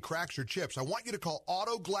notice any cracks or chips, I want you to call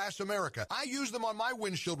Auto Glass America. I used them on my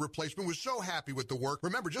windshield replacement, was so happy with the work.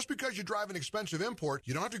 Remember, just because you drive an expensive import,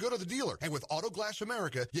 you don't have to go to the dealer. And with Auto Glass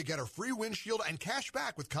America, you get a free windshield and cash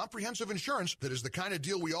back with comprehensive insurance that is the kind of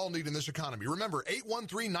deal we all need in this economy. Remember,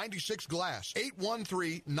 813-96-GLASS.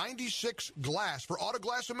 813-96-GLASS for Auto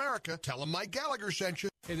Glass America. Tell them Mike Gallagher sent you.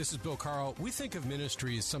 Hey, this is Bill Carl. We think of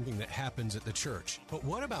ministry as something that happens at the church. But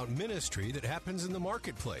what about ministry that happens in the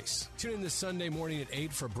marketplace? Tune in this Sunday morning at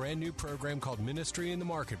 8 for a brand new program called Ministry in the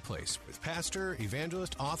Marketplace with pastor,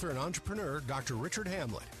 evangelist, author, and entrepreneur Dr. Richard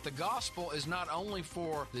Hamlet. The gospel is not only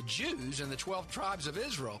for the Jews and the 12 tribes of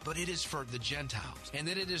Israel, but it is for the Gentiles, and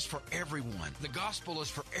that it is for everyone. The gospel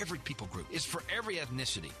is for every people group. It's for every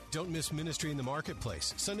ethnicity. Don't miss Ministry in the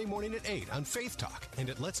Marketplace, Sunday morning at 8 on Faith Talk and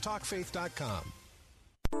at letstalkfaith.com.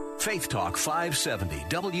 Faith Talk 570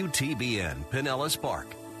 WTBN Pinellas Park.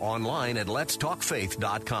 Online at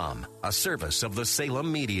letstalkfaith.com. A service of the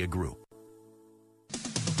Salem Media Group.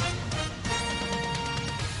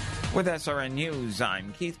 With SRN News,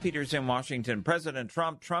 I'm Keith Peters in Washington. President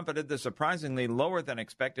Trump trumpeted the surprisingly lower than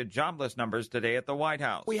expected jobless numbers today at the White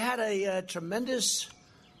House. We had a tremendous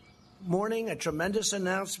morning, a tremendous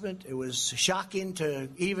announcement. It was shocking to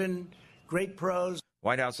even great pros.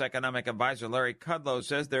 White House economic advisor Larry Kudlow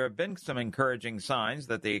says there have been some encouraging signs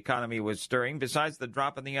that the economy was stirring besides the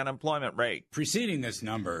drop in the unemployment rate. Preceding this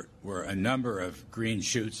number were a number of green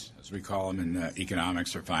shoots, as we call them in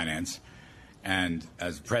economics or finance. And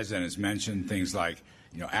as the president has mentioned, things like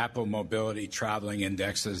Apple Mobility Traveling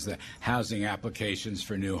Indexes, the housing applications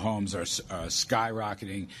for new homes are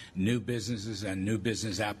skyrocketing. New businesses and new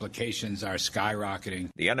business applications are skyrocketing.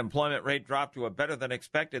 The unemployment rate dropped to a better than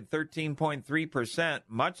expected 13.3%.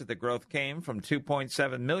 Much of the growth came from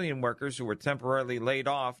 2.7 million workers who were temporarily laid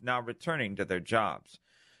off, now returning to their jobs.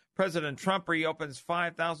 President Trump reopens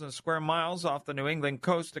 5,000 square miles off the New England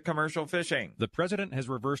coast to commercial fishing. The president has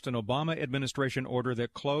reversed an Obama administration order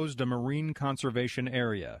that closed a marine conservation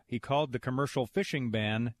area. He called the commercial fishing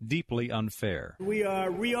ban deeply unfair. We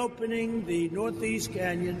are reopening the Northeast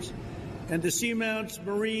Canyons and the Seamounts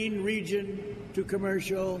Marine region to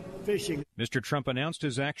commercial fishing. Mr. Trump announced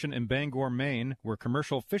his action in Bangor, Maine, where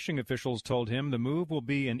commercial fishing officials told him the move will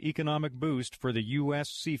be an economic boost for the U.S.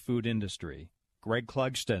 seafood industry. Greg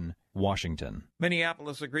Clugston, Washington.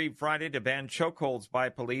 Minneapolis agreed Friday to ban chokeholds by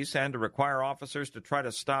police and to require officers to try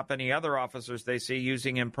to stop any other officers they see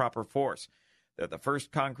using improper force. They're the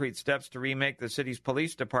first concrete steps to remake the city's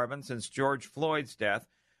police department since George Floyd's death.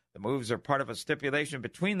 The moves are part of a stipulation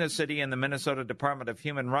between the city and the Minnesota Department of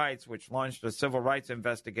Human Rights, which launched a civil rights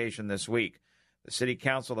investigation this week. The city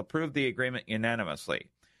council approved the agreement unanimously.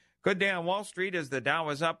 Good day on Wall Street as the Dow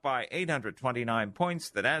is up by 829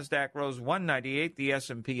 points. The Nasdaq rose 198. The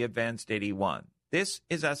S&P advanced 81. This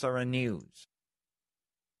is SRN News.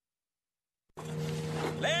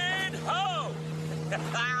 Land ho!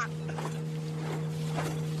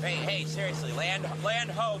 hey, seriously, land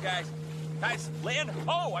ho, guys. Guys, land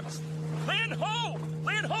ho! Land ho!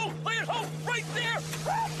 Land ho! Right there!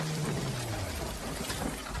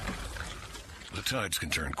 The tides can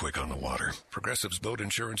turn quick on the water. Progressive's boat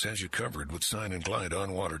insurance has you covered with Sign and Glide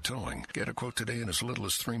on-water towing. Get a quote today in as little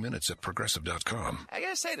as 3 minutes at Progressive.com. I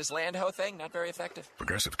gotta say, this land ho thing, not very effective.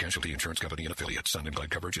 Progressive Casualty Insurance Company and Affiliates. Sign and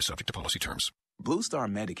Glide coverage is subject to policy terms. Blue Star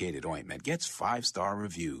Medicated Ointment gets 5-star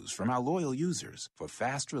reviews from our loyal users for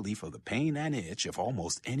fast relief of the pain and itch of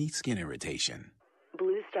almost any skin irritation.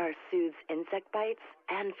 Blue Star soothes insect bites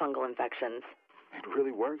and fungal infections. It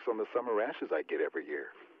really works on the summer rashes I get every year.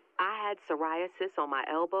 I had psoriasis on my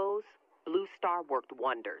elbows. Blue Star worked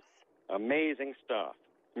wonders. Amazing stuff.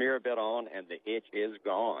 Smear a bit on and the itch is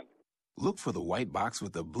gone. Look for the white box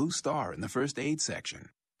with the Blue Star in the first aid section.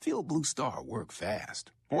 Feel Blue Star work fast,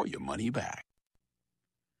 or your money back.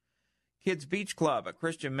 Kids Beach Club, a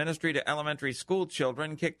Christian ministry to elementary school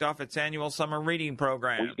children, kicked off its annual summer reading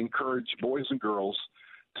program. We encourage boys and girls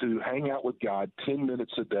to hang out with God 10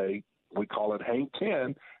 minutes a day. We call it Hang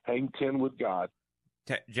 10 with God.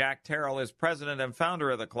 Jack Terrell is president and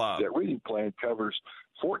founder of the club. That reading plan covers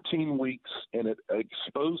 14 weeks, and it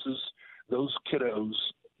exposes those kiddos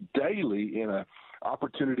daily in an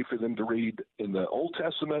opportunity for them to read in the Old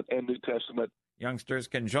Testament and New Testament. Youngsters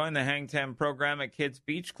can join the Hang 10 program at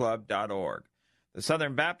kidsbeachclub.org. The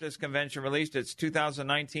Southern Baptist Convention released its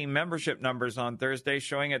 2019 membership numbers on Thursday,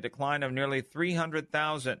 showing a decline of nearly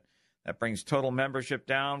 300,000. That brings total membership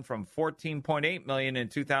down from 14.8 million in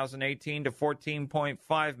 2018 to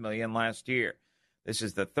 14.5 million last year. This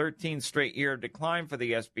is the 13th straight year of decline for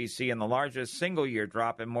the SBC and the largest single-year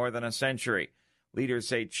drop in more than a century. Leaders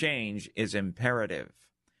say change is imperative.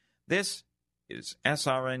 This is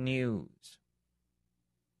SRN News.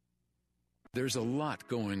 There's a lot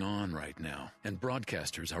going on right now, and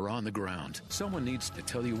broadcasters are on the ground. Someone needs to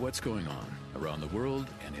tell you what's going on around the world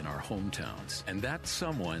and in our hometowns. And that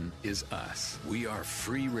someone is us. We are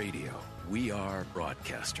free radio. We are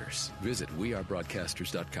broadcasters. Visit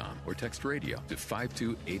wearebroadcasters.com or text radio to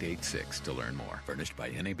 52886 to learn more. Furnished by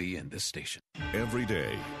NAB and this station. Every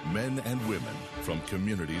day, men and women from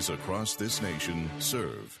communities across this nation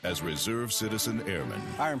serve as Reserve Citizen Airmen.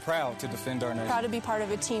 I am proud to defend our nation. Proud to be part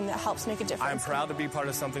of a team that helps make a difference. I am proud to be part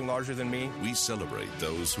of something larger than me. We celebrate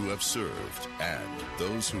those who have served and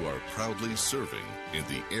those who are proudly serving in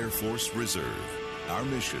the Air Force Reserve. Our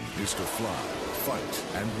mission is to fly, fight,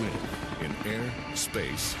 and win in air,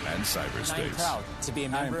 space, and cyberspace. I am proud to be a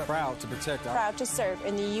member. I am proud to protect our... Proud to serve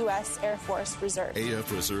in the U.S. Air Force Reserve.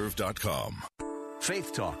 AFReserve.com.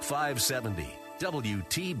 Faith Talk 570,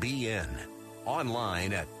 WTBN.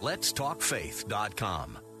 Online at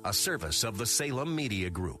letstalkfaith.com, a service of the Salem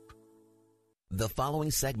Media Group. The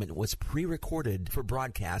following segment was pre-recorded for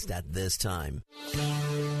broadcast at this time.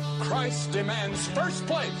 Christ demands first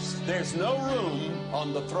place. There's no room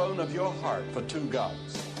on the throne of your heart for two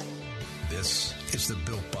gods. This is the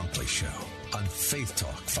Bill Bunkley Show on Faith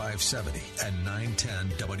Talk 570 and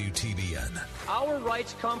 910 WTBN. Our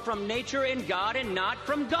rights come from nature and God and not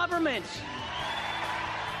from government.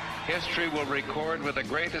 History will record with the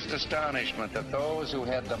greatest astonishment that those who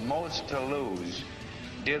had the most to lose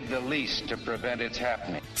did the least to prevent its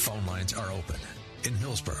happening. Phone lines are open. In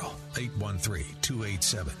Hillsborough,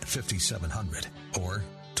 813-287-5700 or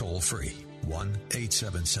toll free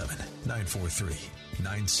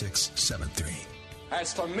 1-877-943-9673.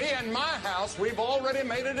 As for me and my house, we've already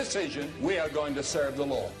made a decision. We are going to serve the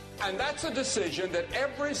Lord. And that's a decision that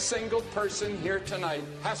every single person here tonight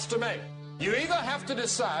has to make. You either have to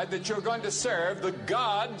decide that you're going to serve the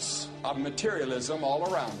gods of materialism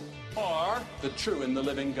all around you, or the true and the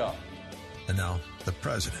living God. And now, the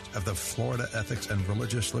president of the Florida Ethics and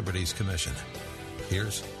Religious Liberties Commission.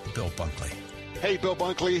 Here's Bill Bunkley. Hey, Bill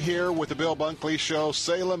Bunkley here with the Bill Bunkley Show,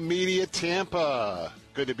 Salem Media, Tampa.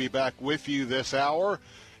 Good to be back with you this hour.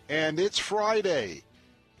 And it's Friday.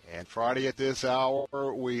 And Friday at this hour,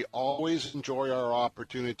 we always enjoy our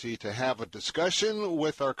opportunity to have a discussion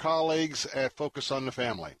with our colleagues at Focus on the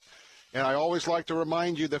Family. And I always like to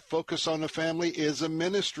remind you that Focus on the Family is a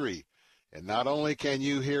ministry. And not only can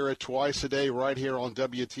you hear it twice a day right here on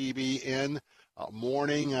WTBN,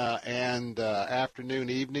 morning and afternoon,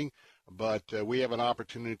 evening, but we have an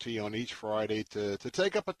opportunity on each Friday to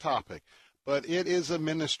take up a topic. But it is a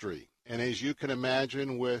ministry. And as you can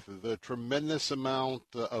imagine, with the tremendous amount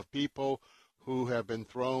of people who have been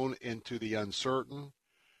thrown into the uncertain,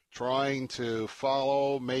 trying to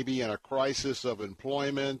follow maybe in a crisis of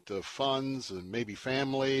employment, of funds, and maybe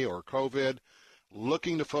family or COVID,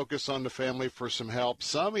 looking to Focus on the Family for some help,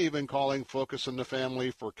 some even calling Focus on the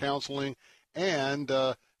Family for counseling, and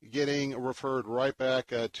getting referred right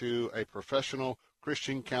back to a professional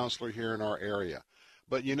Christian counselor here in our area.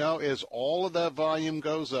 But, you know, as all of that volume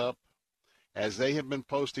goes up, as they have been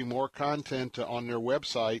posting more content on their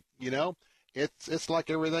website, you know, it's like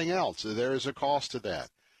everything else. There is a cost to that.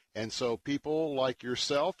 And so people like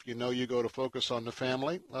yourself, you know, you go to Focus on the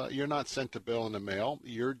Family. You're not sent a bill in the mail.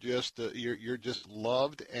 You're just you're just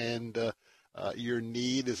loved and your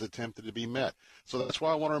need is attempted to be met. So that's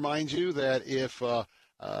why I want to remind you that if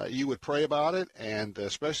you would pray about it, and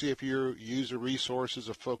especially if you use the resources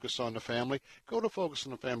of Focus on the Family, go to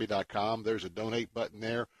FocusOnTheFamily.com. There's a donate button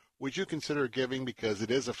there. Would you consider giving, because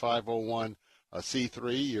it is a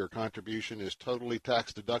 501c3? Your contribution is totally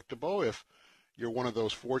tax deductible. If you're one of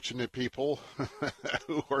those fortunate people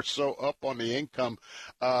who are so up on the income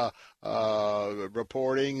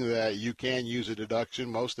reporting that you can use a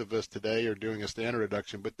deduction. Most of us today are doing a standard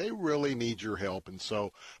deduction, but they really need your help, and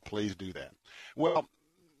so please do that. Well,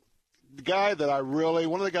 one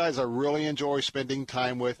of the guys I really enjoy spending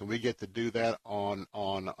time with, and we get to do that on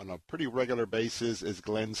a pretty regular basis, is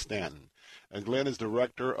Glenn Stanton. And Glenn is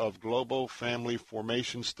Director of Global Family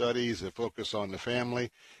Formation Studies at Focus on the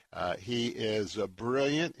Family. He is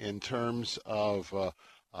brilliant in terms of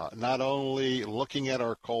not only looking at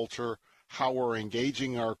our culture, how we're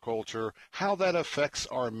engaging our culture, how that affects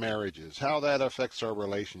our marriages, how that affects our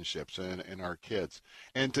relationships and our kids.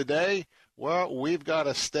 And today, well, we've got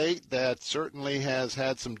a state that certainly has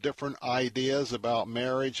had some different ideas about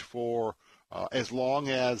marriage for as long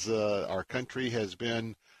as our country has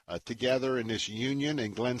been together in this union.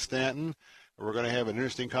 And Glenn Stanton, we're going to have an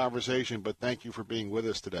interesting conversation, but thank you for being with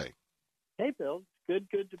us today. Hey, Bill.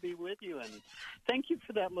 Good to be with you, and thank you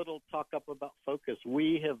for that little talk up about Focus.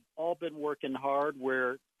 We have all been working hard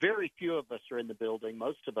where very few of us are in the building.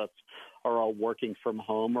 Most of us are all working from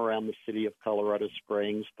home around the city of Colorado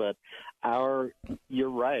Springs, but you're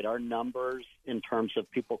right, our numbers in terms of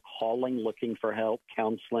people calling, looking for help,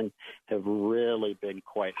 counseling, have really been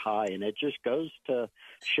quite high, and it just goes to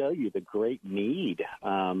show you the great need.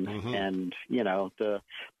 And, the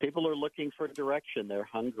people are looking for direction. They're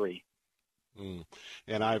hungry.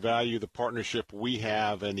 And I value the partnership we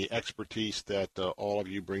have and the expertise that all of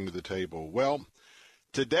you bring to the table. Well,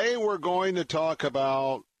 today we're going to talk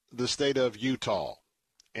about the state of Utah.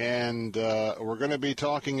 And we're going to be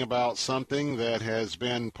talking about something that has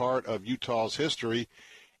been part of Utah's history.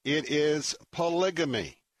 It is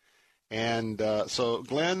polygamy. And so,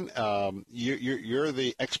 Glenn, you're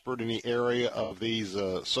the expert in the area of these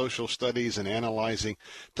social studies and analyzing.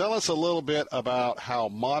 Tell us a little bit about how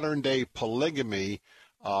modern-day polygamy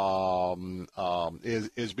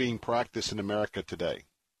is being practiced in America today.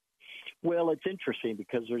 Well, it's interesting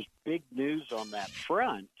because there's big news on that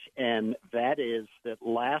front, and that is that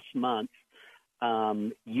last month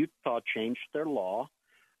Utah changed their law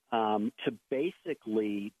to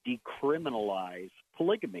basically decriminalize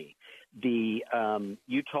polygamy. The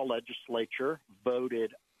Utah legislature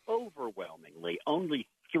voted overwhelmingly. Only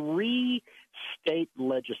 3 state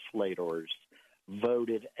legislators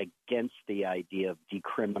voted against the idea of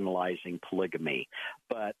decriminalizing polygamy.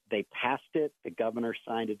 But they passed it. The governor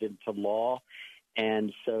signed it into law.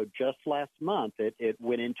 And so just last month, it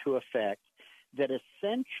went into effect that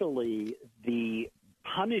essentially the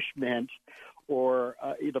punishment or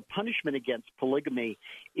the punishment against polygamy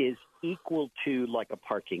is equal to like a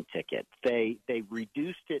parking ticket. They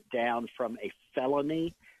reduced it down from a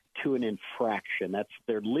felony to an infraction. That's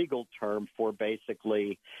their legal term for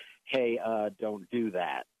basically, hey, don't do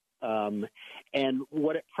that. And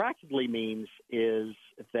what it practically means is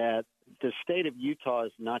that the state of Utah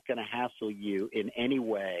is not going to hassle you in any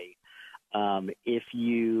way if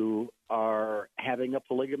you are having a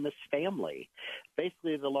polygamous family.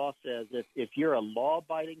 Basically, the law says if you're a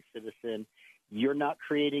law-abiding citizen, you're not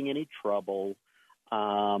creating any trouble.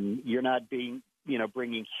 You're not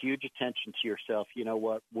bringing huge attention to yourself. You know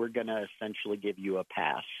what? We're going to essentially give you a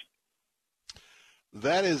pass.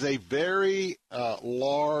 That is a very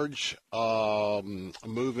large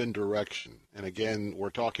move in direction. And again, we're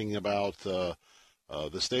talking about the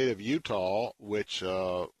state of Utah, which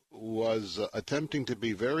was attempting to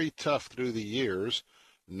be very tough through the years,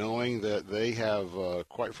 knowing that they have,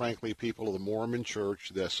 quite frankly, people of the Mormon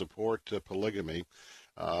Church that support polygamy,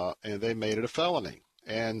 and they made it a felony.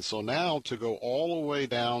 And so now to go all the way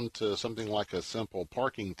down to something like a simple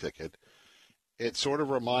parking ticket, it sort of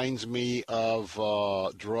reminds me of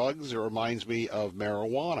drugs. It reminds me of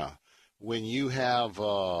marijuana. When you have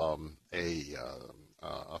a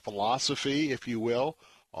philosophy, if you will,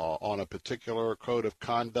 on a particular code of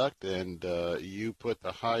conduct, and you put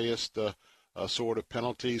the highest sort of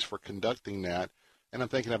penalties for conducting that, and I'm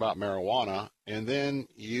thinking about marijuana, and then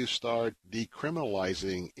you start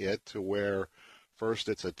decriminalizing it to where first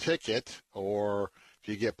it's a ticket, or if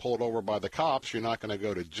you get pulled over by the cops, you're not going to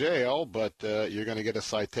go to jail, but you're going to get a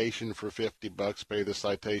citation for $50, pay the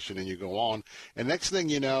citation, and you go on. And next thing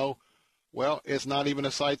you know, well, it's not even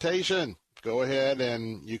a citation. Go ahead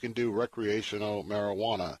and you can do recreational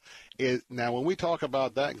marijuana. Now, when we talk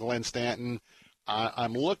about that, Glenn Stanton,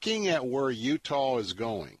 I'm looking at where Utah is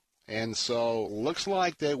going. And so looks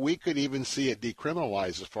like that we could even see it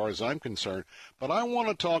decriminalized as far as I'm concerned. But I want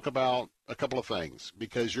to talk about a couple of things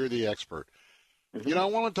because you're the expert. Mm-hmm. I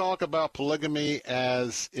want to talk about polygamy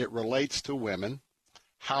as it relates to women,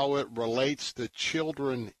 how it relates to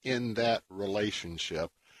children in that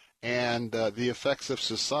relationship, and the effects of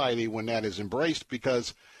society when that is embraced.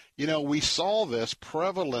 Because, we saw this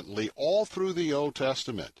prevalently all through the Old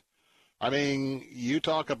Testament. I mean, you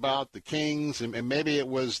talk about the kings, and maybe it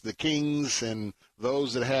was the kings and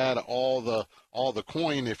those that had all the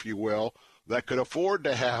coin, if you will, that could afford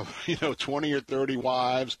to have 20 or 30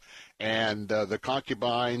 wives, and the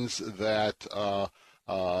concubines that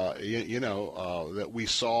that we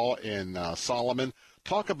saw in Solomon.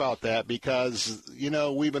 Talk about that because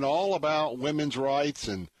we've been all about women's rights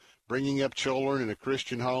and bringing up children in a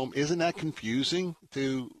Christian home. Isn't that confusing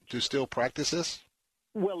to still practice this?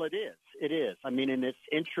 Well, it is. It is. I mean, and it's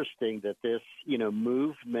interesting that this,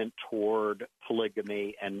 movement toward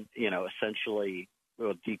polygamy and, essentially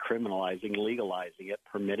decriminalizing, legalizing it,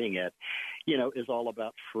 permitting it, is all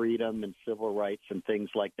about freedom and civil rights and things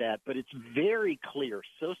like that. But it's very clear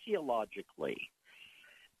sociologically,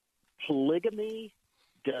 polygamy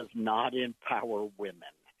does not empower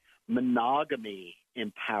women. Monogamy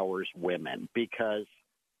empowers women because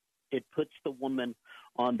it puts the woman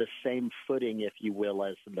on the same footing, if you will,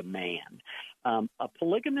 as the man.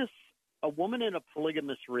 A woman in a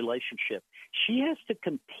polygamous relationship, she has to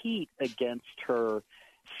compete against her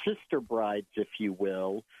sister brides, if you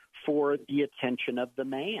will, for the attention of the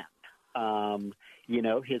man.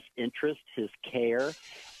 His interest, his care.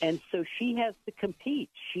 And so she has to compete.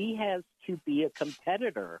 She has to be a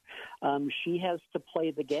competitor. She has to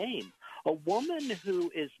play the game. A woman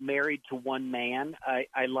who is married to one man,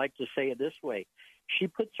 I like to say it this way, she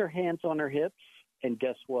puts her hands on her hips, and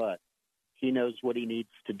guess what? He knows what he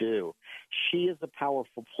needs to do. She is a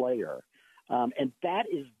powerful player. And that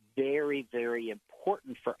is very, very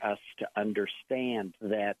important for us to understand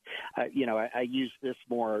that, I use this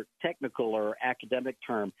more technical or academic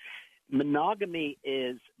term. Monogamy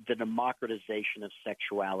is the democratization of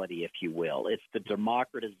sexuality, if you will. It's the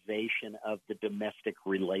democratization of the domestic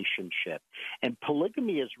relationship. And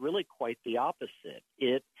polygamy is really quite the opposite.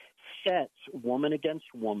 It sets woman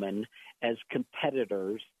against woman as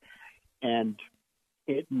competitors, and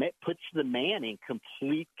it puts the man in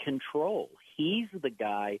complete control. He's the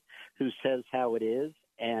guy who says how it is,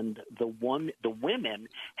 and the women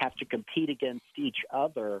have to compete against each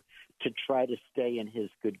other to try to stay in his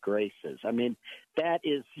good graces. I mean, that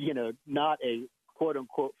is, not a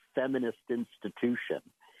quote-unquote feminist institution,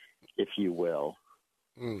 if you will.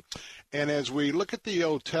 Mm. And as we look at the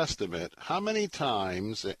Old Testament, how many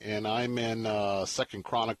times, and I'm in 2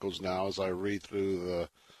 Chronicles now as I read through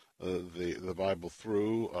the Bible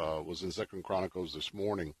through, was in 2 Chronicles this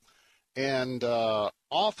morning, and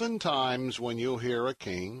oftentimes when you'll hear a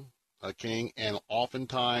king, and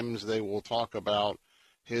oftentimes they will talk about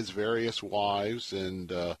his various wives,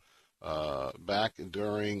 and back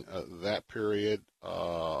during that period,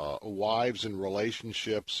 wives and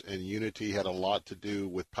relationships and unity had a lot to do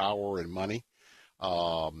with power and money.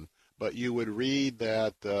 But you would read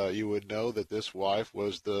that, you would know that this wife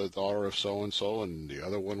was the daughter of so-and-so, and the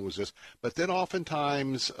other one was this. But then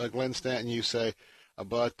oftentimes, Glenn Stanton, you say,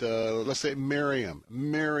 but let's say Miriam.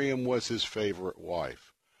 Miriam was his favorite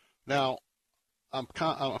wife. Now, I'm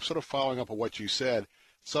sort of following up on what you said.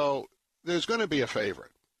 So there's going to be a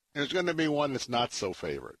favorite. There's going to be one that's not so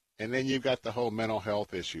favorite. And then you've got the whole mental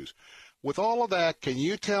health issues. With all of that, can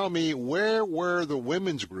you tell me where were the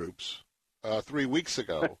women's groups 3 weeks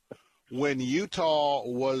ago when Utah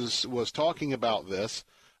was talking about this?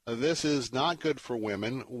 This is not good for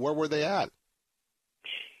women. Where were they at?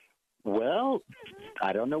 Well,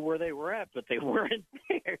 I don't know where they were at, but they weren't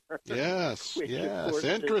there. Yes.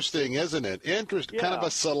 Interesting, isn't it? Interesting. Yeah. Kind of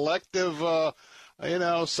a selective,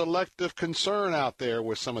 selective concern out there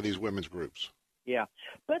with some of these women's groups. Yeah.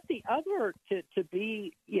 But the other, to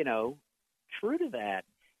be, true to that,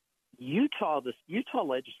 the Utah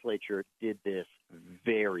legislature did this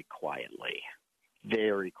very quietly. But,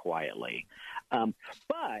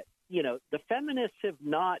 the feminists have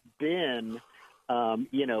not been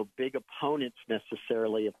big opponents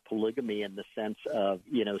necessarily of polygamy in the sense of,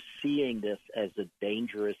 seeing this as a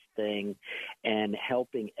dangerous thing and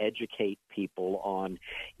helping educate people on,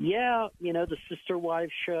 the Sister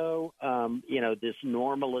Wives show, this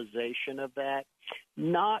normalization of that,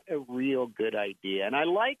 not a real good idea. And I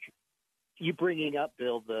like you bringing up,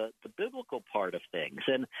 Bill, the biblical part of things.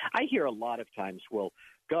 And I hear a lot of times, well,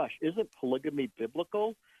 gosh, isn't polygamy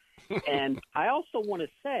biblical? And I also want to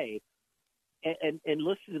say, and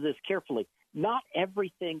listen to this carefully. Not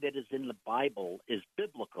everything that is in the Bible is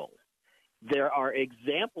biblical. There are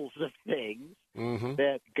examples of things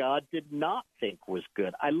that God did not think was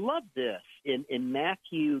good. I love this. In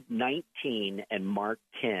Matthew 19 and Mark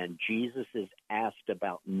 10, Jesus is asked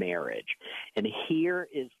about marriage. And here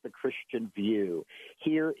is the Christian view.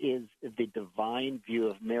 Here is the divine view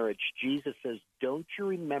of marriage. Jesus says, don't you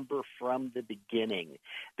remember from the beginning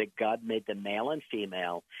that God made the male and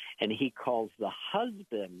female, and he calls the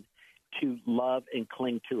husband to love and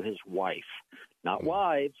cling to his wife, not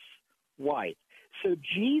wives, wife. So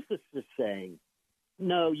Jesus is saying,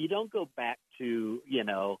 no, you don't go back to,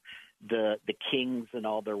 the kings and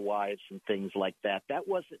all their wives and things like that. That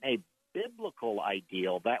wasn't a biblical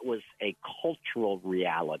ideal. That was a cultural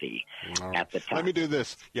reality at the time. Let me do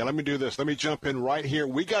this. Let me jump in right here.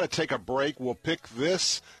 We got to take a break. We'll pick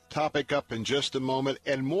this topic up in just a moment,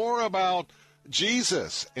 and more about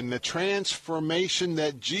Jesus and the transformation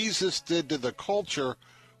that Jesus did to the culture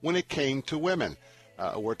when it came to women.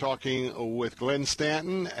 We're talking with Glenn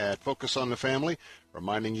Stanton at Focus on the Family,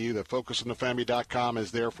 reminding you that FocusOnTheFamily.com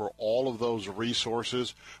is there for all of those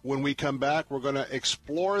resources. When we come back, we're going to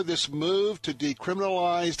explore this move to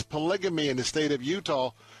decriminalize polygamy in the state of Utah,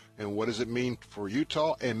 and what does it mean for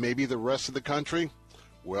Utah and maybe the rest of the country?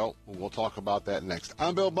 Well, we'll talk about that next.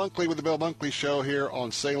 I'm Bill Bunkley with The Bill Bunkley Show here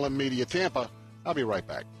on Salem Media Tampa. I'll be right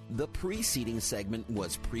back. The preceding segment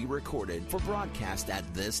was pre-recorded for broadcast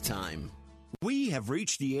at this time. We have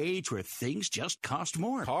reached the age where things just cost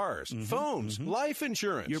more. Cars, phones, life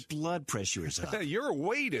insurance. Your blood pressure is up. Your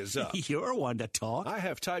weight is up. You're one to talk. I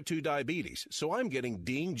have type 2 diabetes, so I'm getting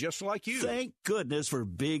dinged just like you. Thank goodness for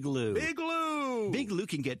Big Lou. Big Lou! Big Lou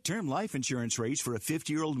can get term life insurance rates for a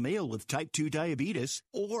 50-year-old male with type 2 diabetes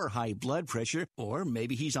or high blood pressure, or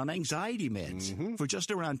maybe he's on anxiety meds for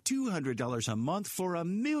just around $200 a month for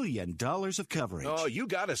 $1 million of coverage. Oh, you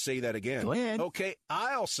got to say that again. Go ahead. Okay,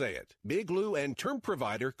 I'll say it. Big Lou and Term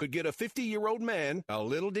Provider could get a 50-year-old man, a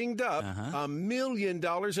little dinged up, $1 million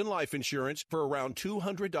in life insurance for around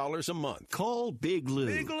 $200 a month. Call Big Lou.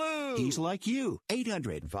 Big Lou. He's like you.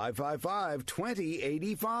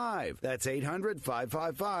 800-555-2085. That's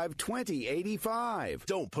 800-555-2085.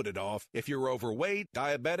 Don't put it off. If you're overweight,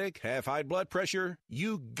 diabetic, have high blood pressure,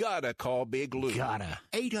 you gotta call Big Lou. Gotta.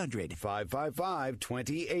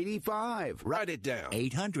 800-555-2085. Write it down.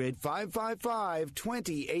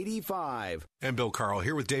 800-555-2085. And Bill Carl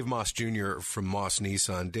here with Dave Moss Jr. from Moss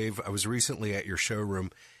Nissan. Dave, I was recently at your showroom,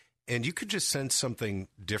 and you could just sense something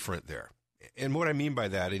different there. And what I mean by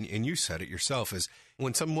that, and you said it yourself, is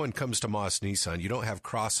when someone comes to Moss Nissan, you don't have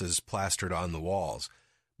crosses plastered on the walls,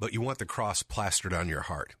 but you want the cross plastered on your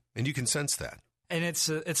heart. And you can sense that. And it's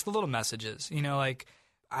the little messages, I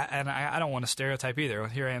don't want to stereotype either.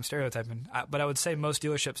 Here I am stereotyping. But I would say most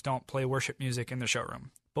dealerships don't play worship music in the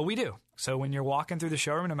showroom. But we do. So when you're walking through the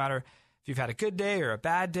showroom, no matter if you've had a good day or a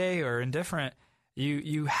bad day or indifferent,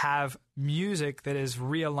 you have music that is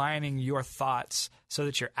realigning your thoughts so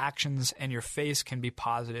that your actions and your face can be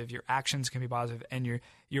positive, your actions can be positive, and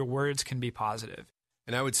your words can be positive.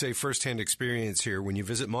 And I would say firsthand experience here, when you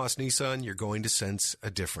visit Moss Nissan, you're going to sense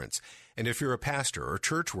a difference. And if you're a pastor or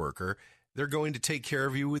church worker, they're going to take care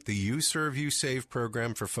of you with the You Serve, You Save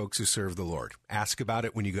program for folks who serve the Lord. Ask about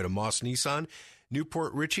it when you go to Moss Nissan,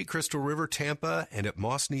 Newport Richey, Crystal River, Tampa, and at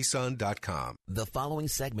mossnissan.com. The following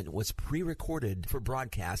segment was pre-recorded for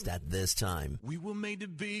broadcast at this time. We were made to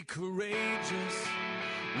be courageous.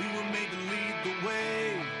 We were made to lead the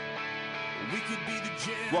way. We could be the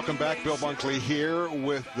generation. Welcome back. Bill Bunkley here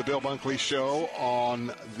with the Bill Bunkley Show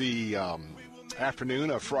on the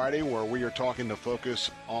afternoon of Friday, where we are talking to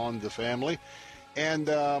Focus on the Family. And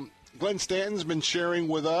Glenn Stanton's been sharing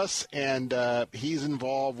with us, and he's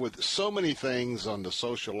involved with so many things on the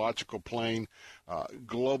sociological plane,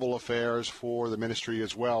 global affairs for the ministry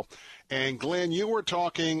as well. And Glenn, you were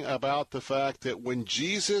talking about the fact that when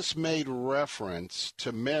Jesus made reference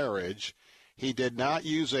to marriage, he did not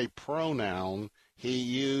use a pronoun. He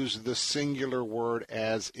used the singular word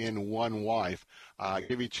as in one wife.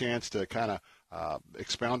 Give you a chance to kind of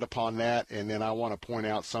expound upon that, and then I want to point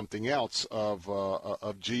out something else of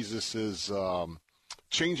Jesus's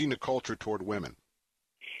changing the culture toward women.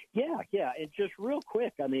 Yeah, and just real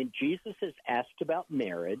quick, Jesus is asked about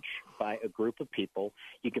marriage by a group of people.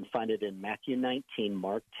 You can find it in Matthew 19,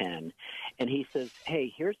 Mark 10, and he says,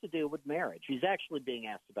 hey, here's the deal with marriage. He's actually being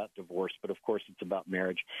asked about divorce, but of course it's about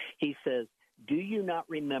marriage. He says, do you not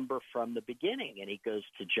remember from the beginning? And he goes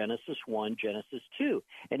to Genesis 1, Genesis 2,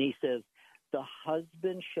 and he says, the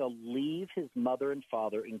husband shall leave his mother and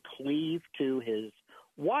father and cleave to his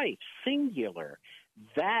wife, singular.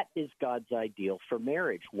 That is God's ideal for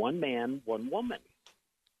marriage. One man, one woman.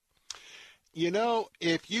 You know,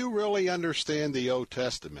 if you really understand the Old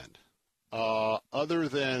Testament, other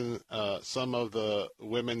than some of the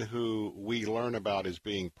women who we learn about as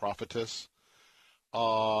being prophetess,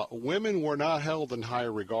 women were not held in high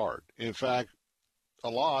regard. In fact, a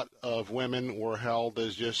lot of women were held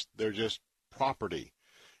as they're just property.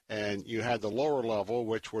 And you had the lower level,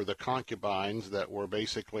 which were the concubines that were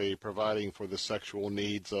basically providing for the sexual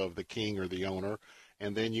needs of the king or the owner.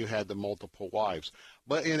 And then you had the multiple wives.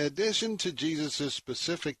 But in addition to Jesus'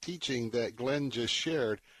 specific teaching that Glenn just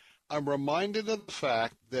shared, I'm reminded of the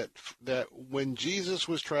fact that when Jesus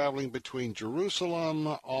was traveling between Jerusalem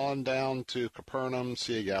on down to Capernaum,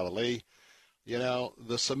 Sea of Galilee, you know,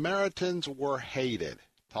 the Samaritans were hated.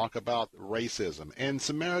 Talk about racism. And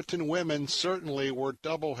Samaritan women certainly were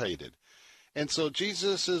double hated. And so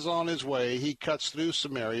Jesus is on his way. He cuts through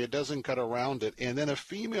Samaria, doesn't cut around it. And then a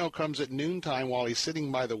female comes at noontime while he's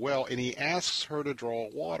sitting by the well, and he asks her to draw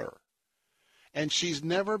water. And she's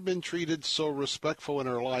never been treated so respectful in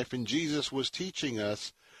her life. And Jesus was teaching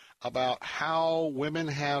us about how women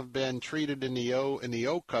have been treated in the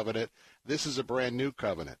old covenant. This is a brand new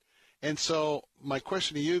covenant. And so my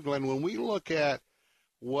question to you, Glenn, when we look at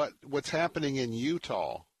what's happening in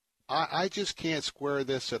Utah, I just can't square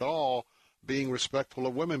this at all, being respectful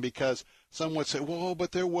of women, because some would say, well,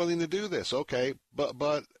 but they're willing to do this. Okay,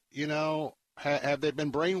 but you know, have they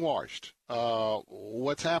been brainwashed?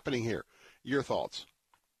 What's happening here? Your thoughts?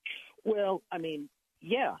 Well, I mean,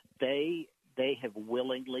 yeah, they have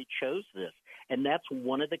willingly chose this, and that's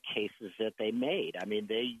one of the cases that they made. I mean,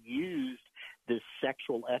 they used this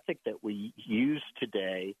sexual ethic that we use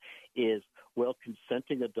today is, well,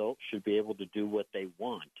 consenting adults should be able to do what they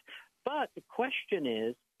want. But the question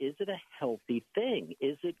is it a healthy thing?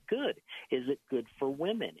 Is it good? Is it good for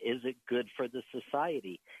women? Is it good for the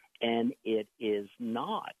society? And it is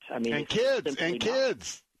not. I mean, and kids.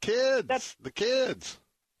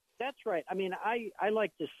 That's right. I mean, I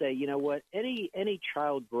like to say, you know what, any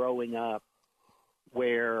child growing up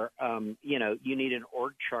where, you know, you need an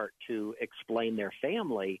org chart to explain their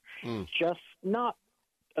family, just not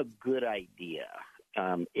a good idea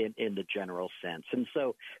in the general sense. And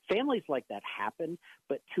so families like that happen,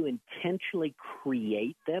 but to intentionally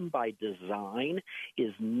create them by design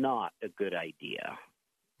is not a good idea.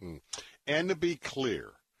 And to be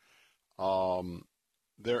clear,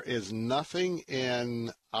 there is nothing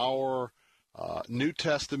in our New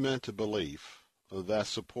Testament belief that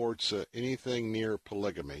supports anything near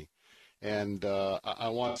polygamy. And I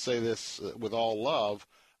want to say this with all love,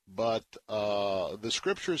 but the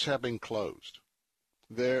scriptures have been closed.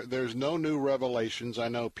 There's no new revelations. I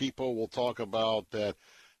know people will talk about that,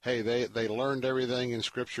 hey, they learned everything in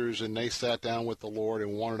scriptures and they sat down with the Lord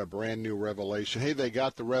and wanted a brand new revelation. Hey, they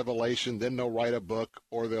got the revelation, then they'll write a book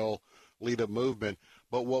or they'll lead a movement.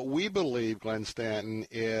 But what we believe, Glenn Stanton,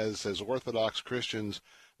 is as Orthodox Christians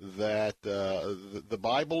that the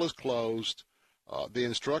Bible is closed, the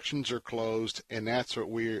instructions are closed, and that's what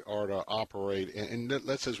we are to operate. And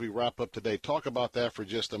let's, as we wrap up today, talk about that for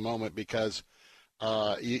just a moment, because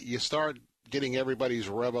you start getting everybody's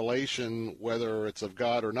revelation, whether it's of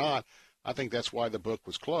God or not. I think that's why the book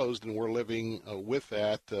was closed, and we're living with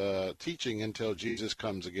that teaching until Jesus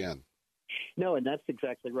comes again. No, and that's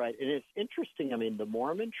exactly right. And it's interesting. I mean, the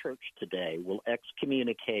Mormon Church today will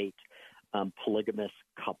excommunicate polygamous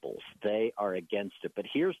couples. They are against it. But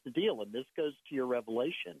here's the deal, and this goes to your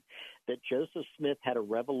revelation, that Joseph Smith had a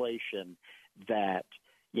revelation that,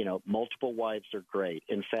 you know, multiple wives are great.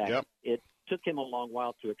 In fact, It took him a long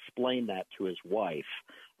while to explain that to his wife.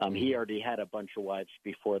 He already had a bunch of wives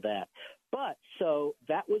before that. But so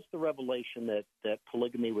that was the revelation that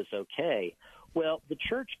polygamy was okay. Well, the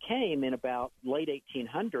church came in about late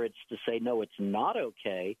 1800s to say, no, it's not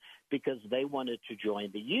okay, because they wanted to join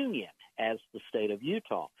the Union as the state of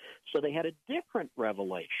Utah. So they had a different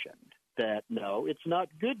revelation that, no, it's not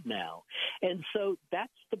good now. And so that's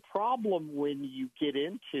the problem when you get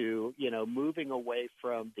into, you know, moving away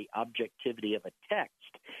from the objectivity of a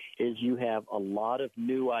text, is you have a lot of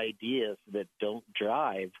new ideas that don't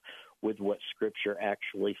jive with what Scripture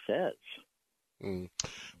actually says.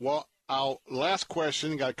 Well, our last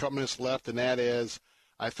question, got a couple minutes left, and that is,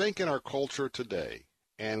 I think in our culture today,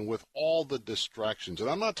 and with all the distractions, and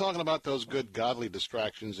I'm not talking about those good godly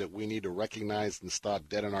distractions that we need to recognize and stop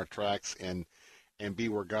dead in our tracks and be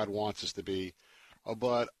where God wants us to be,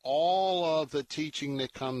 but all of the teaching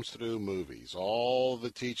that comes through movies, all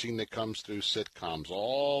the teaching that comes through sitcoms,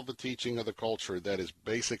 all the teaching of the culture that is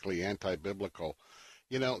basically anti-biblical,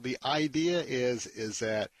 you know, the idea is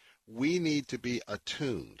that we need to be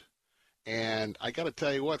attuned. And I got to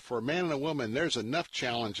tell you what, for a man and a woman, there's enough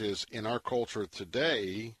challenges in our culture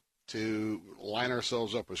today to line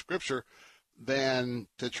ourselves up with Scripture than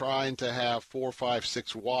to trying to have 4, 5,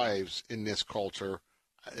 6 wives in this culture.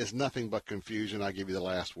 It's nothing but confusion. I'll give you the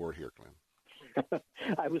last word here, Glenn.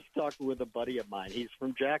 I was talking with a buddy of mine. He's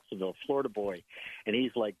from Jacksonville, Florida boy. And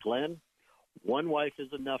he's like, Glenn, one wife is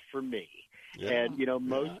enough for me. Yeah. And,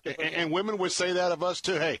 most of us... And women would say that of us,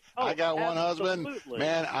 too. Hey, I got one husband.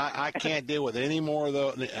 Man, I can't deal with any more of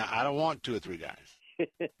those. I don't want 2 or 3 guys.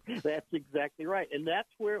 That's exactly right. And that's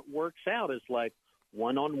where it works out, is like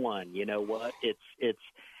one-on-one. You know what? It's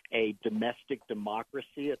a domestic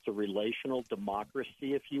democracy. It's a relational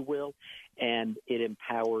democracy, if you will, and it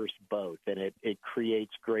empowers both, and it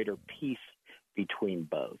creates greater peace between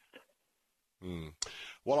both.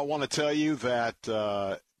 Well, I want to tell you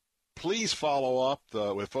that please follow up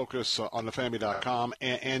with Focus on the Family.com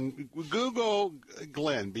and Google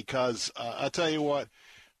Glenn, because I tell you what,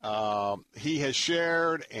 he has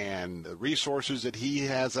shared, and the resources that he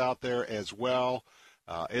has out there as well.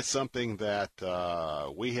 It's something that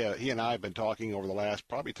he and I have been talking over the last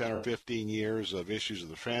probably 10 or 15 years of issues of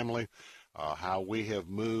the family, how we have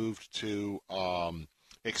moved to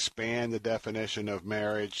expand the definition of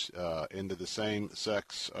marriage into the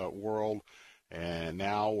same-sex world, and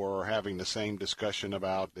now we're having the same discussion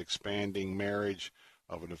about expanding marriage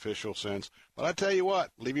of an official sense. But I tell you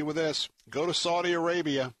what, leave you with this. Go to Saudi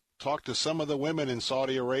Arabia, talk to some of the women in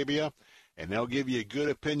Saudi Arabia, and they'll give you a good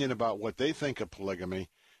opinion about what they think of polygamy,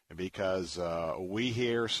 because we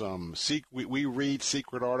hear we read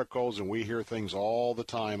secret articles, and we hear things all the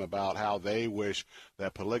time about how they wish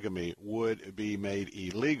that polygamy would be made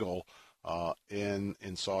illegal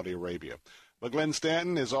in Saudi Arabia. But Glenn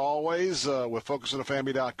Stanton, as always, with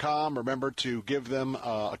FocusOnTheFamily.com. Remember to give them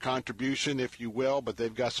a contribution, if you will, but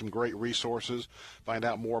they've got some great resources. Find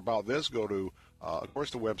out more about this, go to of course,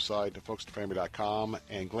 the website, FocusOnTheFamily.com.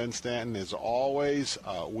 And Glenn Stanton, as always,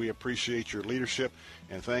 we appreciate your leadership,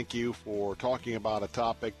 and thank you for talking about a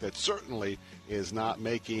topic that certainly is not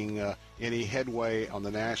making any headway on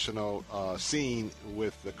the national scene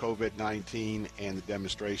with the COVID-19 and the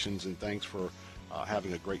demonstrations. And thanks for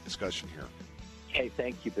having a great discussion here. Hey,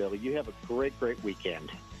 thank you, Billy. You have a great, great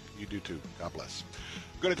weekend. You do too. God bless.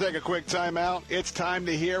 Going to take a quick time out. It's time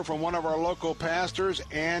to hear from one of our local pastors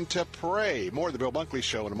and to pray. More of the Bill Bunkley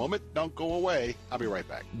Show in a moment. Don't go away. I'll be right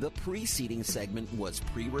back. The preceding segment was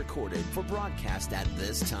pre-recorded for broadcast at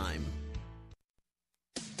this time.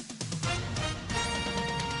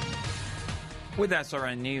 With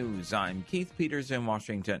SRN News, I'm Keith Peters in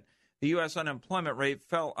Washington. The U.S. unemployment rate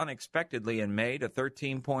fell unexpectedly in May to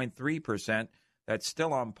 13.3%. That's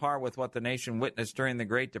still on par with what the nation witnessed during the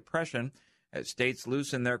Great Depression, as states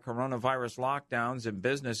loosened their coronavirus lockdowns and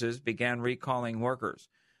businesses began recalling workers.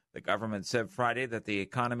 The government said Friday that the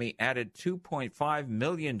economy added 2.5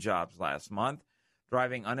 million jobs last month,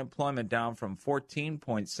 driving unemployment down from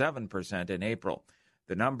 14.7% in April.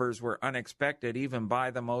 The numbers were unexpected even by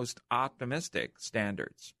the most optimistic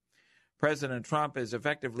standards. President Trump is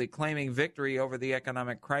effectively claiming victory over the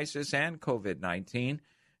economic crisis and COVID-19,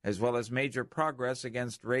 as well as major progress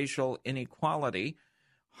against racial inequality,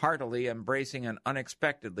 heartily embracing an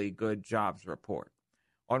unexpectedly good jobs report.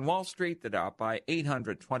 On Wall Street, the Dow up by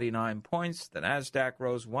 829 points, the Nasdaq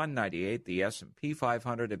rose 198, the S&P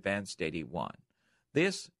 500 advanced 81.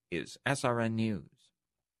 This is SRN News.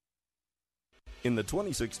 In the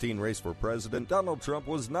 2016 race for president, Donald Trump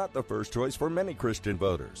was not the first choice for many Christian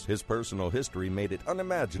voters. His personal history made it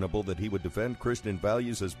unimaginable that he would defend Christian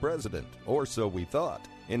values as president, or so we thought.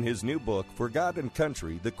 In his new book, For God and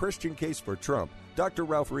Country, The Christian Case for Trump, Dr.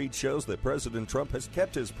 Ralph Reed shows that President Trump has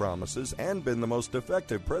kept his promises and been the most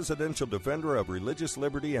effective presidential defender of religious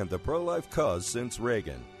liberty and the pro-life cause since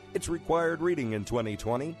Reagan. It's required reading in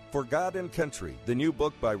 2020. For God and Country, the new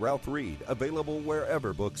book by Ralph Reed, available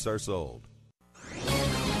wherever books are sold.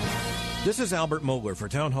 This is Albert Mohler for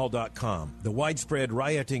Townhall.com. The widespread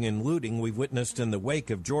rioting and looting we've witnessed in the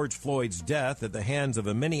wake of George Floyd's death at the hands of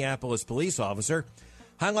a Minneapolis police officer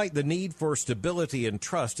highlight the need for stability and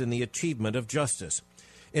trust in the achievement of justice.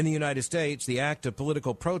 In the United States, the act of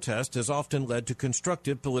political protest has often led to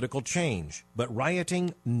constructive political change, but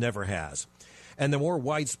rioting never has. And the more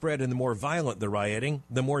widespread and the more violent the rioting,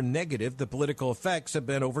 the more negative the political effects have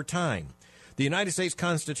been over time. The United States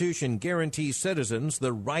Constitution guarantees citizens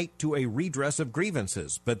the right to a redress of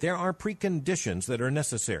grievances, but there are preconditions that are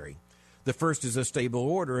necessary. The first is a stable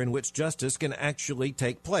order in which justice can actually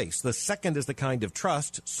take place. The second is the kind of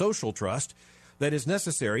trust, social trust, that is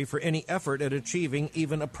necessary for any effort at achieving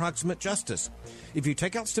even approximate justice. If you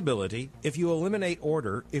take out stability, if you eliminate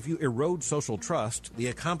order, if you erode social trust, the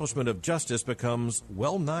accomplishment of justice becomes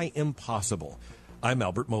well nigh impossible. I'm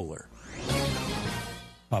Albert Mohler.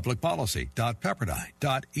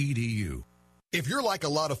 Publicpolicy.pepperdine.edu. If you're like a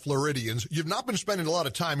lot of Floridians, you've not been spending a lot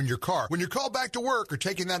of time in your car. When you're called back to work or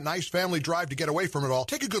taking that nice family drive to get away from it all,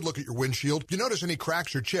 take a good look at your windshield. If you notice any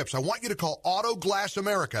cracks or chips, I want you to call Auto Glass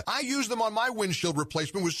America. I used them on my windshield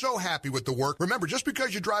replacement, was so happy with the work. Remember, just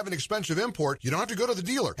because you drive an expensive import, you don't have to go to the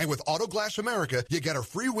dealer. And with Auto Glass America, you get a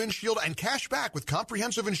free windshield and cash back with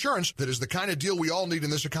comprehensive insurance that is the kind of deal we all need in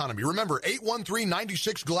this economy. Remember,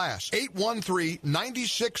 813-96-GLASS.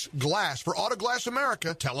 813-96-GLASS for Auto Glass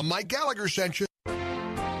America. Tell them Mike Gallagher sent you.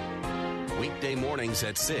 Weekday mornings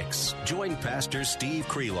at 6. Join Pastor Steve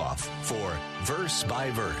Kreloff for Verse by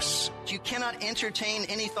Verse. You cannot entertain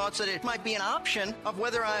any thoughts that it might be an option of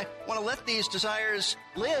whether I want to let these desires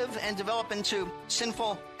live and develop into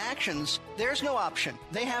sinful actions. There's no option.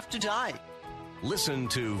 They have to die. Listen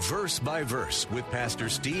to Verse by Verse with Pastor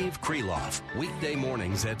Steve Kreloff. Weekday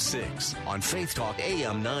mornings at 6 on Faith Talk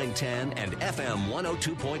AM 910 and FM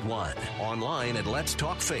 102.1. Online at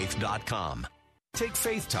letstalkfaith.com. Take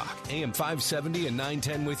Faith Talk, AM 570 and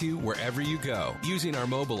 910 with you wherever you go. Using our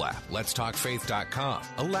mobile app, letstalkfaith.com,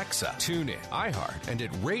 Alexa, TuneIn, iHeart, and at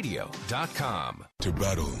radio.com. To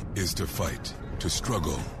battle is to fight, to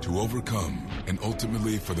struggle, to overcome, and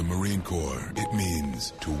ultimately for the Marine Corps, it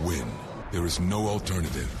means to win. There is no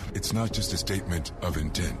alternative. It's not just a statement of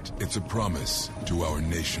intent. It's a promise to our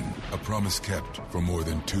nation, a promise kept for more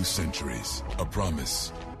than 2 centuries, a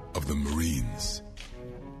promise of the Marines.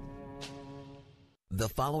 The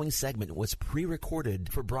following segment was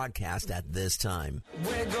pre-recorded for broadcast at this time.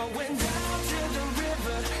 We're going down to the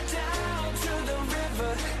river, down to the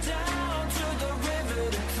river, down to the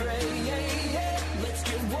river to pray. Yeah, yeah. Let's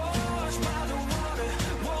get washed by the water,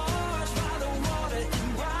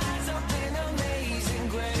 and rise up in amazing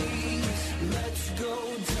grace. Let's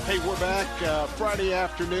go down. Hey, we're back Friday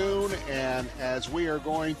afternoon, and as we are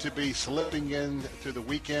going to be slipping into the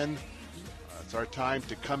weekend, it's our time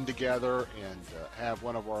to come together and have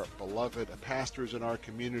one of our beloved pastors in our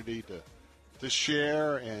community to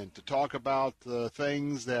share and to talk about the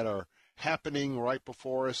things that are happening right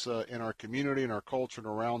before us in our community and our culture and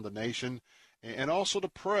around the nation, and also to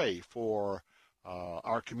pray for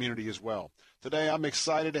our community as well. Today I'm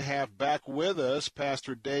excited to have back with us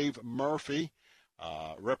Pastor Dave Murphy,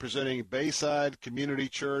 representing Bayside Community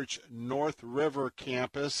Church North River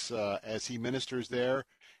Campus as he ministers there.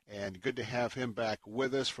 And good to have him back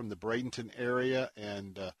with us from the Bradenton area.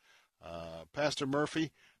 And Pastor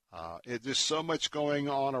Murphy, there's so much going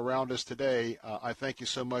on around us today. I thank you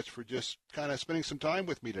so much for just kind of spending some time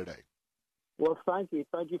with me today. Well, thank you.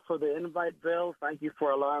 Thank you for the invite, Bill. Thank you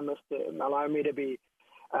for allowing me to be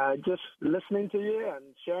just listening to you and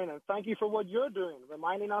sharing. And thank you for what you're doing,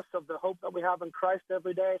 reminding us of the hope that we have in Christ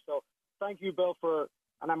every day. So thank you, Bill,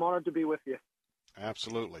 and I'm honored to be with you.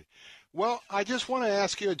 Absolutely. Well, I just want to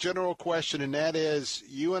ask you a general question, and that is,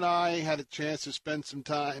 you and I had a chance to spend some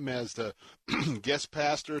time as the guest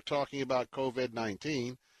pastor talking about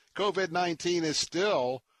COVID-19. COVID-19 is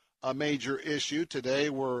still a major issue. Today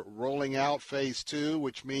we're rolling out phase 2,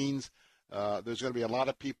 which means there's going to be a lot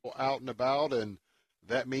of people out and about, and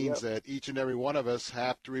that means that each and every one of us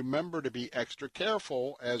have to remember to be extra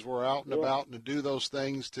careful as we're out and about and to do those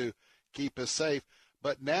things to keep us safe.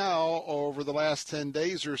 But now, over the last 10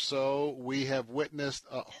 days or so, we have witnessed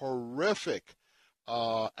a horrific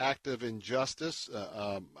act of injustice,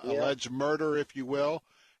 alleged murder, if you will.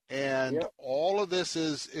 And all of this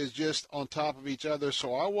is just on top of each other.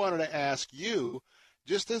 So I wanted to ask you,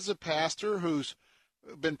 just as a pastor who's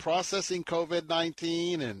been processing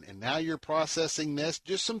COVID-19 and now you're processing this,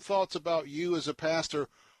 just some thoughts about you as a pastor.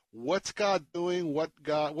 What's God doing? What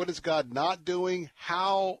is God not doing?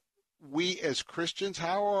 How we as Christians,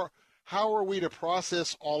 how are we to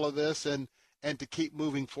process all of this and to keep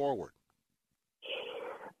moving forward?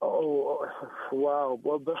 Oh, wow.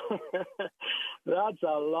 Well, that's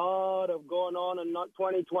a lot of going on in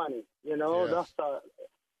 2020. You know, that's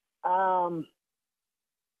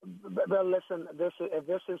but listen, this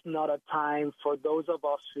is not a time for those of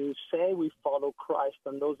us who say we follow Christ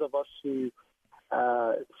and those of us who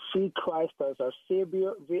see Christ as our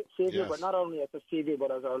Savior, but not only as a Savior,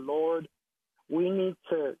 but as our Lord. We need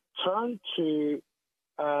to turn to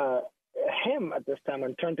Him at this time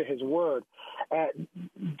and turn to His Word.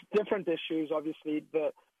 Different issues, obviously,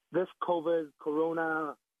 this COVID,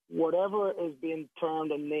 Corona, whatever is being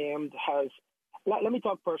termed and named has, let me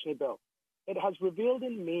talk personally, Bill. it has revealed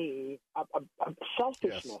in me a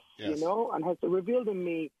selfishness, you know, and has revealed in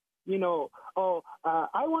me, you know,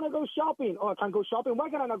 I want to go shopping. Oh, I can't go shopping. Why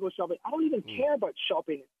can't I not go shopping? I don't even care about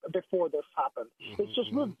shopping before this happened. It's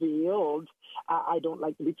just revealed I don't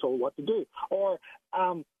like to be told what to do. Or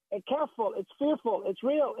careful, it's fearful, it's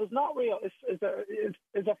real, it's not real,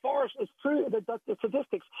 it's a farce, it's true, the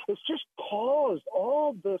statistics. It's just caused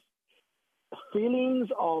all this feelings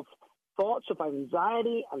of thoughts of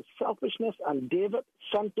anxiety and selfishness and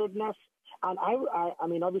David-centeredness. And I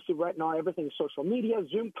mean, obviously right now everything is social media,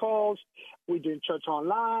 Zoom calls, we're doing church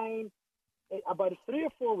online. About 3 or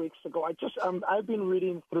 4 weeks ago, I've been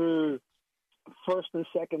reading through 1st and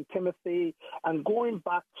 2nd Timothy and going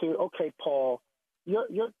back to, okay, Paul,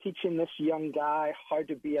 you're teaching this young guy how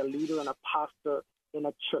to be a leader and a pastor in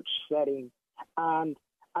a church setting. And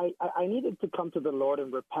I needed to come to the Lord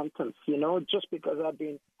in repentance, you know, just because I've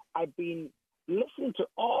been listening to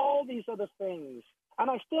all these other things. And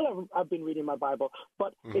I've been reading my Bible,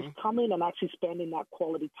 but it's coming and actually spending that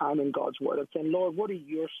quality time in God's Word and saying, Lord, what are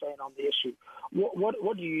you saying on the issue?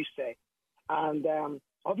 What do you say? And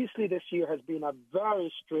obviously this year has been a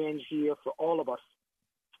very strange year for all of us.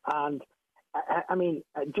 And I mean,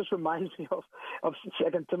 it just reminds me of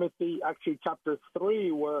 2 Timothy, actually chapter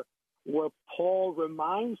 3, where Paul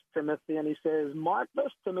reminds Timothy and he says, mark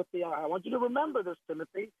this, Timothy. I want you to remember this,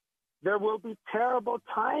 Timothy. There will be terrible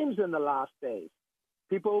times in the last days.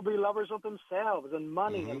 People will be lovers of themselves and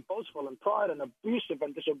money and boastful and proud and abusive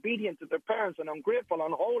and disobedient to their parents and ungrateful,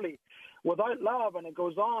 unholy, without love. And it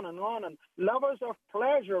goes on, and lovers of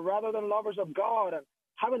pleasure rather than lovers of God, and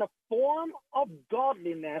having a form of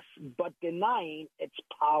godliness but denying its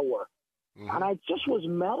power. And I just was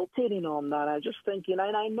meditating on that. I just thinking,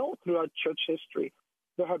 and I know throughout church history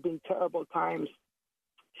there have been terrible times,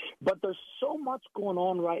 but there's so much going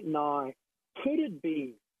on right now. Could it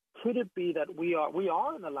be that we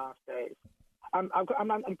are in the last days?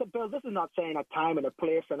 Bill, this is not saying a time and a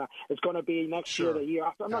place and it's going to be next year or the year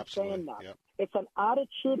after. I'm not saying that. Yep. It's an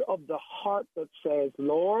attitude of the heart that says,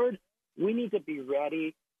 Lord, we need to be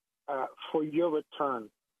ready for your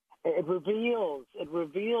return. It reveals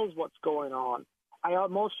what's going on. I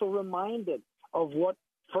am also reminded of what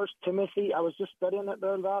 1 Timothy, I was just studying it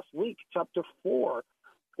there last week, chapter 4,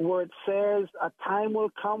 where it says a time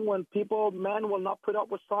will come when men will not put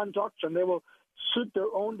up with sound doctrine. They will suit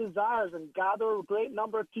their own desires and gather a great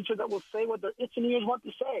number of teachers that will say what their itching ears want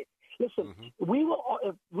to say. Listen, we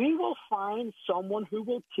will find someone who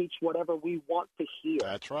will teach whatever we want to hear.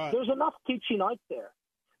 That's right. There's enough teaching out there.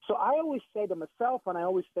 So I always say to myself, and I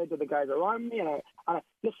always say to the guys around me, and I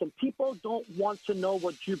listen, people don't want to know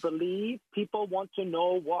what you believe. People want to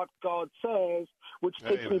know what God says, which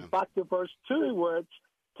takes me back to verse 2, where it's,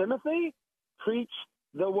 Timothy, preach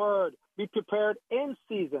the word. Be prepared in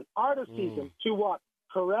season, out of season, to what?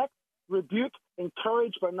 Correct, rebuke,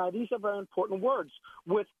 encourage. But now these are very important words.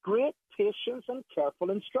 With great patience and careful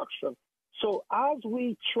instruction. So as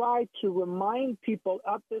we try to remind people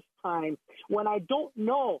at this time, when I don't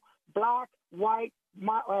know black, white,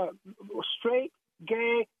 straight,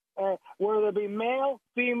 gay, whether it be male,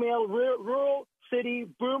 female, rural, city,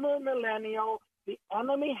 boomer, millennial, the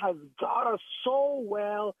enemy has got us so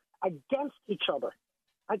well against each other,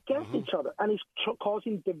 and he's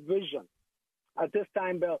causing division. At this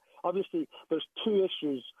time, Bill, obviously, there's two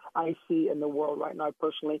issues I see in the world right now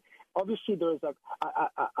personally. Obviously, there's an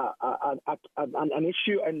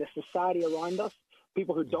issue in the society around us,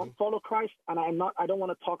 people who don't follow Christ, and I don't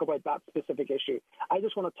want to talk about that specific issue. I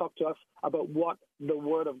just want to talk to us about what the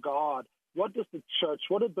Word of God, what does the church,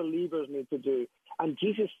 what do believers need to do? And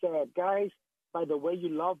Jesus said, guys, by the way you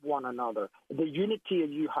love one another, the unity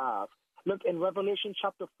you have. Look, in Revelation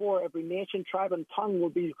chapter 4, every nation, tribe, and tongue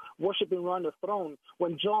will be worshiping around the throne.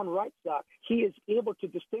 When John writes that, he is able to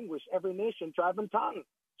distinguish every nation, tribe, and tongue.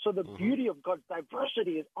 So the beauty of God's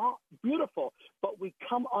diversity is beautiful, but we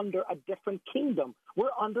come under a different kingdom.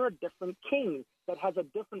 We're under a different king that has a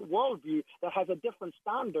different worldview, that has a different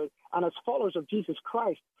standard. And as followers of Jesus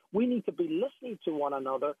Christ, we need to be listening to one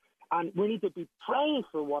another, and we need to be praying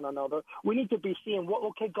for one another. We need to be seeing,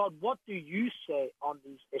 okay, God, what do you say on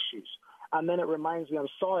these issues? And then it reminds me, I'm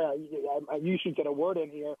sorry, I usually get a word in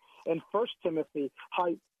here, in 1 Timothy, how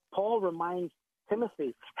Paul reminds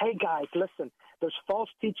Timothy, hey, guys, listen, there's false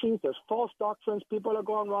teachings, there's false doctrines, people are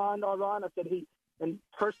going around. I said, in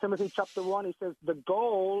 1 Timothy chapter 1, he says, the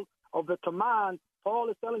goal of the command, Paul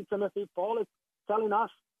is telling Timothy, Paul is telling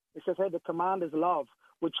us, he says, hey, the command is love,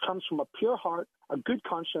 which comes from a pure heart, a good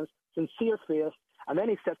conscience, sincere faith. And then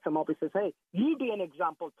he sets him up. He says, hey, you be an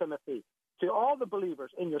example, Timothy, to all the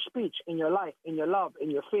believers in your speech, in your life, in your love,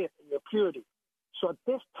 in your faith, in your purity. So at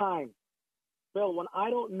this time, Bill, when I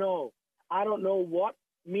don't know what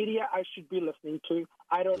media I should be listening to.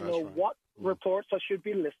 I don't know what reports I should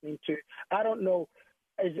be listening to. I don't know.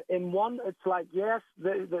 In one, it's like, yes,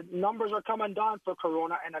 the numbers are coming down for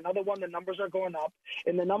corona, and another one, the numbers are going up,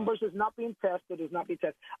 and the numbers is not being tested,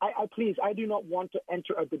 I do not want to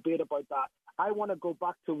enter a debate about that. I want to go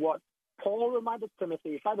back to what Paul reminded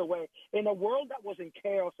Timothy. By the way, in a world that was in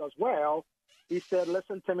chaos as well, he said,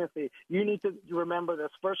 listen, Timothy, you need to remember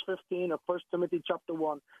this. Verse 15 of 1 Timothy chapter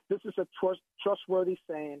 1. This is a trustworthy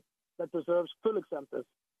saying that deserves full acceptance.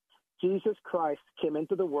 Jesus Christ came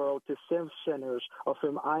into the world to save sinners, of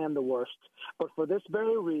whom I am the worst. But for this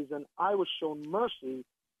very reason, I was shown mercy,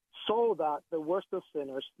 so that the worst of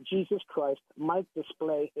sinners, Jesus Christ, might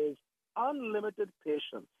display his unlimited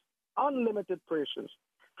patience,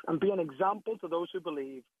 and be an example to those who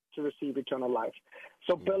believe to receive eternal life.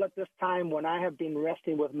 So, Bill, at this time when I have been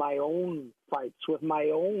wrestling with my own fights, with my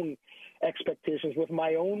own expectations, with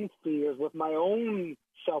my own fears, with my own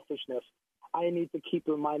selfishness, I need to keep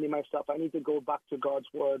reminding myself, I need to go back to God's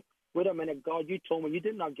word. Wait a minute, God, you told me you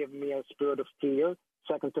did not give me a spirit of fear,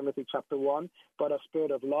 2 Timothy chapter 1, but a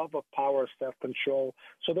spirit of love, of power, self-control.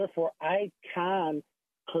 So therefore, I can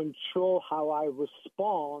control how I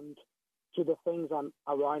respond to the things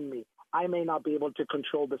around me. I may not be able to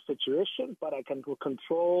control the situation, but I can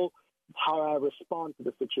control how I respond to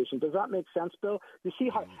the situation. Does that make sense, Bill? You see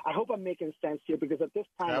how I hope I'm making sense here, because at this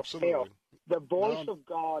time of chaos, the voice of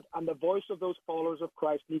God and the voice of those followers of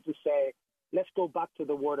Christ need to say, let's go back to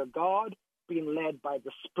the Word of God, being led by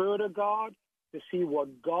the Spirit of God to see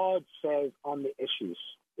what God says on the issues.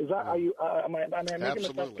 Is that am I making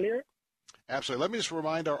myself clear? Absolutely. Let me just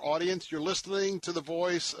remind our audience, you're listening to the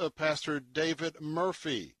voice of Pastor David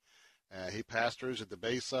Murphy. He pastors at the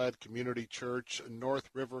Bayside Community Church North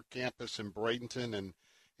River campus in Bradenton, and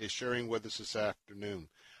is sharing with us this afternoon.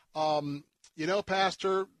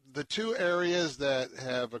 Pastor, the two areas that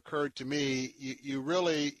have occurred to me, you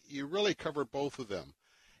really covered both of them.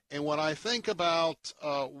 And when I think about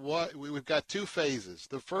we've got two phases.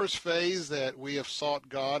 The first phase that we have sought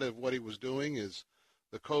God of what he was doing is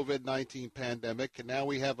the COVID-19 pandemic, and now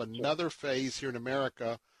we have another phase here in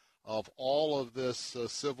America of all of this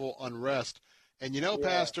civil unrest. And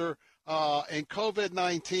Pastor, in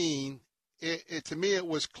COVID-19, to me it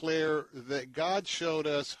was clear that God showed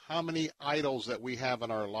us how many idols that we have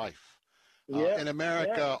in our life. In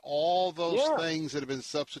America, all those things that have been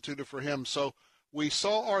substituted for him. So we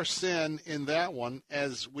saw our sin in that one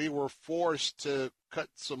as we were forced to cut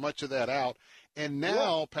so much of that out. And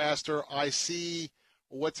now, Pastor, I see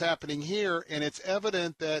what's happening here, and it's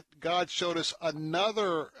evident that God showed us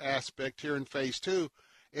another aspect here in phase 2,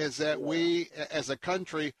 is that we, as a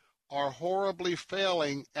country, are horribly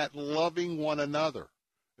failing at loving one another,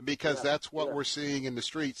 because that's what we're seeing in the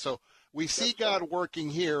streets. So we see God working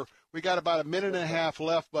here. We got about a minute and a half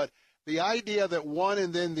left, but the idea that one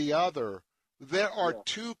and then the other, there are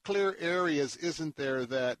two clear areas, isn't there,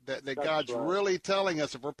 that God's really telling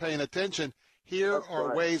us, if we're paying attention, here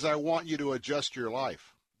are ways I want you to adjust your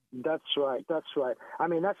life. That's right. I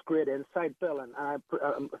mean, that's great insight, Bill, and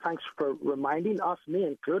thanks for reminding us, me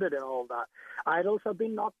included in all that. Idols have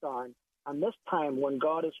been knocked down, and this time when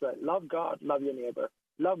God is right, love God, love your neighbor.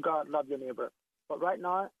 Love God, love your neighbor. But right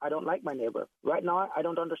now, I don't like my neighbor. Right now, I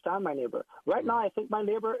don't understand my neighbor. Right now, I think my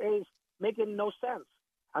neighbor is making no sense.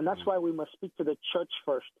 And that's why we must speak to the church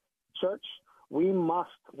first. Church, we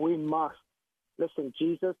must. Listen,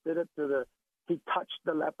 Jesus did it he touched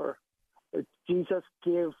the leper. Jesus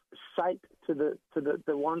gave sight to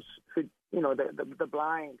the ones who, the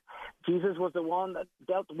blind. Jesus was the one that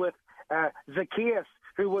dealt with Zacchaeus,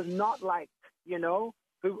 who was not liked, who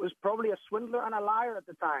was probably a swindler and a liar at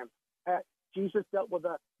the time. Jesus dealt with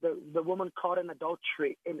the woman caught in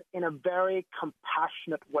adultery in a very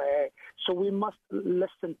compassionate way. So we must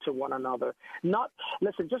listen to one another.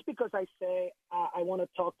 Listen, just because I say I want to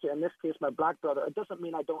talk to, in this case, my black brother, it doesn't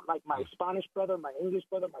mean I don't like my Spanish brother, my English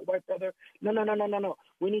brother, my white brother. No.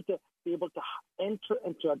 We need to be able to enter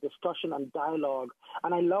into a discussion and dialogue.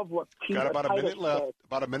 And I love what Peter got about a minute left. says.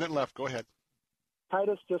 About a minute left. Go ahead.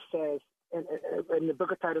 Titus just says, in the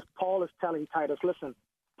book of Titus, Paul is telling Titus, listen,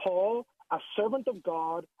 Paul, a servant of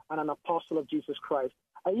God and an apostle of Jesus Christ.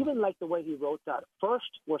 I even like the way he wrote that. First,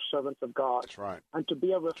 we're servants of God. That's right. And to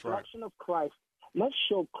be a reflection of Christ, let's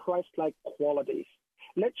show Christ-like qualities.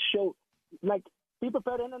 Let's show, be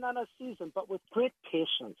prepared in and out of season, but with great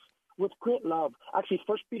patience, with great love. Actually,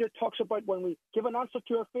 First Peter talks about when we give an answer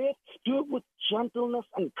to our faith, do it with gentleness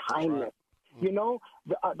and kindness. Right.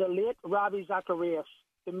 The late Rabbi Zacharias,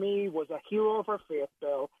 to me, was a hero of our faith,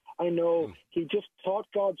 Bill. I know he just taught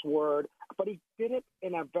God's word, but he did it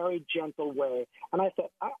in a very gentle way. And I said,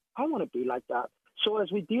 I want to be like that. So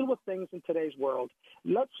as we deal with things in today's world,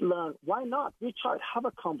 let's learn, why not? Reach out, have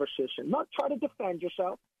a conversation, not try to defend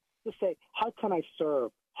yourself, to say, how can I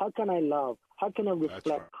serve? How can I love? How can I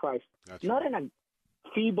reflect Christ? Not in a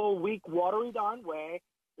feeble, weak, watery down way.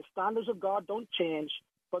 The standards of God don't change,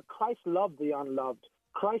 but Christ loved the unloved.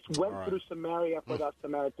 Christ went through Samaria for that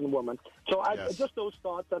Samaritan woman. So just those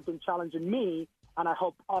thoughts have been challenging me, and I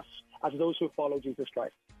hope us as those who follow Jesus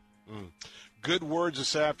Christ. Good words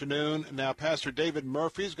this afternoon. Now, Pastor David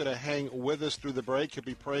Murphy is going to hang with us through the break. He'll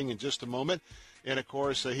be praying in just a moment. And, of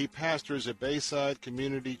course, he pastors at Bayside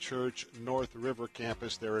Community Church North River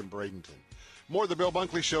Campus there in Bradenton. More of the Bill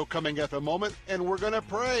Bunkley Show coming up in a moment, and we're going to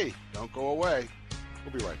pray. Don't go away.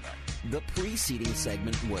 We'll be right back. The preceding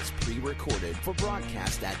segment was pre-recorded for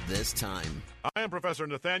broadcast at this time. I am Professor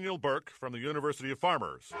Nathaniel Burke from the University of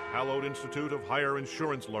Farmers, Hallowed Institute of Higher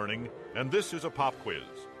Insurance Learning, and this is a pop quiz.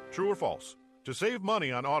 True or false? To save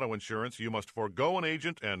money on auto insurance, you must forego an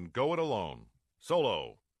agent and go it alone.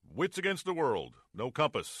 Solo. Wits against the world. No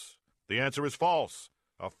compass. The answer is false.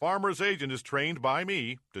 A farmer's agent is trained by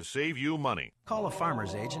me to save you money. Call a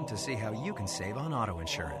farmer's agent to see how you can save on auto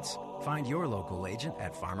insurance. Find your local agent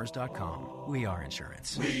at farmers.com. We are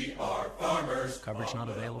insurance. We are farmers. Coverage not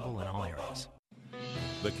available in all areas.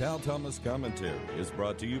 The Cal Thomas Commentary is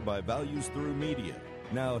brought to you by Values Through Media.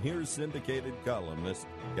 Now here's syndicated columnist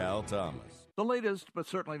Cal Thomas. The latest, but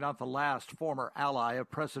certainly not the last, former ally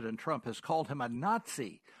of President Trump has called him a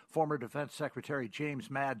Nazi. Former Defense Secretary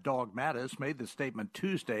James Mad Dog Mattis made the statement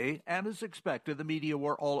Tuesday, and as expected, the media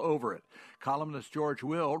were all over it. Columnist George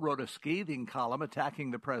Will wrote a scathing column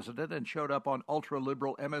attacking the president and showed up on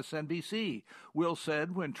ultra-liberal MSNBC. Will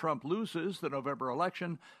said when Trump loses the November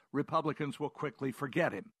election, Republicans will quickly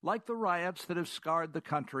forget him. Like the riots that have scarred the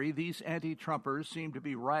country, these anti-Trumpers seem to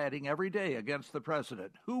be rioting every day against the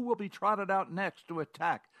president. Who will be trotted out next to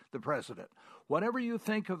attack the president? Whatever you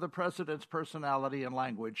think of the president's personality and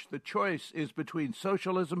language, the choice is between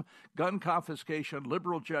socialism, gun confiscation,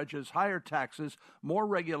 liberal judges, higher taxes, more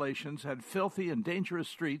regulations, and filthy and dangerous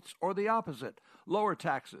streets, or the opposite, lower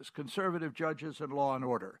taxes, conservative judges, and law and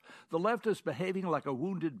order. The left is behaving like a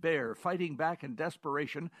wounded bear, fighting back in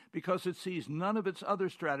desperation because it sees none of its other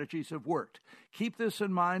strategies have worked. Keep this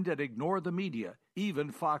in mind and ignore the media,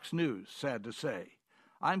 even Fox News, sad to say.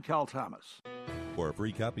 I'm Cal Thomas. For a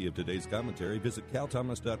free copy of today's commentary, visit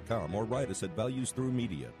calthomas.com or write us at Values Through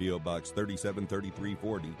Media, P.O. Box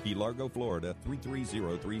 373340, Key Largo, Florida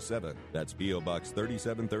 33037. That's P.O. Box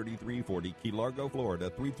 373340, Key Largo,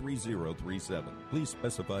 Florida 33037. Please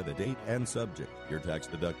specify the date and subject. Your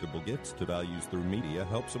tax-deductible gifts to Values Through Media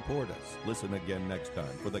help support us. Listen again next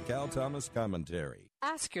time for the Cal Thomas Commentary.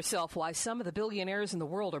 Ask yourself why some of the billionaires in the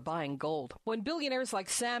world are buying gold. When billionaires like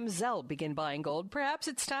Sam Zell begin buying gold, perhaps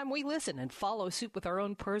it's time we listen and follow suit with our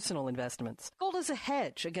own personal investments. Gold is a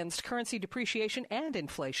hedge against currency depreciation and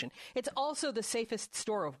inflation. It's also the safest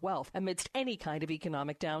store of wealth amidst any kind of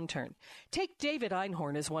economic downturn. Take David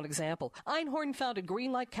Einhorn as one example. Einhorn founded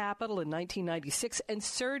Greenlight Capital in 1996 and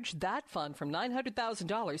surged that fund from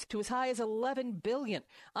 $900,000 to as high as $11 billion.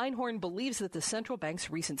 Einhorn believes that the central bank's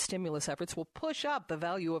recent stimulus efforts will push up the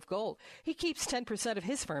value of gold. He keeps 10% of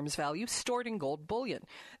his firm's value stored in gold bullion.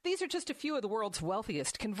 These are just a few of the world's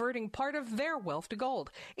wealthiest converting part of their wealth to gold.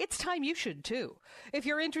 It's time you should too. If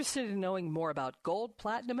you're interested in knowing more about gold,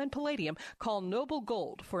 platinum, and palladium, call Noble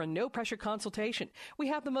Gold for a no-pressure consultation. We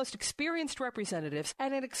have the most experienced representatives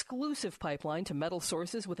and an exclusive pipeline to metal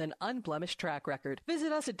sources with an unblemished track record.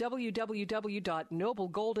 Visit us at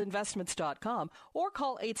www.noblegoldinvestments.com or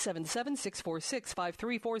call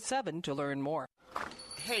 877-646-5347 to learn more.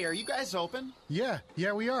 Hey, are you guys open? Yeah,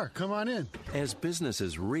 we are. Come on in. As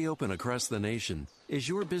businesses reopen across the nation, is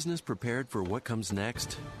your business prepared for what comes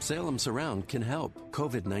next? Salem Surround can help.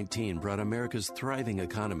 COVID-19 brought America's thriving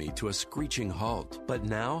economy to a screeching halt. But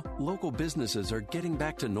now, local businesses are getting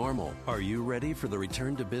back to normal. Are you ready for the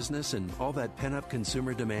return to business and all that pent-up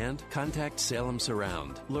consumer demand? Contact Salem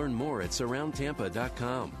Surround. Learn more at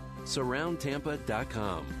surroundtampa.com.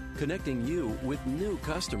 Surroundtampa.com. Connecting you with new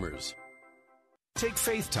customers. Take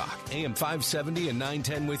Faith Talk, AM 570 and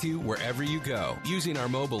 910 with you wherever you go. Using our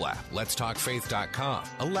mobile app, letstalkfaith.com,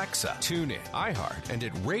 Alexa, TuneIn, iHeart, and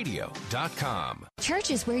at radio.com.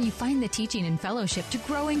 Church is where you find the teaching and fellowship to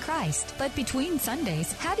grow in Christ. But between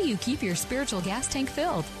Sundays, how do you keep your spiritual gas tank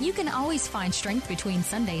filled? You can always find strength between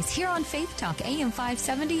Sundays here on Faith Talk, AM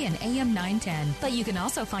 570 and AM 910. But you can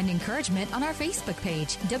also find encouragement on our Facebook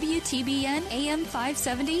page, WTBN AM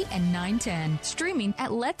 570 and 910. Streaming at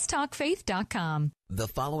letstalkfaith.com. The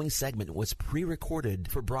following segment was pre-recorded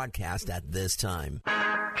for broadcast at this time.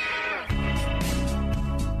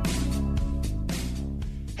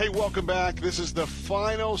 Hey, welcome back. This is the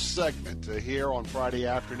final segment here on Friday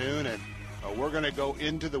afternoon, and we're going to go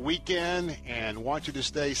into the weekend and want you to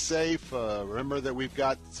stay safe. Remember that we've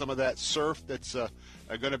got some of that surf that's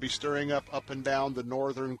going to be stirring up and down the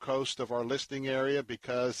northern coast of our listening area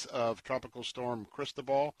because of Tropical Storm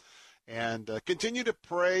Cristobal. And continue to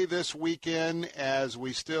pray this weekend as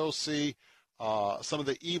we still see some of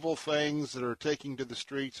the evil things that are taking to the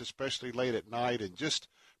streets, especially late at night, and just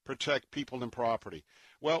protect people and property.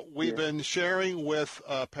 Well, we've been sharing with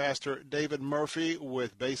Pastor David Murphy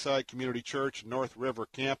with Bayside Community Church, North River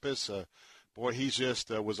Campus. Boy, he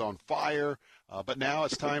just was on fire. But now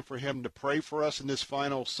it's time for him to pray for us in this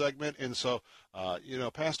final segment. And so,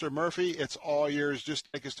 Pastor Murphy, it's all yours. Just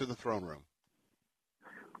take us to the throne room.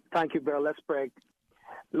 Thank you, Bill. Let's pray.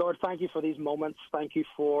 Lord, thank you for these moments. Thank you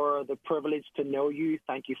for the privilege to know you.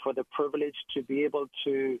 Thank you for the privilege to be able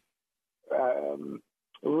to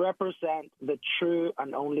represent the true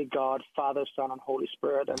and only God, Father, Son, and Holy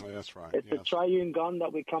Spirit. And that's right. It's a triune God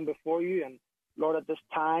that we come before you. And Lord, at this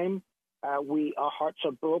time, our hearts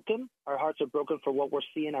are broken. Our hearts are broken for what we're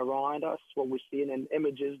seeing around us, what we're seeing in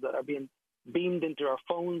images that are being beamed into our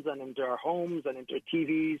phones and into our homes and into our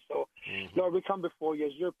TVs. So, Lord, we come before you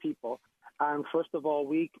as your people. And first of all,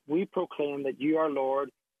 we proclaim that you are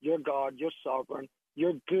Lord, you're God, you're sovereign,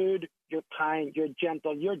 you're good, you're kind, you're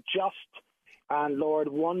gentle, you're just. And Lord,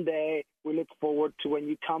 one day we look forward to when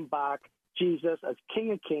you come back, Jesus as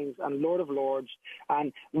King of Kings and Lord of Lords,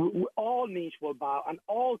 and all knees will bow and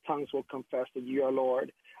all tongues will confess that you are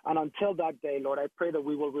Lord. And until that day, Lord, I pray that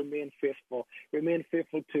we will remain faithful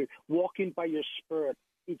to walking by your Spirit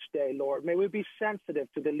each day, Lord. May we be sensitive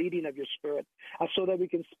to the leading of your Spirit, so that we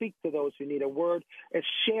can speak to those who need a word, and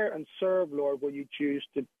share and serve, Lord, where you choose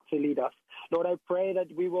to lead us. Lord, I pray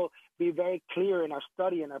that we will be very clear in our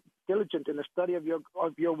study and diligent in the study of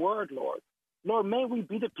your word, Lord. Lord, may we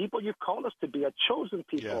be the people you've called us to be, a chosen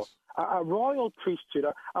people, a royal priesthood,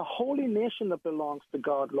 a holy nation that belongs to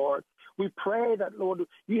God, Lord. We pray that, Lord,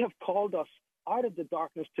 you have called us out of the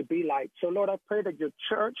darkness to be light. So, Lord, I pray that your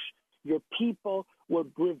church, your people will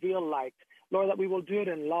reveal light. Lord, that we will do it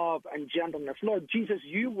in love and gentleness. Lord Jesus,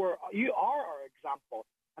 you are our example.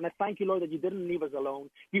 And I thank you, Lord, that you didn't leave us alone.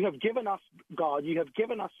 You have given us, God, you have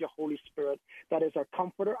given us your Holy Spirit that is our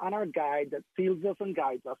comforter and our guide that seals us and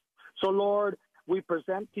guides us. So, Lord, we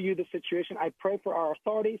present to you the situation. I pray for our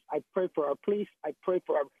authorities. I pray for our police. I pray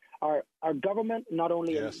for our government, not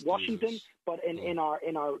only in Washington, Jesus, but in our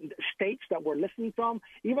states that we're listening from,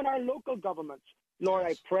 even our local governments. Lord,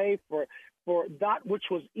 I pray for that which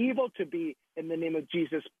was evil to be, in the name of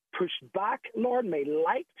Jesus, pushed back. Lord, may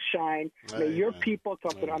light shine. May your people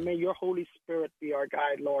comfort, and may your Holy Spirit be our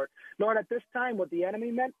guide, Lord. Lord, at this time, what the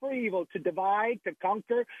enemy meant for evil, to divide, to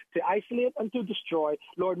conquer, to isolate, and to destroy,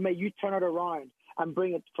 Lord, may you turn it around and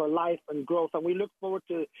bring it for life and growth. And we look forward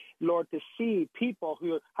to, Lord, to see people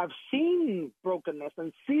who have seen brokenness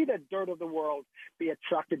and see the dirt of the world be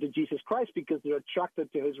attracted to Jesus Christ, because they're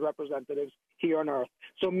attracted to his representatives here on earth.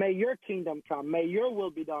 So may your kingdom come. May your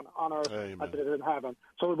will be done on earth as it is in heaven.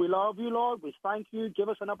 So we love you, Lord. We thank you. Give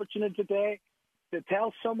us an opportunity today to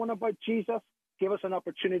tell someone about Jesus. Give us an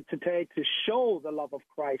opportunity today to show the love of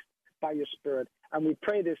Christ by your Spirit. And we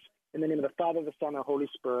pray this in the name of the Father, the Son, and the Holy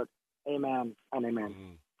Spirit. Amen and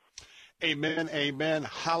amen. Amen, amen,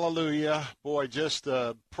 hallelujah. Boy, just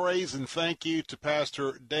praise and thank you to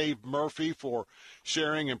Pastor Dave Murphy for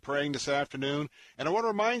sharing and praying this afternoon. And I want to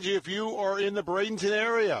remind you, if you are in the Bradenton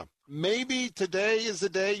area, maybe today is the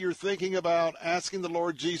day you're thinking about asking the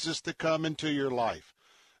Lord Jesus to come into your life.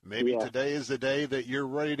 Maybe today is the day that you're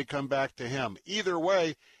ready to come back to him. Either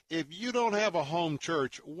way, if you don't have a home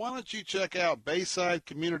church, why don't you check out Bayside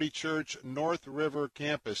Community Church, North River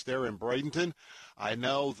Campus there in Bradenton. I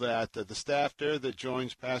know that the staff there that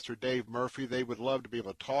joins Pastor Dave Murphy, they would love to be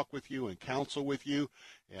able to talk with you and counsel with you.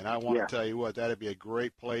 And I want to tell you what, that would be a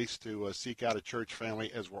great place to seek out a church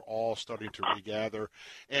family as we're all starting to regather.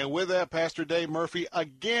 And with that, Pastor Dave Murphy,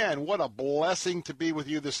 again, what a blessing to be with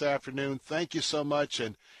you this afternoon. Thank you so much,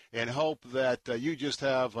 and hope that you just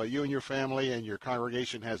have, you and your family and your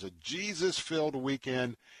congregation has a Jesus-filled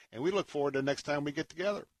weekend. And we look forward to the next time we get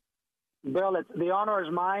together. Bill, the honor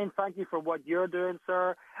is mine. Thank you for what you're doing,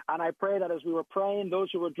 sir. And I pray that as we were praying, those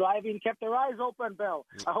who were driving kept their eyes open, Bill.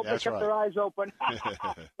 I hope they kept their eyes open.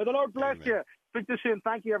 But the Lord bless you. Speak to you soon.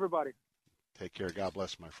 Thank you, everybody. Take care. God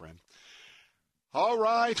bless, my friend. All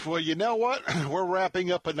right. Well, you know what? We're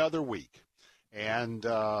wrapping up another week. And,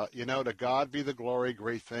 to God be the glory,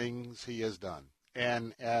 great things he has done.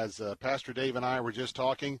 And as Pastor Dave and I were just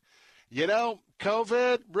talking,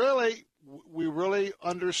 COVID, really, we really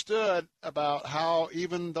understood about how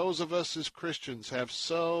even those of us as Christians have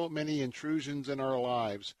so many intrusions in our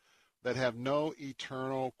lives that have no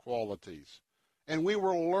eternal qualities. And we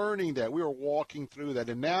were learning that. We were walking through that.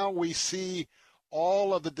 And now we see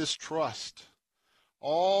all of the distrust,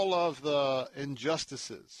 all of the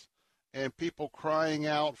injustices, and people crying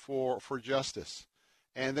out for justice.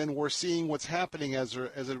 And then we're seeing what's happening as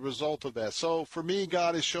a result of that. So for me,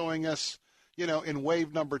 God is showing us, in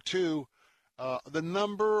wave number 2, the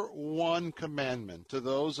number one commandment to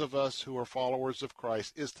those of us who are followers of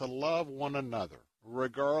Christ is to love one another,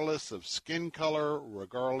 regardless of skin color,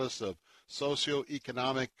 regardless of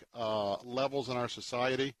socioeconomic levels in our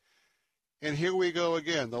society. And here we go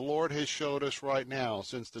again. The Lord has showed us right now,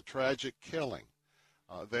 since the tragic killing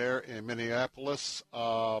there in Minneapolis,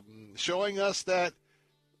 showing us that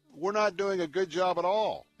we're not doing a good job at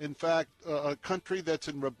all. In fact, a country that's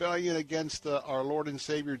in rebellion against our Lord and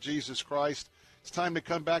Savior Jesus Christ, it's time to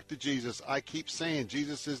come back to Jesus. I keep saying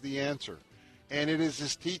Jesus is the answer, and it is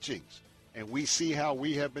his teachings. And we see how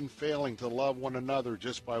we have been failing to love one another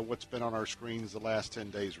just by what's been on our screens the last 10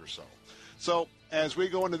 days or so. So as we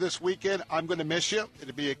go into this weekend, I'm going to miss you.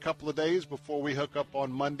 It'll be a couple of days before we hook up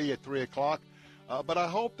on Monday at 3 o'clock. But I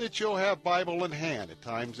hope that you'll have Bible in hand at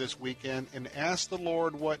times this weekend and ask the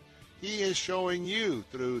Lord what he is showing you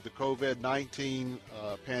through the COVID-19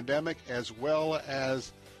 pandemic, as well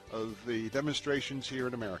as the demonstrations here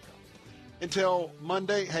in America. Until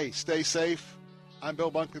Monday, hey, stay safe. I'm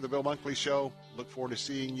Bill Bunkley, The Bill Bunkley Show. Look forward to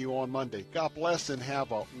seeing you on Monday. God bless and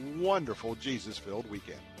have a wonderful Jesus-filled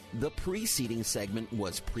weekend. The preceding segment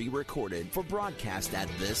was pre-recorded for broadcast at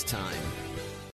this time.